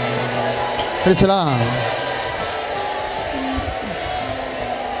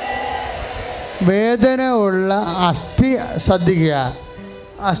 വേദന ഉള്ള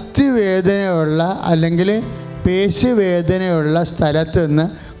അസ്ഥി വേദനയുള്ള അല്ലെങ്കിൽ പേശിവേദനയുള്ള സ്ഥലത്ത് നിന്ന്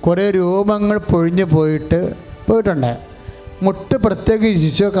കുറേ രോമങ്ങൾ പൊഴിഞ്ഞു പോയിട്ടുണ്ട്. മുട്ട് പ്രത്യേകിച്ച്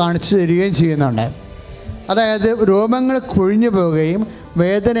ഈശോ കാണിച്ചു തരികയും ചെയ്യുന്നുണ്ട്. അതായത് രോമങ്ങൾ കൊഴിഞ്ഞു പോവുകയും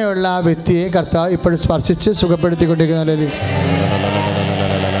വേദനയുള്ള ആ വ്യക്തിയെ കർത്താവ് ഇപ്പോഴും സ്പർശിച്ച് സുഖപ്പെടുത്തിക്കൊണ്ടിരിക്കുന്നു.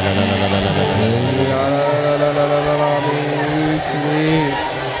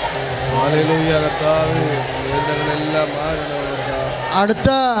 അടുത്ത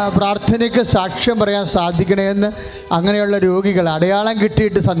പ്രാർത്ഥനയ്ക്ക് സാക്ഷ്യം പറയാൻ സാധിക്കണമെന്ന് അങ്ങനെയുള്ള രോഗികൾ, അടയാളം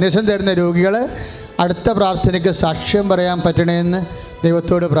കിട്ടിയിട്ട് സന്ദേശം തരുന്ന രോഗികൾ അടുത്ത പ്രാർത്ഥനയ്ക്ക് സാക്ഷ്യം പറയാൻ പറ്റണമെന്ന്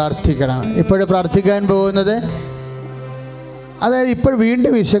ദൈവത്തോട് പ്രാർത്ഥിക്കണം. ഇപ്പോഴും പ്രാർത്ഥിക്കാൻ പോകുന്നത്, അതായത് ഇപ്പോൾ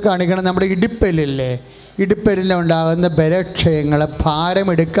വീണ്ടും ഈശോ കാണിക്കണം നമ്മുടെ ഇടുപ്പലിനുണ്ടാകുന്ന ബലക്ഷയങ്ങൾ, ഭാരം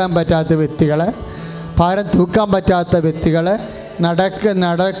എടുക്കാൻ പറ്റാത്ത വ്യക്തികൾ, ഭാരം തൂക്കാൻ പറ്റാത്ത വ്യക്തികൾ,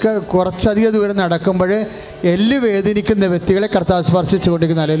 കുറച്ചധികം ദൂരം നടക്കുമ്പോൾ എല്ല് വേദനിക്കുന്ന വ്യക്തികളെ കർത്താവ് സ്പർശിച്ചു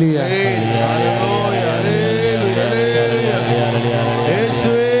കൊണ്ടിരിക്കുന്ന. ഹല്ലേലൂയ.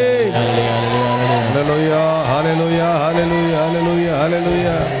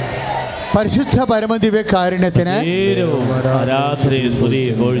 പരിശുദ്ധ പരമദിവ്യകാരുണ്യത്തിന്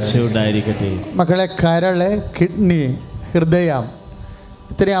മക്കളെ, കരള്, കിഡ്നി, ഹൃദയം,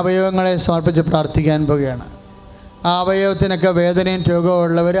 ഇത്രയും അവയവങ്ങളെ സമർപ്പിച്ച് പ്രാർത്ഥിക്കാൻ പോവുകയാണ്. ആ അവയവത്തിനൊക്കെ വേദനയും രോഗവും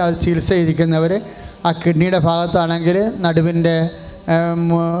ഉള്ളവർ, അത് ചികിത്സ ചെയ്തിരിക്കുന്നവർ, ആ കിഡ്നിയുടെ ഭാഗത്താണെങ്കിൽ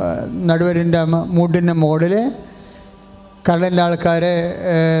നടുവരിൻ്റെ മൂടിൻ്റെ മുകളിൽ, കരളിൻ്റെ ആൾക്കാർ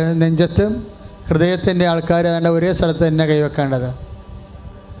നെഞ്ചത്തും, ഹൃദയത്തിൻ്റെ ആൾക്കാർ അതിൻ്റെ ഒരേ സ്ഥലത്ത് തന്നെ കൈവെക്കേണ്ടത്.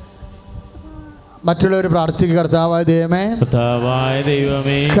 മറ്റുള്ളവർ പ്രാർത്ഥിക്കുക. കർത്താവായ ദൈവമേ,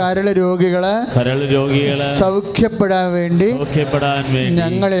 കരള് രോഗികളെ സൗഖ്യപ്പെടാൻ വേണ്ടി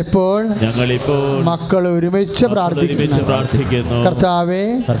ഞങ്ങളിപ്പോൾ മക്കൾ ഒരുമിച്ച് പ്രാർത്ഥിക്കുന്നു. കർത്താവേ,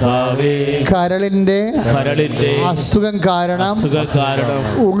 കരളിന്റെ അസുഖം കാരണം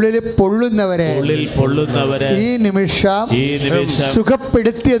ഉള്ളിൽ പൊള്ളുന്നവരെ ഈ നിമിഷം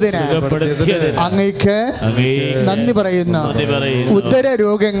സുഖപ്പെടുത്തിയതിന് അങ്ങേക്ക് നന്ദി പറയുന്നു. ഉദര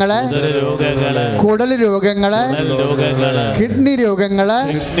രോഗങ്ങളെ, കുടൽ രോഗങ്ങള്, കിഡ്നി രോഗങ്ങള്,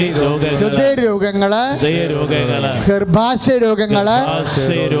 ഹൃദയ രോഗങ്ങള്, ഗർഭാശയ രോഗങ്ങള്,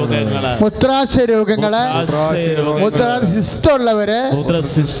 മൂത്രാശയ രോഗങ്ങള്, മൂത്രസിസ്റ്റുള്ളവര്,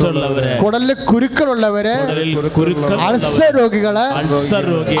 കുടലിൽ കുരുക്കളുള്ളവര്, അൾസർ രോഗികള്,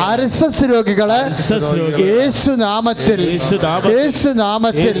 അർസസ് രോഗികള്, യേശുനാമത്തിൽ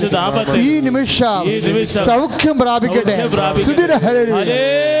ഈ നിമിഷം സൗഖ്യം പ്രാപിക്കട്ടെ.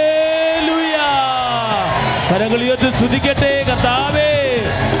 കരങ്ങളുയർത്തി സ്തുതിക്കട്ടെ. കർത്താവേ,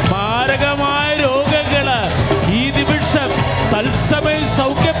 മാരകമായ രോഗങ്ങള് ഈ നിമിഷം തത്സമയം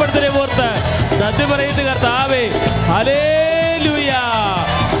സൗഖ്യപ്പെടുത്തനെ ഓർത്ത് നന്ദി പറയുന്നു കർത്താവേ. ഹല്ലേലൂയ,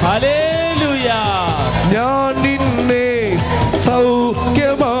 ഹല്ലേലൂയ. ഞാൻ നിന്നെ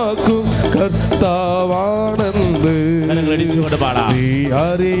സൗഖ്യമാക്കും കർത്താവാണെന്ന് കരങ്ങളടിച്ചുകൊണ്ട് പാടാം. നീ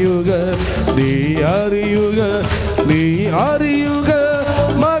അറിയുക, നീ അറിയുക, നീ അറിയുക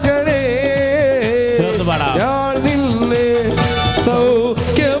മകനേ, ഞാൻ നിന്നെ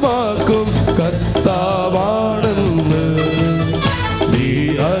സൗഖ്യമാക്കും കർത്താവാണെന്ന്. നീ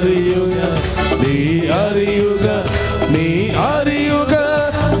അറിയുക, നീ അറിയുക, നീ അറിയുക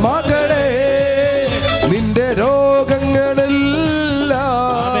മകളെ. നിന്റെ രോഗങ്ങളെല്ലാം,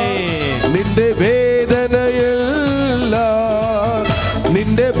 നിന്റെ വേദനയെല്ലാം,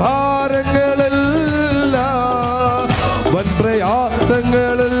 നിന്റെ ഭാരങ്ങളെല്ലാം,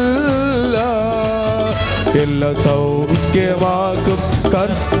 വൻപ്രയാസങ്ങളെല്ലാം എല്ലാം സൗഖ്യമാക്കും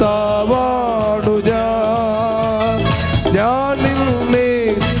കർത്താവാണു ഞാൻ. ഞാൻ നിന്നെ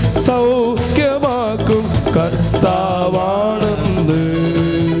സൗഖ്യമാക്കും കർത്താവാണെന്ന്.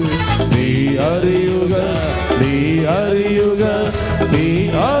 നീ അറിയുക, നീ അറിയുക, നീ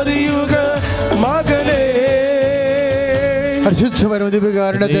അറിയുക മകനേ.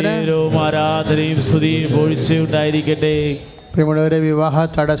 ആരാധനയും സ്തുതിയും ഉണ്ടായിരിക്കട്ടെ. പ്രിയമുള്ളവരെ, വിവാഹ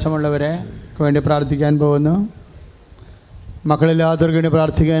തടസ്സമുള്ളവരെ വേണ്ടി പ്രാർത്ഥിക്കാൻ പോകുന്നു. മക്കളില്ലാത്തവർക്ക് വേണ്ടി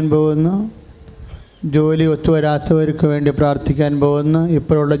പ്രാർത്ഥിക്കാൻ പോകുന്നു. ജോലി ഒത്തുവരാത്തവർക്ക് വേണ്ടി പ്രാർത്ഥിക്കാൻ പോകുന്നു.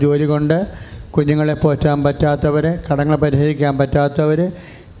 ഇപ്പോഴുള്ള ജോലി കൊണ്ട് കുഞ്ഞുങ്ങളെ പോറ്റാൻ പറ്റാത്തവർ, കടങ്ങൾ പരിഹരിക്കാൻ പറ്റാത്തവർ,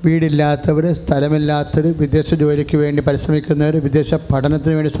 വീടില്ലാത്തവർ, സ്ഥലമില്ലാത്തവർ, വിദേശ ജോലിക്ക് വേണ്ടി പരിശ്രമിക്കുന്നവർ, വിദേശ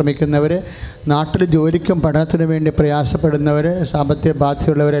പഠനത്തിന് വേണ്ടി ശ്രമിക്കുന്നവർ, നാട്ടിൽ ജോലിക്കും പഠനത്തിനും വേണ്ടി പ്രയാസപ്പെടുന്നവർ, സാമ്പത്തിക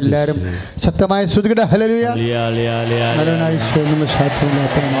ബാധ്യതയുള്ളവരെല്ലാവരും ശക്തമായ ശ്രുതിയുടെ ഹല്ലേലൂയ.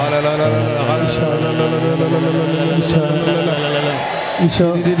 ഈശോ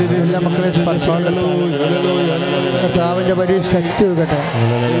എല്ലാ മക്കളെ കർത്താവിൻ്റെ വലിയ ശക്തി വെക്കട്ടെ.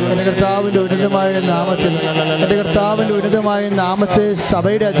 എൻ്റെ കർത്താവിൻ്റെ ഉന്നതമായ നാമത്തിൽ, എൻ്റെ കർത്താവിൻ്റെ ഉന്നതമായ നാമത്തെ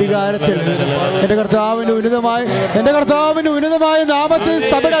സഭയുടെ അധികാരത്തിൽ, എൻ്റെ കർത്താവിൻ്റെ ഉന്നതമായ നാമത്തെ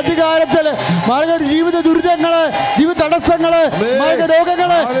സഭയുടെ അധികാരത്തിൽ മാർഗ ജീവിത ദുരിതങ്ങള്, ജീവിത തടസ്സങ്ങള്, മാർഗ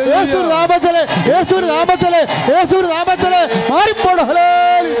രോഗങ്ങള് യേശുവിന്റെ നാമത്തില് മാറിപ്പോണം.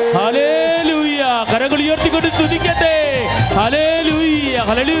 ഹല്ലേലൂയ. കരങ്ങൾ ഉയർത്തിക്കൊണ്ട് സ്തുതിക്കട്ടെ. ഹല്ലേലൂയ,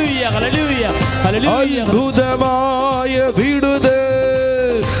 ഹല്ലേലൂയ, ഹല്ലേലൂയ, ഹല്ലേലൂയ. അത്ഭുതമായ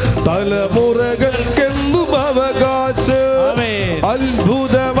വിടുതൽ തലമുറകൾക്കെന്തും അവകാശം.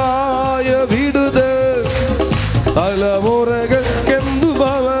 അത്ഭുതമായ വിടുതൽ തലമുറകൾക്കെന്തും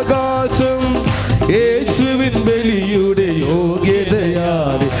അവകാശം. യേശുവിൻ ബലിയുടെ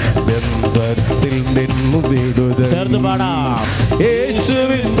യോഗ്യതയാൽ ബന്ധത്തിൽ നിന്നും വിടുതൽ. ചേർന്ന് പാടാം.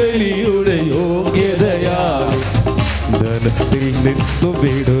 യേശുവിൻ ബലിയുടെ യോഗ്യതയാൽ ബന്ധത്തിൽ നിന്നും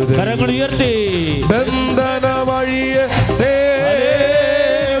വിടുതൽ. കരങ്ങൾ ഉയർത്തി. ബന്ധന വഴിയെ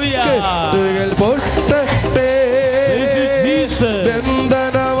കെട്ടുകൾ പൊട്ടട്ടെ.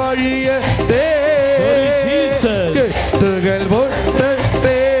 ബന്ധന വഴിയെ കെട്ടുകൾ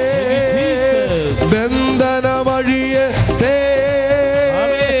പൊട്ടട്ടെ. ബന്ധന വഴിയെ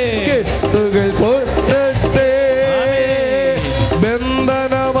കെട്ടുകൾ പൊട്ടട്ടെ.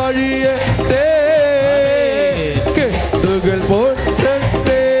 ബന്ധന വഴിയെ കെട്ടുകൾ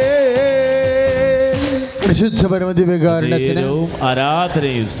പൊട്ടട്ടെ. പരിശുദ്ധ പരമദിവ്യകാരുണ്യത്തിന്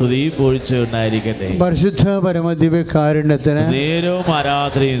ആരാധനയും സ്തുതിയും പൊഴിച്ചുണ്ടായിരിക്കട്ടെ. പരിശുദ്ധ പരമദിവ്യകാരുണ്യത്തിന് നേരവും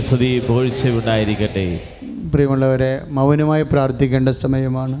ആരാധനയും സ്തുതിയും പൊഴിച്ചുണ്ടായിരിക്കട്ടെ. പ്രിയമുള്ളവരെ, മൗനമായി പ്രാർത്ഥിക്കേണ്ട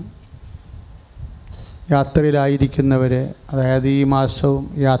സമയമാണ്. യാത്രയിലായിരിക്കുന്നവരെ, അതായത് ഈ മാസവും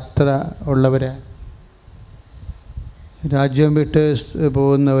യാത്ര ഉള്ളവരെ, രാജ്യം വിട്ട്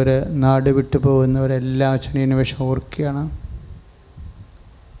പോകുന്നവർ, നാട് വിട്ട് പോകുന്നവരെല്ലാം അച്ഛനെ നിമിഷം ഓർക്കുകയാണ്.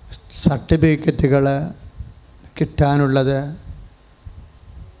 സർട്ടിഫിക്കറ്റുകൾ കിട്ടാനുള്ളത്,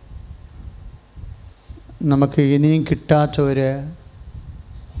 നമുക്ക് ഇനിയും കിട്ടാത്തവർ,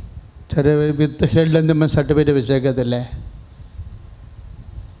 ചില വിദ്യകളിലെന്തുമ്പോൾ സർട്ടിഫിക്കറ്റ് വെച്ചേക്കത്തില്ലേ,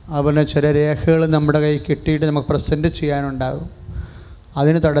 അതുപോലെ ചില രേഖകൾ നമ്മുടെ കയ്യിൽ കിട്ടിയിട്ട് നമുക്ക് പ്രസൻറ്റ് ചെയ്യാനുണ്ടാകും.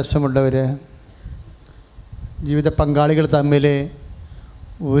 അതിന് തടസ്സമുള്ളവർ, ജീവിത പങ്കാളികൾ തമ്മിൽ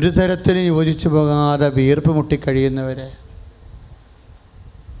ഒരു തരത്തിലും യോജിച്ചു പോകാതെ വീർപ്പ് മുട്ടിക്കഴിയുന്നവർ,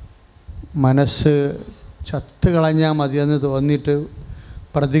 മനസ്സ് ചത്ത് കളഞ്ഞാൽ മതിയെന്ന് തോന്നിയിട്ട്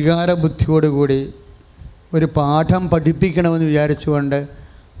പ്രതികാര ബുദ്ധിയോടുകൂടി ഒരു പാഠം പഠിപ്പിക്കണമെന്ന് വിചാരിച്ചുകൊണ്ട്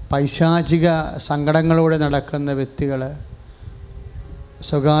പൈശാചിക സങ്കടങ്ങളോടെ നടക്കുന്ന വ്യക്തികൾ,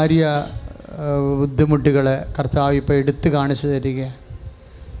 സ്വകാര്യ ബുദ്ധിമുട്ടുകൾ കർത്താവ് ഇപ്പോൾ എടുത്തു കാണിച്ചു തരിക.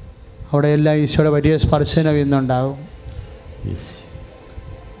 അവിടെയെല്ലാം ഈശോയുടെ വലിയ സ്പർശനം ഇന്നുണ്ടാവും.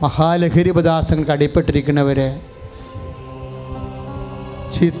 മഹാലഹരി പദാർത്ഥങ്ങൾക്ക് അടിപ്പെട്ടിരിക്കുന്നവരെ,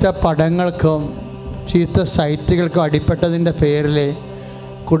 ചീത്ത പടങ്ങൾക്കും ചീത്ത സൈറ്റുകൾക്കും അടിപ്പെട്ടതിൻ്റെ പേരിൽ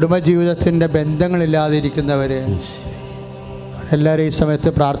കുടുംബജീവിതത്തിൻ്റെ ബന്ധങ്ങളില്ലാതിരിക്കുന്നവർ എല്ലാവരും ഈ സമയത്ത്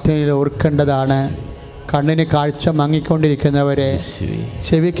പ്രാർത്ഥനയിൽ ഓർക്കേണ്ടതാണ്. കണ്ണിന് കാഴ്ച മങ്ങിക്കൊണ്ടിരിക്കുന്നവരെ,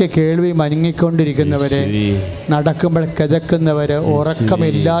 ചെവിക്ക് കേൾവി മങ്ങിക്കൊണ്ടിരിക്കുന്നവരെ, നടക്കുമ്പോൾ കിതക്കുന്നവർ,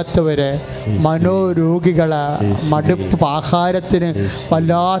 ഉറക്കമില്ലാത്തവർ, മനോരോഗികൾ, മടുപ്പ്, ആഹാരത്തിന്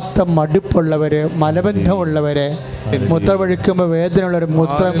വല്ലാത്ത മടുപ്പുള്ളവർ, മലബന്ധമുള്ളവർ, മൂത്രം ഒഴിക്കുമ്പോൾ വേദനയുള്ളവർ,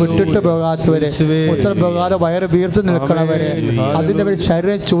 മൂത്രം വിട്ടിട്ട് പോകാത്തവർ, മൂത്രം പോകാതെ വയറ് വീർത്ത് നിൽക്കണവർ, അതിൻ്റെ പേര്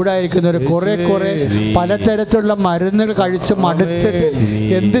ശരീരം ചൂടായിരിക്കുന്നവർ, കുറേ പലതരത്തിലുള്ള മരുന്നുകൾ കഴിച്ച് മടുത്തിട്ട്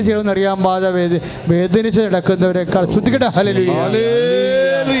എന്ത് ചെയ്യണമെന്ന് അറിയാൻ പാതെ വേദനിച്ച് നടക്കുന്നവരെക്കാൾ ശ്രദ്ധിക്കട്ടെ. ഹല്ലേലൂയ,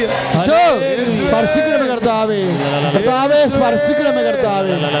 സ്പർശിക്കണമേ കർത്താവേ, കർത്താവേ സ്പർശിക്കണമേ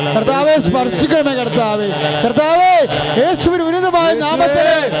കർത്താവേ, കർത്താവേ സ്പർശിക്കണമേ കർത്താവേ, കർത്താവേ യേശുവിന്റെ ഉന്നതമായ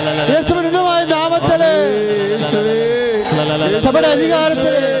നാമത്തില്, യേശുവിന്റെ ഉന്നതമായ നാമത്തില്, സഭയുടെ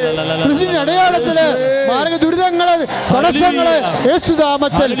അധികാരത്തില്, ക്രിസ്തുവിന്റെ അടയാളത്തില് മാർഗ ദുരിതങ്ങള്, തടസ്സങ്ങള്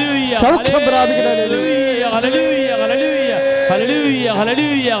യേശുനാമത്തിൽ സൗഖ്യം പ്രാപിക്കണമേ. ഹല്ലേലൂയ,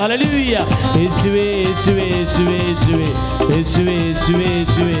 ഹല്ലേലൂയ, ഹല്ലേലൂയ. യേശുവേ, യേശുവേ, യേശുവേ, യേശുവേ, യേശുവേ, യേശുവേ,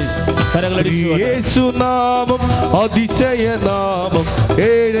 യേശുവേ. കരങ്ങളടിച്ചു. യേശുനാമം അതിശയനാമം,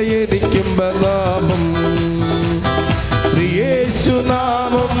 ഏഴയനിക്കുമ്പ നാമം.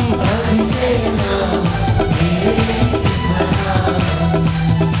 യേശുനാമം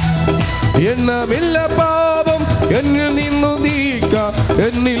എണ്ണമില്ല പാപം എന്നിൽ നിന്നു നീക്കാം,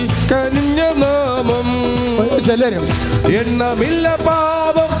 എന്നിൽ കനിഞ്ഞ നാമം. ചെല്ലരും. എണ്ണമില്ല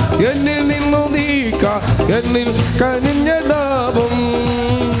പാപം എന്നിൽ നിന്നു നീക്ക, എന്നിൽ കനിഞ്ഞ നാമം.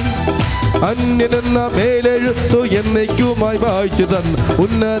 അന്യനെന്ന മേലെഴുത്തു എന്നേക്കുമായി വായിച്ചു തന്ന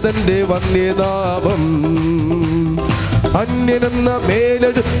ഉന്നതന്റെ വന്യനാമം. അന്യനെന്ന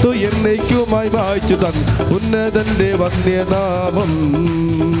മേലെഴുത്തു എന്നേക്കുമായി വായിച്ചു തന്ന ഉന്നതന്റെ വന്യനാമം.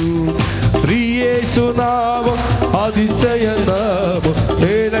 യേശുനാമം അതിശയനാമം,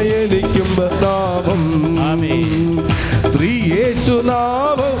 ഏഴയനിക്കുമ്പ നാമം.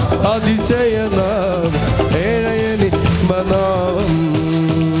 യേശുനാമം അതിശയനാമം, ഏഴയനിക്കുമ്പ നാമം.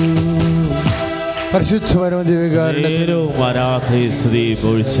 പരിശുദ്ധ പരമദിവ്യകാരുണ്യത്തിന്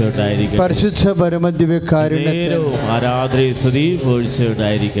പരിശുദ്ധ പരമദിവ്യകാരുണ്യത്തിന് ആരാധനയും സ്തുതിയും പുകഴ്ചയും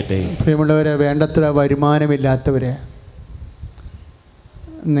ഉണ്ടായിരിക്കട്ടെ. പ്രിയമുള്ളവരെ, വേണ്ടത്ര വരുമാനമില്ലാത്തവരെ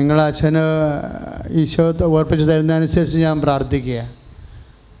നിങ്ങൾ അച്ഛന് ഈശോ ഓർപ്പിച്ച് തരുന്നതനുസരിച്ച് ഞാൻ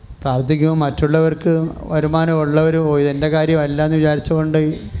പ്രാർത്ഥിക്കുമ്പോൾ മറ്റുള്ളവർക്ക് വരുമാനമുള്ളവരും ഇതെൻ്റെ കാര്യമല്ല എന്ന് വിചാരിച്ചുകൊണ്ട്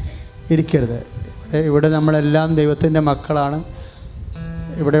ഇരിക്കരുത്. ഇവിടെ നമ്മളെല്ലാം ദൈവത്തിൻ്റെ മക്കളാണ്.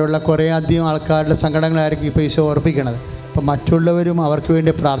 ഇവിടെയുള്ള കുറേ അധികം ആൾക്കാരുടെ സങ്കടങ്ങളായിരിക്കും ഇപ്പോൾ ഈശോ ഓർപ്പിക്കണത്. അപ്പം മറ്റുള്ളവരും അവർക്ക്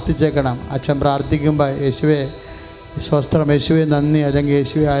വേണ്ടി പ്രാർത്ഥിച്ചേക്കണം. അച്ഛൻ പ്രാർത്ഥിക്കുമ്പോൾ യേശുവേ സ്വസ്ത്രം, യേശുവേ നന്ദി, അല്ലെങ്കിൽ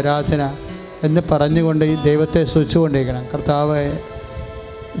യേശുവേ ആരാധന എന്ന് പറഞ്ഞുകൊണ്ട് ഈ ദൈവത്തെ സ്തുതിച്ചുകൊണ്ടിരിക്കണം. കർത്താവ്,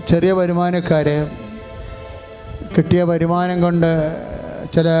 ചെറിയ വരുമാനക്കാരെ കിട്ടിയ വരുമാനം കൊണ്ട്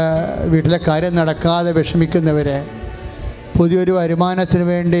ചില വീട്ടിലെ കാര്യം നടക്കാതെ വിഷമിക്കുന്നവരെ, പുതിയൊരു വരുമാനത്തിന്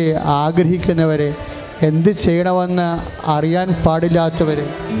വേണ്ടി ആഗ്രഹിക്കുന്നവരെ, എന്ത് ചെയ്യണമെന്ന് അറിയാൻ പാടില്ലാത്തവർ,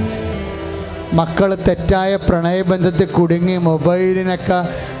 മക്കൾ തെറ്റായ പ്രണയബന്ധത്തിൽ കുടുങ്ങി മൊബൈലിനൊക്കെ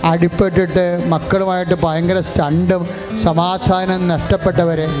അടിപ്പെട്ടിട്ട് മക്കളുമായിട്ട് ഭയങ്കര സ്റ്റണ്ടും സമാധാനം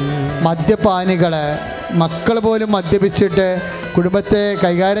നഷ്ടപ്പെട്ടവരെ, മദ്യപാനികൾ, മക്കൾ പോലും മദ്യപിച്ചിട്ട് കുടുംബത്തെ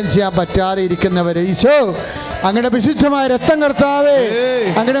കൈകാര്യം ചെയ്യാൻ പറ്റാതെ ഇരിക്കുന്നവർ, ഈശോ അങ്ങനെ വിശുദ്ധമായ രക്തം കർത്താവേ,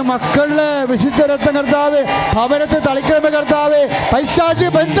 അങ്ങനെ മക്കളുടെ വിശുദ്ധ രക്തം കർത്താവേ, ഭവനത്തെ തളിക്കണമേ കർത്താവേ, പൈശാചിക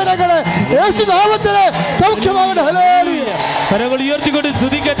ബന്ധനങ്ങള് യേശുനാമത്തില് സൗഖ്യമാകട്ടെ. ഹല്ലേലൂയ. കരങ്ങൾ ഉയർത്തിക്കൊണ്ട്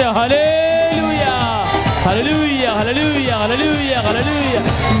സ്തുതിക്കട്ടെ. ഹല്ലേലൂയ, ഹല്ലേലൂയ, ഹല്ലേലൂയ, ഹല്ലേലൂയ, ഹല്ലേലൂയ,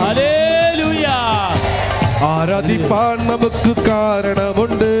 ഹല്ലേലൂയ. ആരാധിപ്പാൻ നമുക്ക്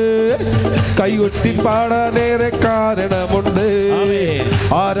കാരണമുണ്ട്, കൈകൊട്ടി പാടാനേറെ കാരണമുണ്ട്.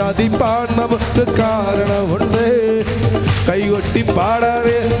 ആരാധിപ്പാൻ നമുക്ക് കാരണമുണ്ട്, കൈകൊട്ടി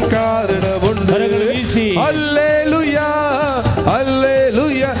പാടാനേറെ കാരണമുണ്ട്. ഹല്ലേലൂയ,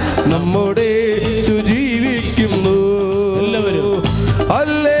 ഹല്ലേലൂയ, നമ്മുടെ യേശു ജീവിക്കുന്നു.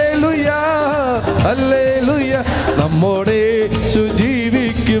 ഹല്ലേലൂയ, ഹല്ലേലൂയ, നമ്മുടെ യേശു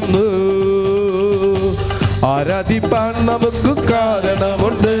ജീവിക്കുന്നു. ആരാധിപ്പാൻ നമുക്ക്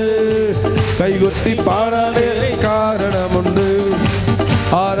കാരണമുണ്ട്, കൈകൊട്ടി പാടാനേറെ കാരണമുണ്ട്.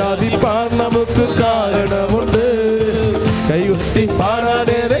 ആരാധിപ്പാൻ നമുക്ക് കാരണമുണ്ട്, കൈകൊട്ടി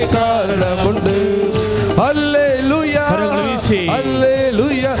പാടാനേറെ കാരണമുണ്ട്. ഹല്ലേലൂയ,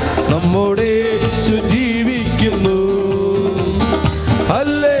 ഹല്ലേലൂയ, നമ്മുടെ യേശു ജീവിക്കുന്നു.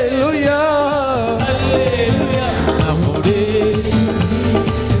 ഹല്ലേലൂയ, നമ്മുടെ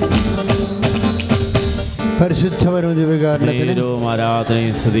പരിശുദ്ധ പരമദിവ്യകാരുണ്യത്തിന്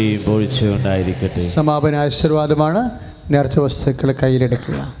ആരാധനയും സ്തുതിയും പുകഴ്ചയും ഉണ്ടായിരിക്കട്ടെ. സമാപന ആശീർവാദമാണ്. നേർച്ച വസ്തുക്കൾ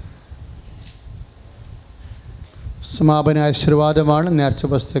കയ്യിലെടുക്കുക. സമാപന ആശീർവാദമാണ്. നേർച്ച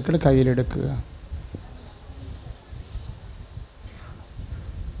വസ്തുക്കൾ കയ്യിലെടുക്കുക.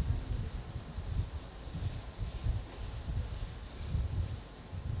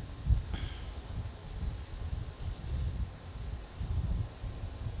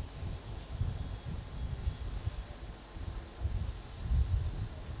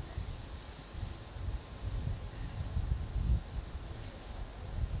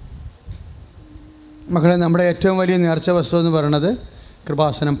 മക്കളെ, നമ്മുടെ ഏറ്റവും വലിയ നേർച്ച വസ്തു എന്ന് പറയുന്നത്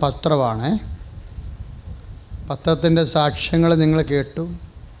കൃപാസനം പത്രമാണ്. പത്രത്തിൻ്റെ സാക്ഷ്യങ്ങൾ നിങ്ങൾ കേട്ടു.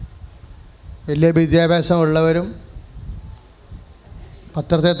 വലിയ വിദ്യാഭ്യാസമുള്ളവരും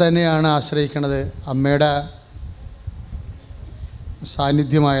പത്രത്തെ തന്നെയാണ് ആശ്രയിക്കുന്നത്. അമ്മയുടെ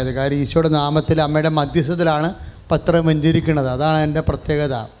സാന്നിധ്യമായത് കാര്യം ഈശോയുടെ നാമത്തിൽ അമ്മയുടെ മധ്യസ്ഥത്തിലാണ് പത്രം വെഞ്ചരിക്കുന്നത്. അതാണ് എൻ്റെ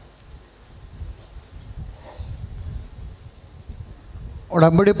പ്രത്യേകത.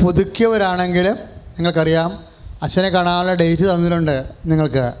 ഉടമ്പടി പുതുക്കിയവരാണെങ്കിൽ നിങ്ങൾക്കറിയാം, അച്ഛനെ കാണാനുള്ള ഡേറ്റ് തന്നിട്ടുണ്ട്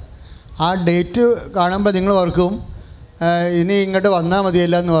നിങ്ങൾക്ക്. ആ ഡേറ്റ് കാണുമ്പോൾ നിങ്ങൾ ഓർക്കും ഇനി ഇങ്ങോട്ട് വന്നാൽ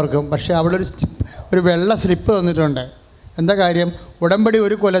മതിയല്ല എന്ന് ഓർക്കും. പക്ഷേ അവിടെ ഒരു വെള്ള സ്ലിപ്പ് തന്നിട്ടുണ്ട്. എന്താ കാര്യം? ഉടമ്പടി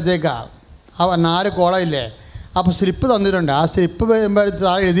ഒരു കൊല്ലത്തേക്കാണ്. ആ 4 കോളമില്ലേ, അപ്പോൾ സ്ലിപ്പ് തന്നിട്ടുണ്ട്. ആ സ്ലിപ്പ് വരുമ്പോൾ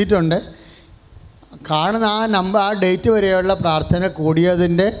താഴെ എഴുതിയിട്ടുണ്ട്, കാണുന്ന ആ നമ്പർ, ആ ഡേറ്റ് വരെയുള്ള പ്രാർത്ഥന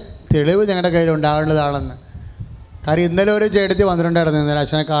കൂടിയതിൻ്റെ തെളിവ് ഞങ്ങളുടെ കയ്യിൽ ഉണ്ടാകേണ്ടതാണെന്ന്. കാര്യം ഇന്നലെ ഒരു ചേട്ടത്തി വന്നിട്ടുണ്ടായിരുന്നു. ഇന്നലെ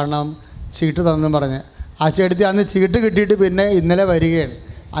അച്ഛനെ കാണണം, ചീട്ട് തന്നെന്ന് പറഞ്ഞ്. ആ ചേട്ടത്തി അന്ന് ചീട്ട് കിട്ടിയിട്ട് പിന്നെ ഇന്നലെ വരികയാണ്.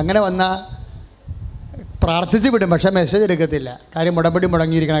 അങ്ങനെ വന്ന പ്രാർത്ഥിച്ച് വിടും, പക്ഷേ മെസ്സേജ് എടുക്കത്തില്ല. കാര്യം ഉടമ്പടി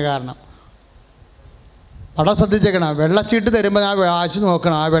മുടങ്ങിയിരിക്കണ കാരണം. അവിടെ ശ്രദ്ധിച്ചേക്കണം. വെള്ളച്ചീട്ട് തരുമ്പോൾ ആ വായിച്ച്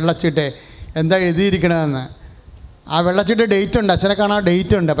നോക്കണം, ആ വെള്ളച്ചീട്ട് എന്താ എഴുതിയിരിക്കണമെന്ന്. ആ വെള്ളച്ചീട്ട് ഡേറ്റ് ഉണ്ട്, അച്ഛനെ കാണാൻ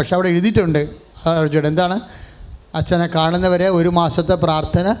ഡേറ്റ് ഉണ്ട്, പക്ഷെ അവിടെ എഴുതിയിട്ടുണ്ട്. എന്താണ്? അച്ഛനെ കാണുന്നവരെ 1 മാസത്തെ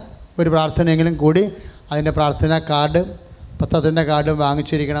പ്രാർത്ഥന, ഒരു പ്രാർത്ഥനയെങ്കിലും കൂടി അതിൻ്റെ പ്രാർത്ഥന കാർഡും പത്രത്തിൻ്റെ കാർഡും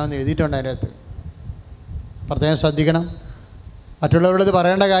വാങ്ങിച്ചിരിക്കണമെന്ന് എഴുതിയിട്ടുണ്ട് അതിനകത്ത്. പ്രത്യേകം ശ്രദ്ധിക്കണം. മറ്റുള്ളവരോട് ഇത്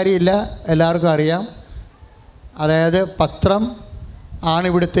പറയേണ്ട കാര്യമില്ല, എല്ലാവർക്കും അറിയാം. അതായത് പത്രം ആണ്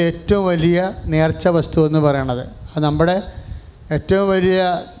ഇവിടുത്തെ ഏറ്റവും വലിയ നേർച്ച വസ്തു എന്ന് പറയണത്. അത് നമ്മുടെ ഏറ്റവും വലിയ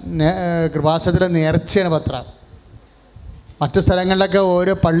കൃപാസനത്തിലെ നേർച്ചയാണ് പത്രം. മറ്റു സ്ഥലങ്ങളിലൊക്കെ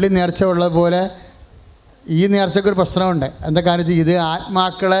ഓരോ പള്ളി നേർച്ച ഉള്ളതുപോലെ ഈ നേർച്ചയ്ക്കൊരു പ്രശ്നമുണ്ട്. എന്താ കാര്യം? ഇത്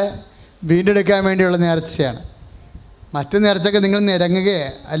ആത്മാക്കളെ വീണ്ടെടുക്കാൻ വേണ്ടിയുള്ള നേർച്ചയാണ്. മറ്റു നേർച്ചയ്ക്ക് നിങ്ങൾ നിരങ്ങുകയോ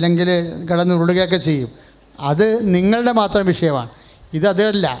അല്ലെങ്കിൽ കിടന്നുരുളുകയൊക്കെ ചെയ്യും, അത് നിങ്ങളുടെ മാത്രം വിഷയമാണ്.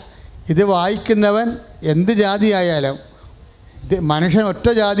 ഇതല്ല. ഇത് വായിക്കുന്നവൻ എന്ത് ജാതിയായാലും, മനുഷ്യൻ ഒറ്റ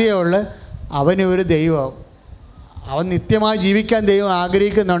ജാതിയേ ഉള്ളൂ, അവന് ഒരു ദൈവം, അവൻ നിത്യമായി ജീവിക്കാൻ ദൈവം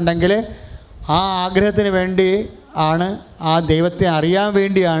ആഗ്രഹിക്കുന്നുണ്ടെങ്കിൽ ആ ആഗ്രഹത്തിന് വേണ്ടി ആണ്, ആ ദൈവത്തെ അറിയാൻ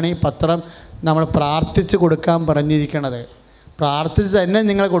വേണ്ടിയാണ് ഈ പത്രം നമ്മൾ പ്രാർത്ഥിച്ച് കൊടുക്കാൻ പറഞ്ഞിരിക്കണത്. പ്രാർത്ഥിച്ച് തന്നെ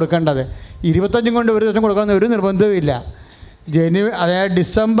നിങ്ങൾ കൊടുക്കേണ്ടത്. 25 കൊണ്ട് ഒരു ദിവസം കൊടുക്കണമെന്ന് ഒരു നിർബന്ധവുമില്ല. അതായത്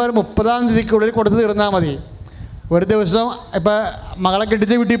ഡിസംബർ 30-ാം തീയതിക്കുള്ളിൽ കൊടുത്ത് തീർന്നാൽ മതി. ഒരു ദിവസം ഇപ്പോൾ മകളെ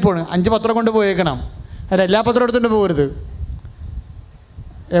കെട്ടിച്ച് വീട്ടിൽ പോകണം, 5 പത്രം കൊണ്ട് പോയേക്കണം. അതിൽ എല്ലാ പത്രം എടുത്തുകൊണ്ട് പോകരുത്.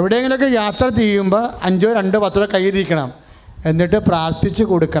 എവിടെയെങ്കിലുമൊക്കെ യാത്ര ചെയ്യുമ്പോൾ 5-2 പത്രം കയ്യിലിരിക്കണം, എന്നിട്ട് പ്രാർത്ഥിച്ച്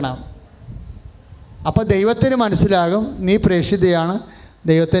കൊടുക്കണം. അപ്പോൾ ദൈവത്തിന് മനസ്സിലാകും നീ പ്രേക്ഷിതയാണ്,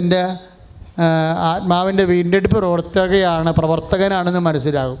 ദൈവത്തിൻ്റെ ആത്മാവിൻ്റെ വീണ്ടെടുപ്പ് പ്രവർത്തകനാണെന്ന്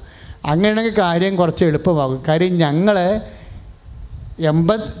മനസ്സിലാകും. അങ്ങനെയാണെങ്കിൽ കാര്യം കുറച്ച് എളുപ്പമാകും. കാര്യം ഞങ്ങൾ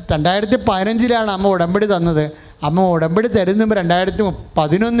 2015-ലാണ് അമ്മ ഉടമ്പടി തന്നത്. അമ്മ ഉടമ്പടി തരുന്നപ്പോൾ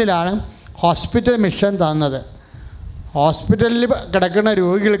 2011-ലാണ് ഹോസ്പിറ്റൽ മിഷൻ തന്നത്. ഹോസ്പിറ്റലിൽ കിടക്കുന്ന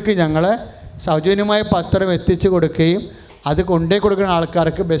രോഗികൾക്ക് ഞങ്ങൾ സൗജന്യമായ പത്രം എത്തിച്ചു കൊടുക്കുകയും അത് കൊണ്ടേ കൊടുക്കുന്ന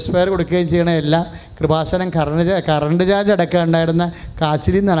ആൾക്കാർക്ക് ബസ് ഫെയർ കൊടുക്കുകയും ചെയ്യണ എല്ലാം കൃപാസനം കറണ്ട് ചാർജ് അടക്കം ഉണ്ടായിരുന്ന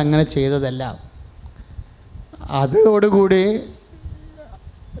കാശിൽ നിന്നാണ് അങ്ങനെ ചെയ്തതെല്ലാം. അതോടുകൂടി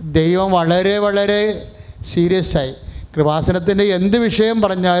ദൈവം വളരെ വളരെ സീരിയസായി. കൃപാസനത്തിൻ്റെ എന്ത് വിഷയം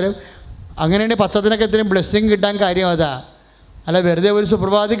പറഞ്ഞാലും അങ്ങനെയാണ്. പത്രത്തിനൊക്കെ ഇത്രയും ബ്ലെസ്സിങ് കിട്ടാൻ കാര്യം അതാ, അല്ല വെറുതെ ഒരു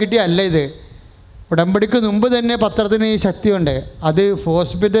സുപ്രഭാതം കിട്ടിയല്ല. ഇത് ഉടമ്പടിക്ക് മുമ്പ് തന്നെ പത്രത്തിന് ഈ ശക്തിയുണ്ട്. അത്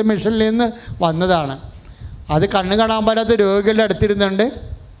ഹോസ്പിറ്റൽ മിഷനിൽ നിന്ന് വന്നതാണ്. അത് കണ്ണ് കാണാൻ പാടാത്ത രോഗികളുടെ അടുത്തിരുന്നുണ്ട്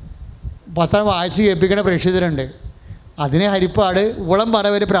പത്രം വായിച്ച് കേൾപ്പിക്കുന്ന പ്രേക്ഷിതരുണ്ട്. അതിനെ ഹരിപ്പാട് ഊളം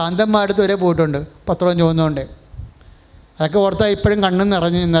പറവർ പ്രാന്തന്മാരടുത്ത് വരെ പോയിട്ടുണ്ട് പത്രം ചോദിച്ചുകൊണ്ട്. അതൊക്കെ ഓർത്താൽ ഇപ്പോഴും കണ്ണ്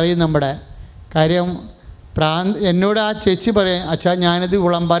നിറയും നമ്മുടെ കാര്യം. എന്നോട് ആ ചേച്ചി പറയും, അച്ഛാ ഞാനിത്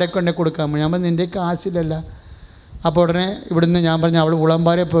ഉളമ്പാരെ കൊണ്ട് കൊടുക്കാൻ. ഞാൻ പറഞ്ഞു നിൻ്റെ കാശില്ലല്ല. അപ്പോൾ ഉടനെ ഇവിടുന്ന് ഞാൻ പറഞ്ഞു അവൾ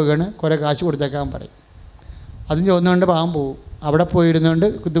ഉളമ്പാരെ പോവുകയാണ്, കുറേ കാശ് കൊടുത്തേക്കാൻ പറയും. അതും ചോദിച്ചുകൊണ്ട് പാവം പോവും. അവിടെ പോയിരുന്നുകൊണ്ട്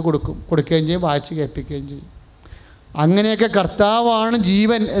ഇത് കൊടുക്കുകയും ചെയ്യും, വായിച്ച് കേൾപ്പിക്കുകയും ചെയ്യും. അങ്ങനെയൊക്കെ കർത്താവാണ്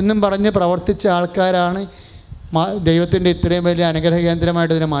ജീവൻ എന്നും പറഞ്ഞ് പ്രവർത്തിച്ച ആൾക്കാരാണ് ദൈവത്തിൻ്റെ ഇത്രയും വലിയ അനുഗ്രഹ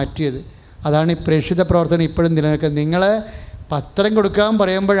കേന്ദ്രമായിട്ട് ഇതിനെ മാറ്റിയത്. അതാണ് ഈ പ്രേക്ഷിത പ്രവർത്തനം ഇപ്പോഴും നിലനിൽക്കുന്നത്. നിങ്ങളെ പത്രം കൊടുക്കാൻ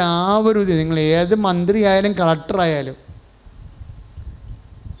പറയുമ്പോൾ നിങ്ങൾ ഏത് മന്ത്രിയായാലും കളക്ടറായാലും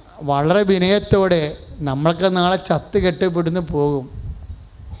വളരെ വിനയത്തോടെ നമ്മളൊക്കെ നാളെ ചത്ത് കെട്ടിപ്പിടുന്ന് പോകും.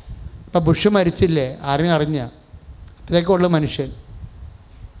 ഇപ്പം ബുഷ് മരിച്ചില്ലേ, ആരും അറിഞ്ഞ അത്രയൊക്കെ ഉള്ളു മനുഷ്യൻ.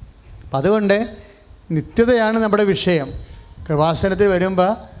 അപ്പം അതുകൊണ്ട് നിത്യതയാണ് നമ്മുടെ വിഷയം. കൃപാസനത്തിൽ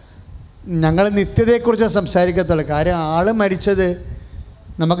വരുമ്പോൾ ഞങ്ങൾ നിത്യതയെക്കുറിച്ച് സംസാരിക്കത്തുള്ളൂ. കാര്യം ആൾ മരിച്ചത്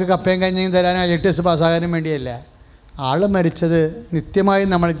നമുക്ക് കപ്പയും കഞ്ഞിയും തരാനോ ITS പാസ്സാകാനും വേണ്ടിയല്ല. ആൾ മരിച്ചത് നിത്യമായി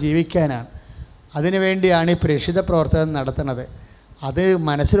നമ്മൾ ജീവിക്കാനാണ്. അതിനു വേണ്ടിയാണ് ഈ പ്രേക്ഷിത പ്രവർത്തനം നടത്തുന്നത്. അത്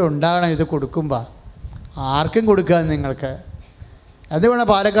മനസ്സിലുണ്ടാകണം. ഇത് കൊടുക്കുമ്പോൾ ആർക്കും കൊടുക്കുക നിങ്ങൾക്ക്. അതുകൊണ്ട്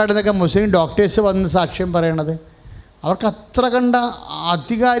പാലക്കാട് നിന്നൊക്കെ മുസ്ലിം ഡോക്ടേഴ്സ് വന്ന് സാക്ഷ്യം പറയണത് അവർക്ക് അത്ര കണ്ട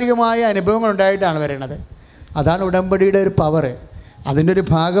ആധികാരികമായ അനുഭവങ്ങൾ ഉണ്ടായിട്ടാണ് വരണത്. അതാണ് ഉടമ്പടിയുടെ ഒരു പവർ. അതിൻ്റെ ഒരു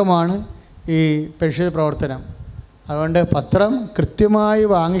ഭാഗമാണ് ഈ പ്രേക്ഷിത പ്രവർത്തനം. അതുകൊണ്ട് പത്രം കൃത്യമായി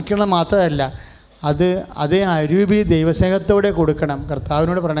വാങ്ങിക്കണം മാത്രമല്ല, അതേ അരൂപി ദൈവസ്നേഹത്തോടെ കൊടുക്കണം.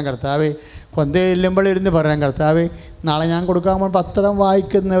 കർത്താവിനോട് പറയണം, കർത്താവേ കൊന്തേ ചെല്ലുമ്പോൾ ഇരുന്ന് പറയണം, കർത്താവേ നാളെ ഞാൻ കൊടുക്കാൻ പോകുമ്പോൾ പത്രം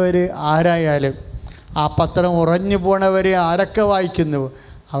വായിക്കുന്നവർ ആരായാലും, ആ പത്രം ഉറഞ്ഞു പോണവർ ആരൊക്കെ വായിക്കുന്നു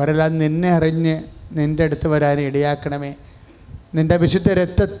അവരെല്ലാം നിന്നെ അറിഞ്ഞ് നിൻ്റെ അടുത്ത് വരാൻ ഇടയാക്കണമേ. നിൻ്റെ വിശുദ്ധ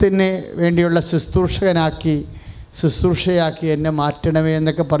രക്തത്തിന് വേണ്ടിയുള്ള ശുശ്രൂഷയാക്കി എന്നെ മാറ്റണമേ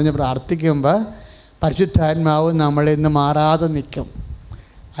എന്നൊക്കെ പറഞ്ഞ് പ്രാർത്ഥിക്കുമ്പോൾ പരിശുദ്ധാത്മാവ് നമ്മളിൽ നിന്ന് മാറാതെ നിൽക്കും.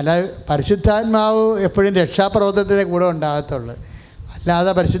 അല്ല, പരിശുദ്ധാത്മാവ് എപ്പോഴും രക്ഷാപ്രവർത്തനത്തിൻ്റെ കൂടെ ഉണ്ടാകത്തുള്ളൂ.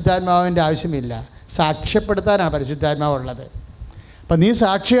 അല്ലാതെ പരിശുദ്ധാത്മാവിൻ്റെ ആവശ്യമില്ല. സാക്ഷ്യപ്പെടുത്താനാണ് പരിശുദ്ധാത്മാവ് ഉള്ളത്. അപ്പം നീ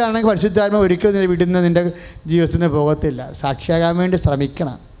സാക്ഷിയാണെങ്കിൽ പരിശുദ്ധാത്മാവ് ഒരിക്കലും നിന്റെ വീട്ടിൽ നിന്ന് നിൻ്റെ ജീവിതത്തിൽ നിന്ന് പോകത്തില്ല. സാക്ഷിയാകാൻ വേണ്ടി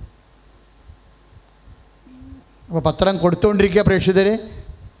ശ്രമിക്കണം. അപ്പോൾ പത്രം കൊടുത്തുകൊണ്ടിരിക്കുക പ്രേക്ഷിതർ.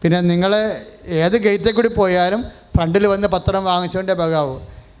 പിന്നെ നിങ്ങൾ ഏത് ഗേറ്റിൽ കൂടി പോയാലും ഫ്രണ്ടിൽ വന്ന് പത്രം വാങ്ങിച്ചുകൊണ്ടേ പോകാവൂ.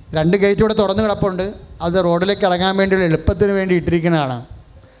 2 ഗേറ്റ് ഇവിടെ തുറന്ന് കിടപ്പുണ്ട്. അത് റോഡിലേക്ക് ഇറങ്ങാൻ വേണ്ടിയുള്ള എളുപ്പത്തിന് വേണ്ടി ഇട്ടിരിക്കുന്നതാണ്.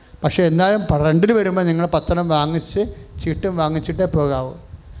 പക്ഷേ എന്നാലും ഫ്രണ്ടിൽ വരുമ്പോൾ നിങ്ങൾ പത്രം വാങ്ങിച്ച് ചീട്ടും വാങ്ങിച്ചിട്ടേ പോകാവൂ.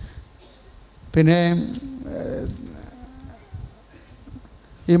 പിന്നെ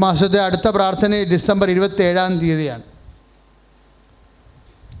ഈ മാസത്തെ അടുത്ത പ്രാർത്ഥന ഡിസംബർ 27-ാം തീയതിയാണ്,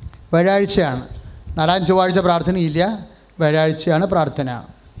 വ്യാഴാഴ്ചയാണ്. 4-ാം ചൊവ്വാഴ്ച പ്രാർത്ഥനയില്ല, വ്യാഴാഴ്ചയാണ് പ്രാർത്ഥന.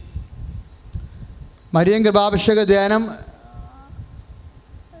 മരിയൻ കൃപാഭിഷേക ധ്യാനം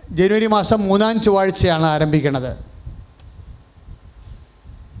ജനുവരി മാസം 3-ാം ചൊവ്വാഴ്ചയാണ് ആരംഭിക്കുന്നത്.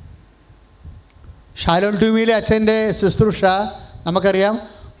 ഷാലോൺ ട്യൂബിയിലെ അച്ഛൻ്റെ ശുശ്രൂഷ നമുക്കറിയാം.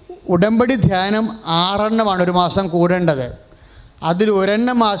 ഉടമ്പടി ധ്യാനം 6 എണ്ണമാണ് ഒരു മാസം കൂടേണ്ടത്. അതിൽ 1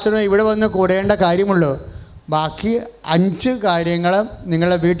 എണ്ണം മാത്രമേ ഇവിടെ വന്ന് കൂടേണ്ട കാര്യമുള്ളൂ. ബാക്കി 5 കാര്യങ്ങൾ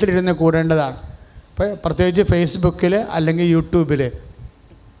നിങ്ങളുടെ വീട്ടിലിരുന്ന് കൂടേണ്ടതാണ്. ഇപ്പോൾ പ്രത്യേകിച്ച് ഫേസ്ബുക്കിൽ അല്ലെങ്കിൽ യൂട്യൂബിൽ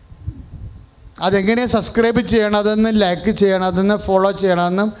അതെങ്ങനെ സബ്സ്ക്രൈബ് ചെയ്യണമെന്നും ലൈക്ക് ചെയ്യണമെന്നും ഫോളോ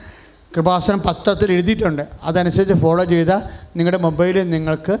ചെയ്യണമെന്നും കൃപാസനം പത്രത്തിൽ എഴുതിയിട്ടുണ്ട്. അതനുസരിച്ച് ഫോളോ ചെയ്താൽ നിങ്ങളുടെ മൊബൈലിൽ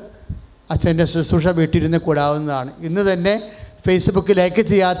നിങ്ങൾക്ക് അച്ഛൻ്റെ ശുശ്രൂഷ വീട്ടിലിരുന്ന് കൂടാവുന്നതാണ്. ഇന്ന് തന്നെ ഫേസ്ബുക്ക് ലൈക്ക്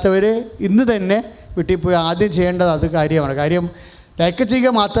ചെയ്യാത്തവർ ഇന്ന് തന്നെ വീട്ടിൽ പോയി ആദ്യം ചെയ്യേണ്ടത് അത് കാര്യമാണ്. കാര്യം ലൈക്ക് ചെയ്യുക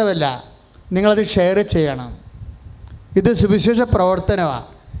മാത്രമല്ല, നിങ്ങളത് ഷെയർ ചെയ്യണം. ഇത് സുവിശേഷ പ്രവർത്തനമാണ്.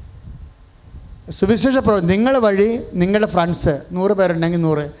 സുവിശേഷ നിങ്ങൾ വഴി നിങ്ങളുടെ ഫ്രണ്ട്സ് 100 പേരുണ്ടെങ്കിൽ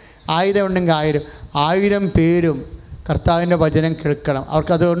 100, 1000 ഉണ്ടെങ്കിൽ 1000 പേരും കർത്താവിൻ്റെ വചനം കേൾക്കണം.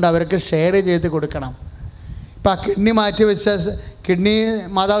 അതുകൊണ്ട് അവർക്ക് ഷെയർ ചെയ്ത് കൊടുക്കണം. ഇപ്പം ആ കിഡ്നി മാറ്റി വെച്ച കിഡ്നി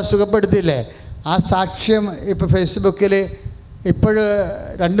മാതാവ് സുഖപ്പെടുത്തിയില്ലേ, ആ സാക്ഷ്യം ഇപ്പോൾ ഫേസ്ബുക്കിൽ ഇപ്പോൾ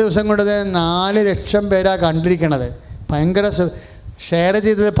 2 ദിവസം കൊണ്ട് 4 ലക്ഷം പേരാണ് കണ്ടിരിക്കണത്. ഭയങ്കര ഷെയർ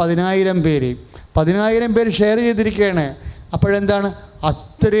ചെയ്തത് 10,000 പേര്. 10,000 പേര് ഷെയർ ചെയ്തിരിക്കുകയാണ്. അപ്പോഴെന്താണ്,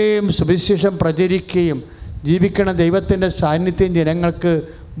 അത്രയും സുവിശേഷം പ്രചരിക്കുകയും ജീവിക്കണ ദൈവത്തിൻ്റെ സാന്നിധ്യം ജനങ്ങൾക്ക്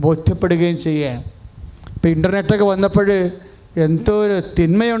ബോധ്യപ്പെടുകയും ചെയ്യുകയാണ്. ഇപ്പോൾ ഇൻ്റർനെറ്റൊക്കെ വന്നപ്പോൾ എന്തോ ഒരു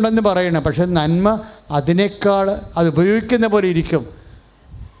തിന്മയുണ്ടെന്ന് പറയണം, പക്ഷെ നന്മ അതിനേക്കാൾ അത് ഉപയോഗിക്കുന്ന പോലെ ഇരിക്കും.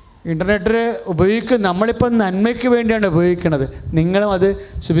 ഇൻ്റർനെറ്റ് നമ്മളിപ്പോൾ നന്മയ്ക്ക് വേണ്ടിയാണ് ഉപയോഗിക്കുന്നത്. നിങ്ങളും അത്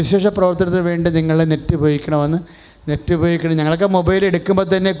സുവിശേഷ പ്രവർത്തനത്തിന് വേണ്ടി നിങ്ങളെ നെറ്റ് ഉപയോഗിക്കണം. ഞങ്ങളൊക്കെ മൊബൈൽ എടുക്കുമ്പോൾ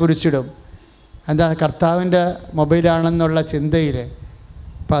തന്നെ കുറിച്ചിടും, എന്താ കർത്താവിൻ്റെ മൊബൈലാണെന്നുള്ള ചിന്തയിൽ.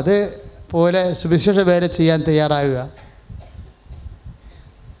 അപ്പം അതുപോലെ സുവിശേഷ വേല ചെയ്യാൻ തയ്യാറാകുക.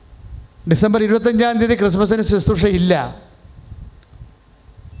 ഡിസംബർ 25-ാം തീയതി ക്രിസ്മസിന് ശുശ്രൂഷ ഇല്ല.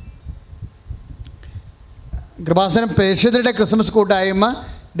 കൃപാസനം പ്രേക്ഷിതരുടെ ക്രിസ്മസ് കൂട്ടായ്മ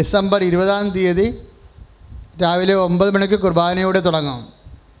ഡിസംബർ 20-ാം തീയതി രാവിലെ 9 മണിക്ക് കുർബാനയോടെ തുടങ്ങും.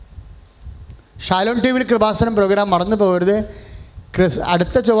 ഷാലോൺ ടി വിയിൽ കൃപാസനം പ്രോഗ്രാം മറന്നു പോകരുത്.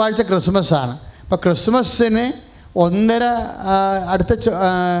 അടുത്ത ചൊവ്വാഴ്ച ക്രിസ്മസാണ്. അപ്പോൾ ക്രിസ്മസിന് അടുത്ത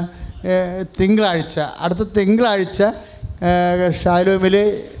തിങ്കളാഴ്ച ഷാലോമിൽ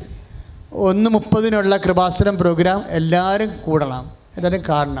 1:30 കൃപാസനം പ്രോഗ്രാം എല്ലാവരും കൂടണം, എല്ലാവരും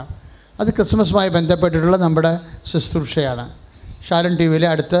കാണണം. അത് ക്രിസ്മസുമായി ബന്ധപ്പെട്ടിട്ടുള്ള നമ്മുടെ ശുശ്രൂഷയാണ്. ഷാലോൺ ടി വിയിലെ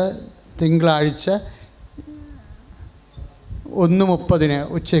അടുത്ത തിങ്കളാഴ്ച 1:30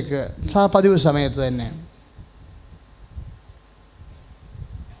 ഉച്ചയ്ക്ക് പതിവ് സമയത്ത് തന്നെ.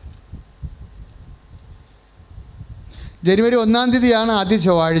 ജനുവരി 1-ാം തീയതിയാണ് ആദ്യ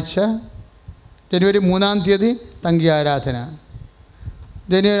ചൊവ്വാഴ്ച. ജനുവരി 3-ാം തീയതി തങ്കി ആരാധന.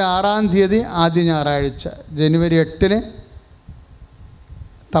 ജനുവരി 6-ാം തീയതി ആദ്യ ഞായറാഴ്ച. ജനുവരി 8-ന്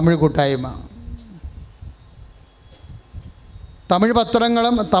തമിഴ് കൂട്ടായ്മ. തമിഴ്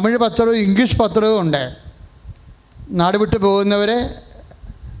പത്രവും ഇംഗ്ലീഷ് പത്രവും ഉണ്ട്. നാട് വിട്ടു പോകുന്നവർ,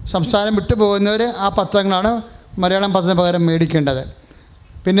 സംസ്ഥാനം വിട്ടു പോകുന്നവർ ആ പത്രങ്ങളാണ് മലയാളം പത്രത്തിന് പകരം മേടിക്കേണ്ടത്.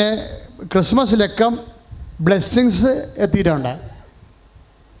 പിന്നെ ക്രിസ്മസ് ലക്കം ബ്ലെസ്സിങ്സ് എത്തിയിട്ടുണ്ട്.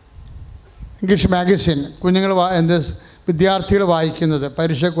 ഇംഗ്ലീഷ് മാഗസിൻ കുഞ്ഞുങ്ങൾ വിദ്യാർത്ഥികൾ വായിക്കുന്നത്,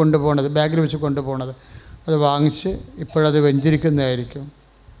 പരീക്ഷ കൊണ്ടുപോകുന്നത്, ബാഗിൽ വെച്ച് കൊണ്ടുപോകുന്നത്, അത് വാങ്ങിച്ച് ഇപ്പോഴത് വെഞ്ചരിക്കുന്നതായിരിക്കും.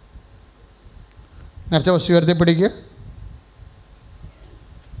 നേരത്തെ വസ്തു ഉയർത്തിപ്പിടിക്കുക.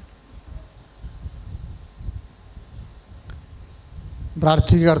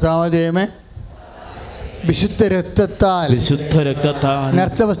 പ്രാർത്ഥിക്കുക. കർത്താവ് ദൈവമേ, വിശുദ്ധ രക്തത്താൽ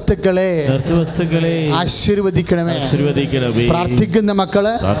നർത്തവസ്തുക്കളെ ആശീർവദിക്കണമേ. പ്രാർത്ഥിക്കുന്ന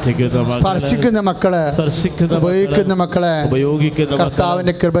മക്കള്, സ്പർശിക്കുന്ന മക്കള്, ഉപയോഗിക്കുന്ന മക്കളെ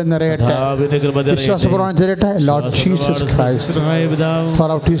കർത്താവിന്റെ കൃപ നിറയട്ടെ. വിശ്വാസപൂർവ്വം ചെയ്യട്ടെ. ലോർഡ് ജീസസ് ക്രൈസ്റ്റ്,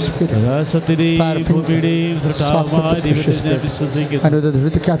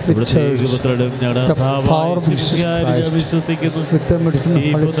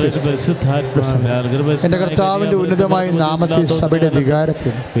 കർത്താവിന്റെ ഉന്നതമായ നാമത്തിൽ സഭയുടെ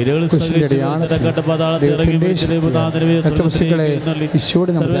അധികാരത്തിൽ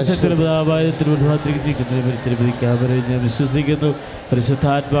ഈശോട് വിശ്വസിക്കുന്നു.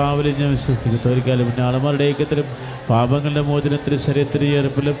 പരിശുദ്ധാത്മാവിലും ഞാൻ വിശ്വസിക്കുന്നു. ഒരിക്കലും ആളമാരുടെ ഏകത്തിലും പാപങ്ങളുടെ മോചനത്തിലും ശരീരത്തിലും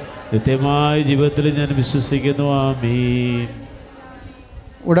ഏർപ്പിലും നിത്യമായ ജീവിതത്തിലും ഞാൻ വിശ്വസിക്കുന്നു. ആമേൻ.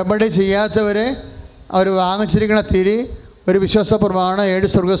 ഉടമ്പടി ചെയ്യാത്തവരെ അവർ വാങ്ങിച്ചിരിക്കുന്ന തിരി ഒരു വിശ്വാസ പ്രമാണം 7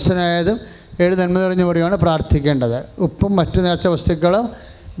 സ്വർഗസ്ഥനായതും 7 നന്മ നിറഞ്ഞു പറയുകയാണ് പ്രാർത്ഥിക്കേണ്ടത്. ഉപ്പും മറ്റു നേർച്ച വസ്തുക്കളും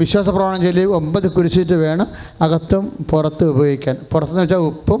വിശ്വാസ പ്രമാണം ചൊല്ലി 9 കുരിശിട്ട് വേണം അകത്തും പുറത്തും ഉപയോഗിക്കാൻ. പുറത്തെന്ന് വെച്ചാൽ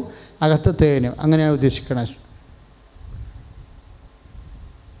ഉപ്പും അകത്ത് തേനും, അങ്ങനെയാണ് ഉദ്ദേശിക്കുന്നത്.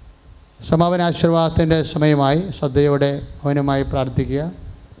 സമാപന ആശീർവാദത്തിൻ്റെ സമയമായി ശ്രദ്ധയോടെ മൗനമായി പ്രാർത്ഥിക്കുക.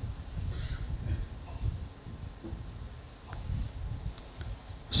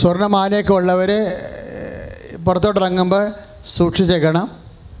 സ്വർണ്ണമാലയൊക്കെ ഉള്ളവർ പുറത്തോട്ടിറങ്ങുമ്പോൾ സൂക്ഷിച്ചേക്കണം.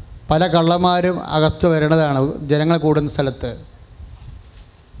 പല കള്ളന്മാരും അകത്ത് വരണതാണ് ജനങ്ങൾ കൂടുന്ന സ്ഥലത്ത്.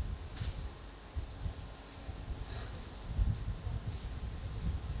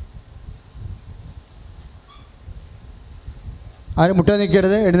 ആരും മുട്ട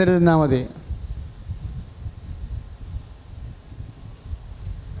നിൽക്കരുത്, എഴുന്നേറ്റ് നിന്നാൽ മതി.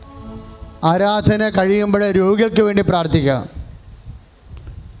 ആരാധന കഴിയുമ്പോൾ രോഗികൾക്ക് വേണ്ടി പ്രാർത്ഥിക്കാം.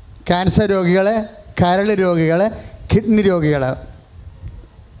 ക്യാൻസർ രോഗികളെ, കരൾ രോഗികളെ, കിഡ്നി രോഗികൾ,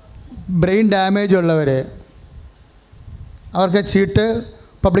 ബ്രെയിൻ ഡാമേജ് ഉള്ളവർ, അവർക്ക് ചീട്ട്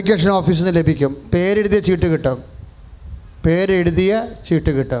പബ്ലിക്കേഷൻ ഓഫീസിൽ നിന്ന് ലഭിക്കും. പേരെഴുതിയ ചീട്ട് കിട്ടും. പേരെഴുതിയ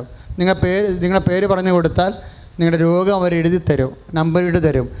ചീട്ട് കിട്ടും. നിങ്ങളുടെ പേര് പറഞ്ഞു കൊടുത്താൽ നിങ്ങളുടെ രോഗം അവർ എഴുതി തരും, നമ്പർ ഇട്ട്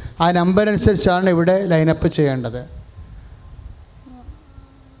തരും. ആ നമ്പർ അനുസരിച്ചാണ് ഇവിടെ ലൈനപ്പ് ചെയ്യേണ്ടത്.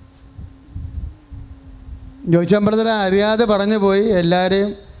 ജോയിച്ചമ്പലത്തിന് അറിയാതെ പറഞ്ഞു പോയി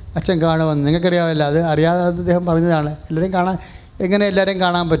എല്ലാവരെയും അച്ഛൻ കാണുമെന്ന്. നിങ്ങൾക്കറിയാമല്ലോ, അത് അറിയാതെ അദ്ദേഹം പറഞ്ഞതാണ്. എല്ലാവരെയും കാണാൻ എങ്ങനെ എല്ലാവരെയും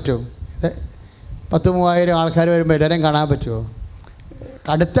കാണാൻ പറ്റും? 10,000-3000 ആൾക്കാർ വരുമ്പോൾ എല്ലാവരെയും കാണാൻ പറ്റുമോ?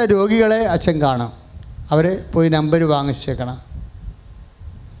 അടുത്ത രോഗികളെ അച്ഛൻ കാണും. അവർ പോയി നമ്പർ വാങ്ങിച്ചേക്കണം.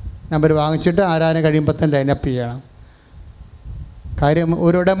 നമ്പർ വാങ്ങിച്ചിട്ട് ആരാധന കഴിയുമ്പോൾ തന്നെ ലൈനപ്പ് ചെയ്യണം. കാര്യം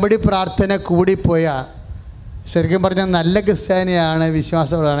ഒരു ഉടമ്പടി പ്രാർത്ഥന കൂടിപ്പോയാൽ ശരിക്കും പറഞ്ഞാൽ നല്ല ക്രിസ്ത്യാനിയാണ്,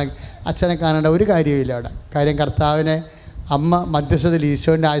 വിശ്വാസമുള്ളതാണ്, അച്ഛനെ കാണേണ്ട ഒരു കാര്യമില്ല അവിടെ. കാര്യം കർത്താവിനെ അമ്മ മധ്യസ്ഥതയിൽ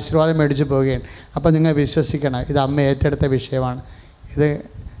ഈശോൻ്റെ ആശീർവാദം മേടിച്ച് പോവുകയാണ്. അപ്പോൾ നിങ്ങൾ വിശ്വസിക്കണം, ഇത് അമ്മ ഏറ്റെടുത്ത വിഷയമാണ്. ഇത്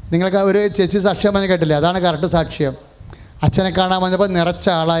നിങ്ങൾക്ക് ഒരു ചേച്ചി സാക്ഷ്യം പറഞ്ഞ് കേട്ടില്ലേ? അതാണ് കറക്റ്റ് സാക്ഷ്യം. അച്ഛനെ കാണാൻ വന്നപ്പോൾ നിറച്ച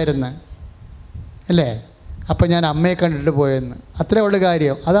ആളായിരുന്നു അല്ലേ? അപ്പം ഞാൻ അമ്മയെ കണ്ടിട്ട് പോയെന്ന്. അത്രേ ഉള്ള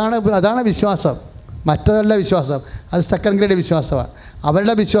കാര്യം. അതാണ് വിശ്വാസം. മറ്റതല്ല വിശ്വാസം, അത് സെക്കൻഡ് ഗ്രേഡ് വിശ്വാസമാണ്.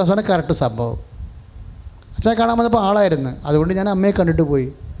 അവരുടെ വിശ്വാസമാണ് കറക്റ്റ് സംഭവം. അച്ഛനെ കാണാൻ വന്നപ്പോൾ ആളായിരുന്നു, അതുകൊണ്ട് ഞാൻ അമ്മയെ കണ്ടിട്ട് പോയി.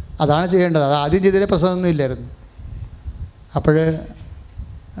 അതാണ് ചെയ്യേണ്ടത്. അത് ആദ്യം ചെയ്തതിലെ പ്രശ്നമൊന്നും ഇല്ലായിരുന്നു. അപ്പോൾ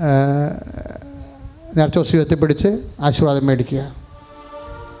നേർച്ച വസ്തു എത്തിപ്പിടിച്ച് ആശീർവാദം മേടിക്കുക.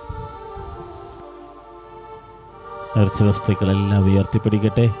 നേർച്ച വസ്തുക്കളെല്ലാം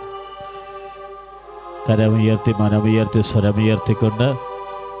ഉയർത്തിപ്പിടിക്കട്ടെ. കരമുയർത്തി, മനമുയർത്തി, സ്വരമുയർത്തിക്കൊണ്ട്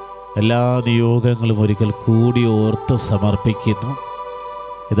എല്ലാ നിയോഗങ്ങളും ഒരിക്കൽ കൂടി ഓർത്ത് സമർപ്പിക്കുന്നു.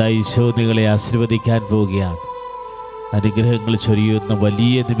 ഇതാ ഈശോ നിങ്ങളെ ആശീർവദിക്കാൻ പോവുകയാണ്. അനുഗ്രഹങ്ങൾ ചൊരിയുന്ന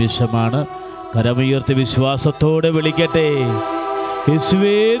വലിയ നിമിഷമാണ്. കരമുയർത്തി വിശ്വാസത്തോടെ വിളിക്കട്ടെ.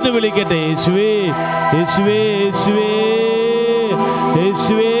 യേശുവേ എന്ന് വിളിക്കട്ടെ. യേശുവേ, യേശുവേ, യേശുവേ,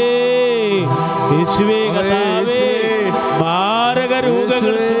 യേശുവേ, യേശുവേ. കർത്താവേ, മാരക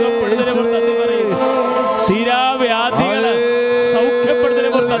രോഗങ്ങൾ സുഖപ്പെടുന്നതിനെ നന്ദി പറയുന്നു. തീരാവ്യാധികൾ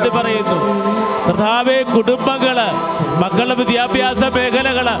സൗഖ്യപ്പെടുന്നതിനെ നന്ദി പറയുന്നു. കർത്താവേ, കുടുംബങ്ങള്, മക്കളുടെ വിദ്യാഭ്യാസ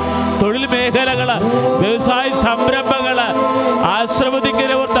മേഖലകള്, തൊഴിൽ മേഖലകള്, വ്യവസായ സംരംഭങ്ങള്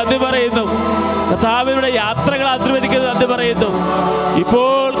ആശീർവദിക്കുന്നവർ നന്ദി പറയുന്നു. കർത്താവിയുടെ യാത്രകൾ ആശീർവദിക്കുന്നത് നന്ദി പറയുന്നു.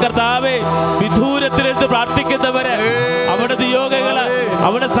 ഇപ്പോൾ കർത്താവെ, വിദൂരത്തിലെടുത്ത് പ്രാർത്ഥിക്കുന്നവര്, അവിടെ നിയോഗങ്ങള്,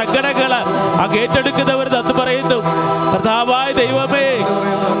 അവിടെ സങ്കടങ്ങള് അങ്ങ് ഏറ്റെടുക്കുന്നവർ നന്ദി പറയുന്നു. കർത്താവായ ദൈവമേ,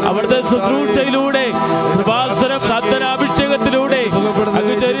 അവിടുത്തെ ശുശ്രൂഷയിലൂടെ, കൃപാസനം സാന്ത്വനാഭിഷേകത്തിലൂടെ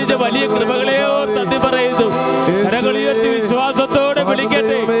അങ്ങ് ചൊരിഞ്ഞ വലിയ കൃപകളെയോ നന്ദി പറയുന്നു. കരങ്ങളുയർത്തി വിശ്വാസത്തോടെ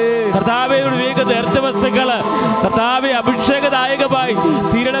വിളിക്കട്ടെ. കർത്താവെ, വിവേക നേർച്ച വസ്തുക്കള് കർത്താവെ അഭിഷേകദായകമായി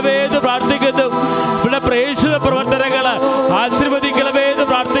തീരണമേന്ന് പ്രാർത്ഥിക്കുന്നു. ഇവിടെ പ്രേക്ഷിത പ്രവർത്തനങ്ങള് ആശീർവദിക്കണമേന്ന്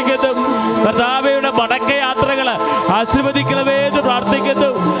പ്രാർത്ഥിക്കുന്നു. കർത്താവയുടെ മടക്കയാത്രകള് ആശീർവദിക്കണമേന്ന് പ്രാർത്ഥിക്കുന്നു.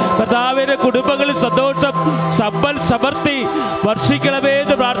 കർത്താവിന്റെ കുടുംബങ്ങളിൽ സന്തോഷം, സമ്പൽ സമൃദ്ധി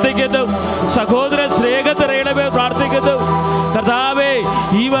വർഷിക്കണമേന്ന് പ്രാർത്ഥിക്കുന്നു. സഹോദര സ്നേഹം നിറയണമെന്ന് പ്രാർത്ഥിക്കുന്നു. കർത്താവെ,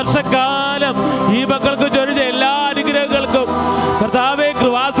 ഈ വർഷക്കാലം ഈ മക്കൾക്ക് ചൊരിഞ്ഞ എല്ലാ അനുഗ്രഹങ്ങൾക്കും കർത്താവെ,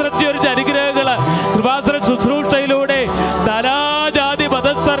 കൃപാസനം ചൊരിഞ്ഞ അനുഗ്രഹങ്ങള്, കൃപാസന ശുശ്രൂഷയിലൂടെ നാനാജാതി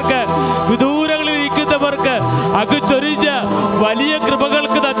മതസ്ഥർക്ക്, വിദൂരങ്ങളിൽ ഇരിക്കുന്നവർക്ക് അങ്ങ് ചൊരിഞ്ഞ വലിയ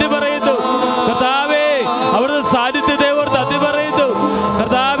കൃപകൾക്ക് നന്ദി പറയുന്നു. കർത്താവേ, അവിടുത്തെ സാന്നിധ്യത്തോട് നന്ദി പറയുന്നു.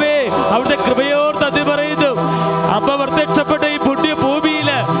 കർത്താവേ, അവിടുത്തെ കൃപയോട് നന്ദി പറയുന്നു.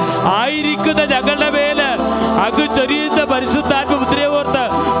 പറയുന്ന പരിശുദ്ധാത്മ മുദ്രയെ ഓർത്ത്,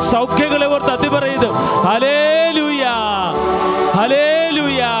 സൗഖ്യങ്ങളെ ഓർത്ത് നന്ദി പറയുന്നു. ഹല്ലേലൂയ,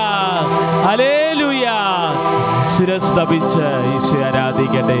 ഹല്ലേലൂയ, ഹല്ലേലൂയ. ശിരസ് നമിച്ച് ഈശോ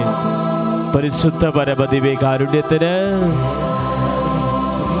ആരാധിക്കട്ടെ. പരിശുദ്ധ പരമദിവ്യകാരുണ്യത്തിന്,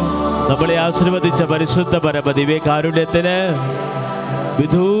 നമ്മളെ ആശീർവദിച്ച പരിശുദ്ധ പരമദിവ്യകാരുണ്യത്തിന്,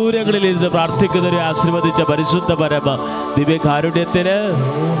 വിദൂരങ്ങളിൽ ഇരുന്ന് പ്രാർത്ഥിക്കുന്നവരെ ആശീർവദിച്ച പരിശുദ്ധ പരമ ദിവ്യകാരുണ്യത്തിന്,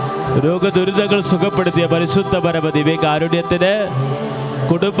 രോഗദുരിതങ്ങൾ സുഖപ്പെടുത്തിയ പരിശുദ്ധ പരമ ദിവ്യകാരുണ്യത്തിന്,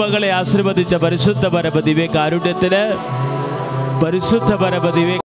 കുടുംബങ്ങളെ ആശീർവദിച്ച പരിശുദ്ധ പരമ ദിവ്യകാരുണ്യത്തിന്, പരിശുദ്ധ പരമ ദിവ്യ